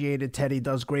appreciated. Teddy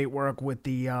does great work with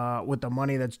the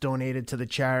money that's donated to the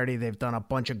charity. They've done a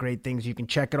bunch of great things. You can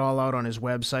check it all out on his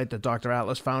website, the Dr.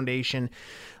 Atlas Foundation.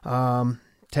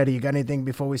 Teddy, you got anything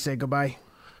before we say goodbye?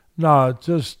 No,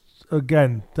 just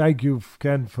again, thank you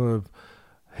again for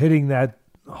hitting that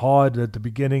hard at the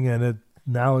beginning and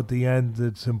now at the end.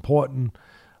 It's important.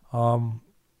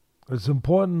 It's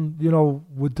important,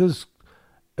 with this,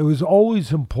 it was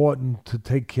always important to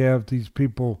take care of these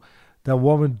people that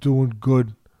weren't doing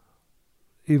good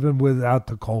even without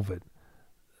the COVID.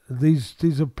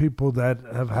 These are people that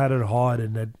have had it hard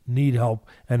and that need help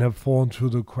and have fallen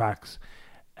through the cracks.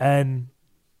 And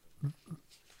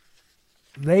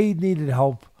they needed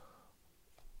help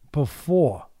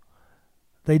before.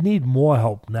 They need more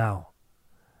help now.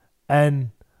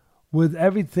 And with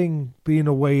everything being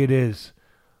the way it is,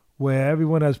 where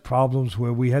everyone has problems,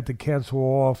 where we had to cancel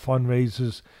all our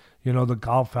fundraisers, the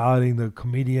golf outing, the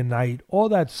comedian night, all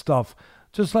that stuff,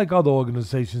 just like other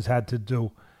organizations had to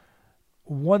do.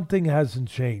 One thing hasn't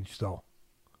changed, though.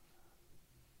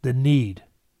 The need.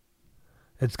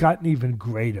 It's gotten even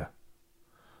greater.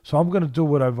 So I'm going to do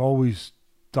what I've always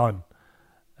done,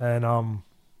 and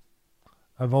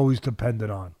I've always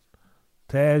depended on,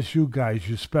 to ask you guys,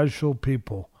 you special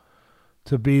people,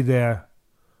 to be there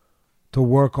to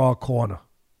work our corner,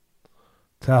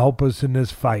 to help us in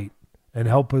this fight and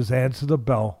help us answer the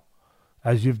bell,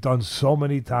 as you've done so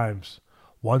many times,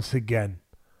 once again,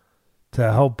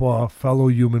 to help our fellow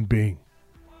human being.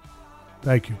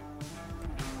 Thank you.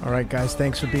 All right, guys,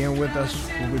 thanks for being with us.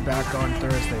 We'll be back on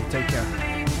Thursday. Take care.